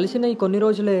 మనం కలిసిన ఈ కొన్ని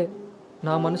రోజులే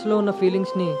నా మనసులో ఉన్న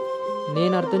ఫీలింగ్స్ని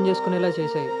నేను అర్థం చేసుకునేలా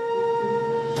చేశాయి.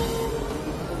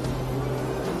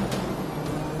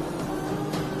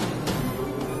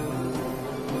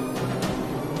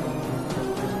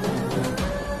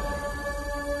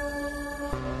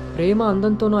 ప్రేమ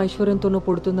అందంతోనూ ఐశ్వర్యంతోనూ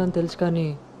పుడుతుందని తెలుసు, కానీ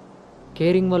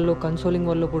కేరింగ్ వల్ల కన్సోలింగ్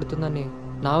వల్ల పుడుతుందని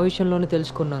నా విషయంలోనే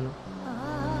తెలుసుకున్నాను.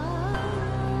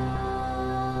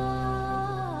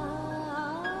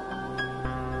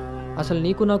 అసలు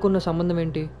నీకు నాకున్న సంబంధం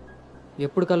ఏంటి?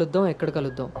 ఎప్పుడు కలుద్దాం, ఎక్కడ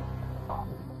కలుద్దాం?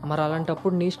 మరి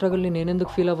అలాంటప్పుడు నీ స్ట్రగుల్ని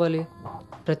నేనెందుకు ఫీల్ అవ్వాలి?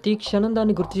 ప్రతి క్షణం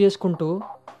దాన్ని గుర్తు చేసుకుంటూ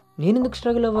నేనెందుకు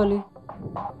స్ట్రగుల్ అవ్వాలి?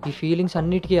 ఈ ఫీలింగ్స్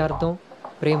అన్నిటికీ అర్థం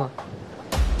ప్రేమ.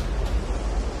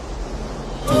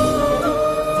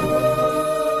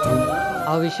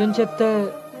 ఆ విషయం చెప్తే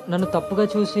నన్ను తప్పుగా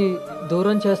చూసి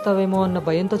దూరం చేస్తావేమో అన్న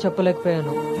భయంతో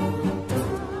చెప్పలేకపోయాను.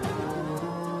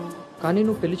 కానీ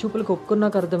నువ్వు పెళ్లి చూపులకు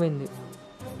ఒప్పుకున్నాక అర్థమైంది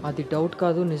అది డౌట్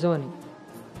కాదు, నిజమని.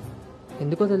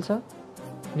 ఎందుకో తెలుసా?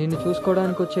 నిన్ను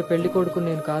చూసుకోవడానికి వచ్చే పెళ్లి కొడుకు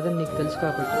నేను కాదని నీకు తెలుసు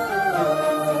కాబట్టి.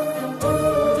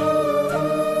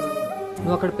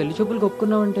 నువ్వు అక్కడ పెళ్లి చూపులకు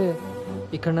ఒప్పుకున్నావంటే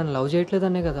ఇక్కడ నన్ను లవ్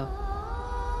చేయట్లేదనే కదా.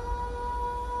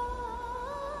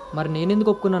 మరి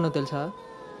నేనెందుకు ఒప్పుకున్నానో తెలుసా?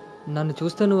 నన్ను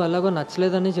చూస్తే నువ్వు ఎలాగో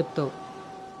నచ్చలేదని చెప్తావు.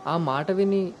 ఆ మాట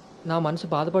విని నా మనసు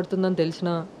బాధపడుతుందని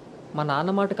తెలిసినా మా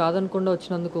నాన్న మాట కాదనకుండా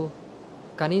వచ్చినందుకు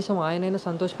కనీసం ఆయనైనా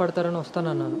సంతోషపడతారని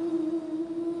వస్తానన్నాను.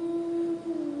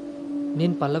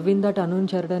 నేను పల్లవిని దాటి అనుని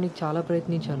చేరడానికి చాలా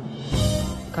ప్రయత్నించాను.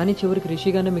 కానీ చివరికి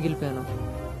రిషిగానే మిగిలిపోయాను.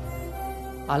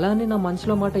 అలానే నా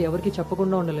మనసులో మాట ఎవరికి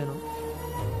చెప్పకుండా ఉండలేను.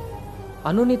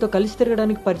 అను నీతో కలిసి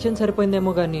తిరగడానికి పరిచయం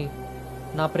సరిపోయిందేమో కానీ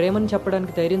నా ప్రేమని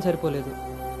చెప్పడానికి ధైర్యం సరిపోలేదు.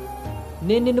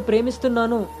 నేను నిన్ను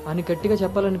ప్రేమిస్తున్నాను అని గట్టిగా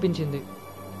చెప్పాలనిపించింది,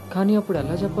 కానీ అప్పుడు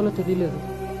ఎలా చెప్పాలో తెలియలేదు.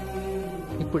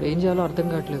 ఇప్పుడు ఏం చేయాలో అర్థం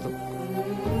కావట్లేదు.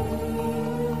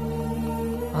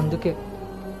 అందుకే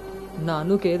నా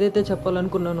అనుకి ఏదైతే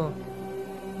చెప్పాలనుకున్నానో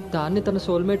దాన్ని తన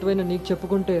సోల్మేట్ అయిన నీకు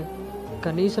చెప్పుకుంటే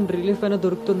కనీసం రిలీఫ్ అయినా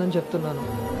దొరుకుతుందని చెప్తున్నాను.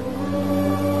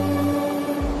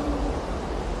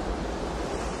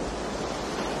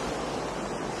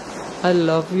 I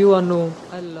love you, Anu.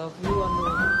 I love you, Anu.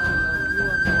 I love you, Anu.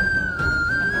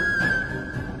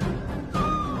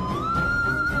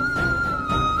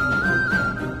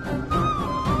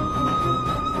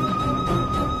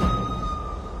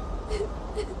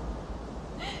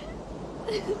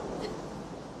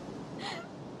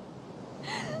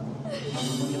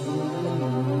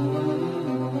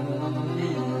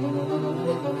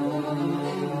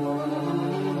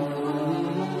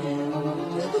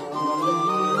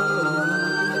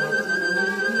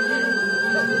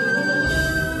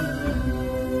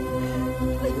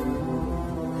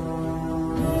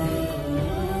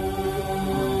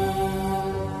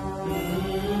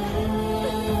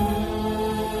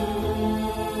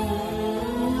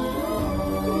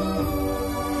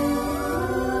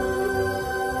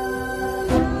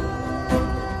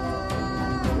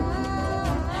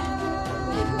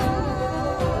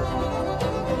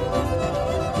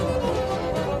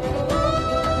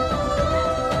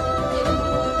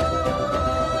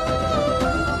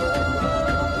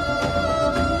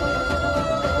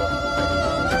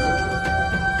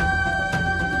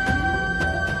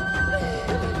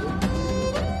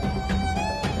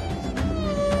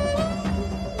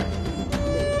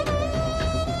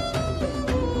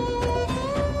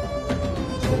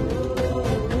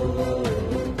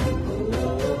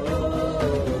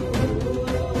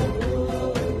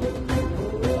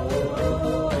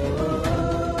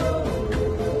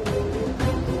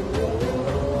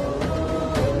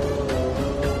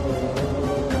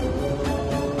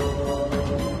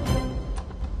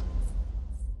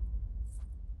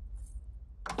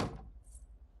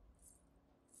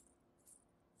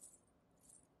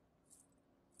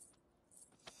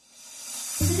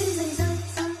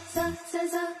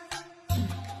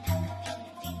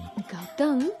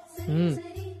 Gautam,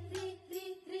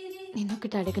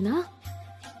 నేనొకటి అడగనా?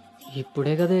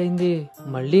 ఇప్పుడే కదా అయింది,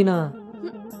 మళ్ళీనా?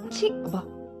 ఛీ,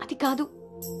 అది కాదు.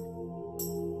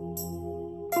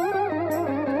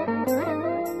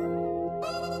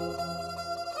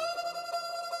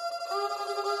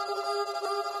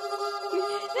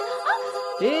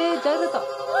 ఏ జాగ్రత్త.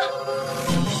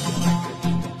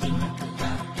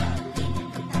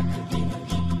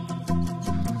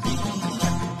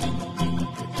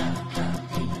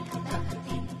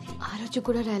 ఆ రోజు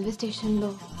కూడా రైల్వే స్టేషన్లో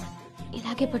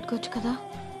ఇలాగే పట్టుకోవచ్చు కదా,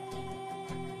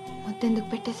 మొత్తెందుకు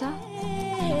పెట్టేసా?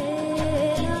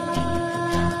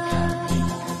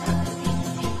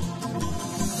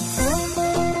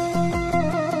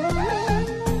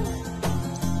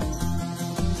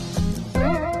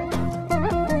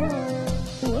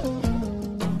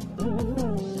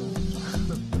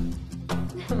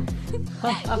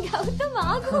 గౌతమ్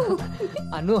ఆగు.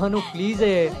 అను అను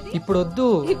ప్లీజే, ఇప్పుడు వద్దు.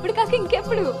 ఇప్పుడు కాక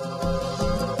ఇంకెప్పుడు?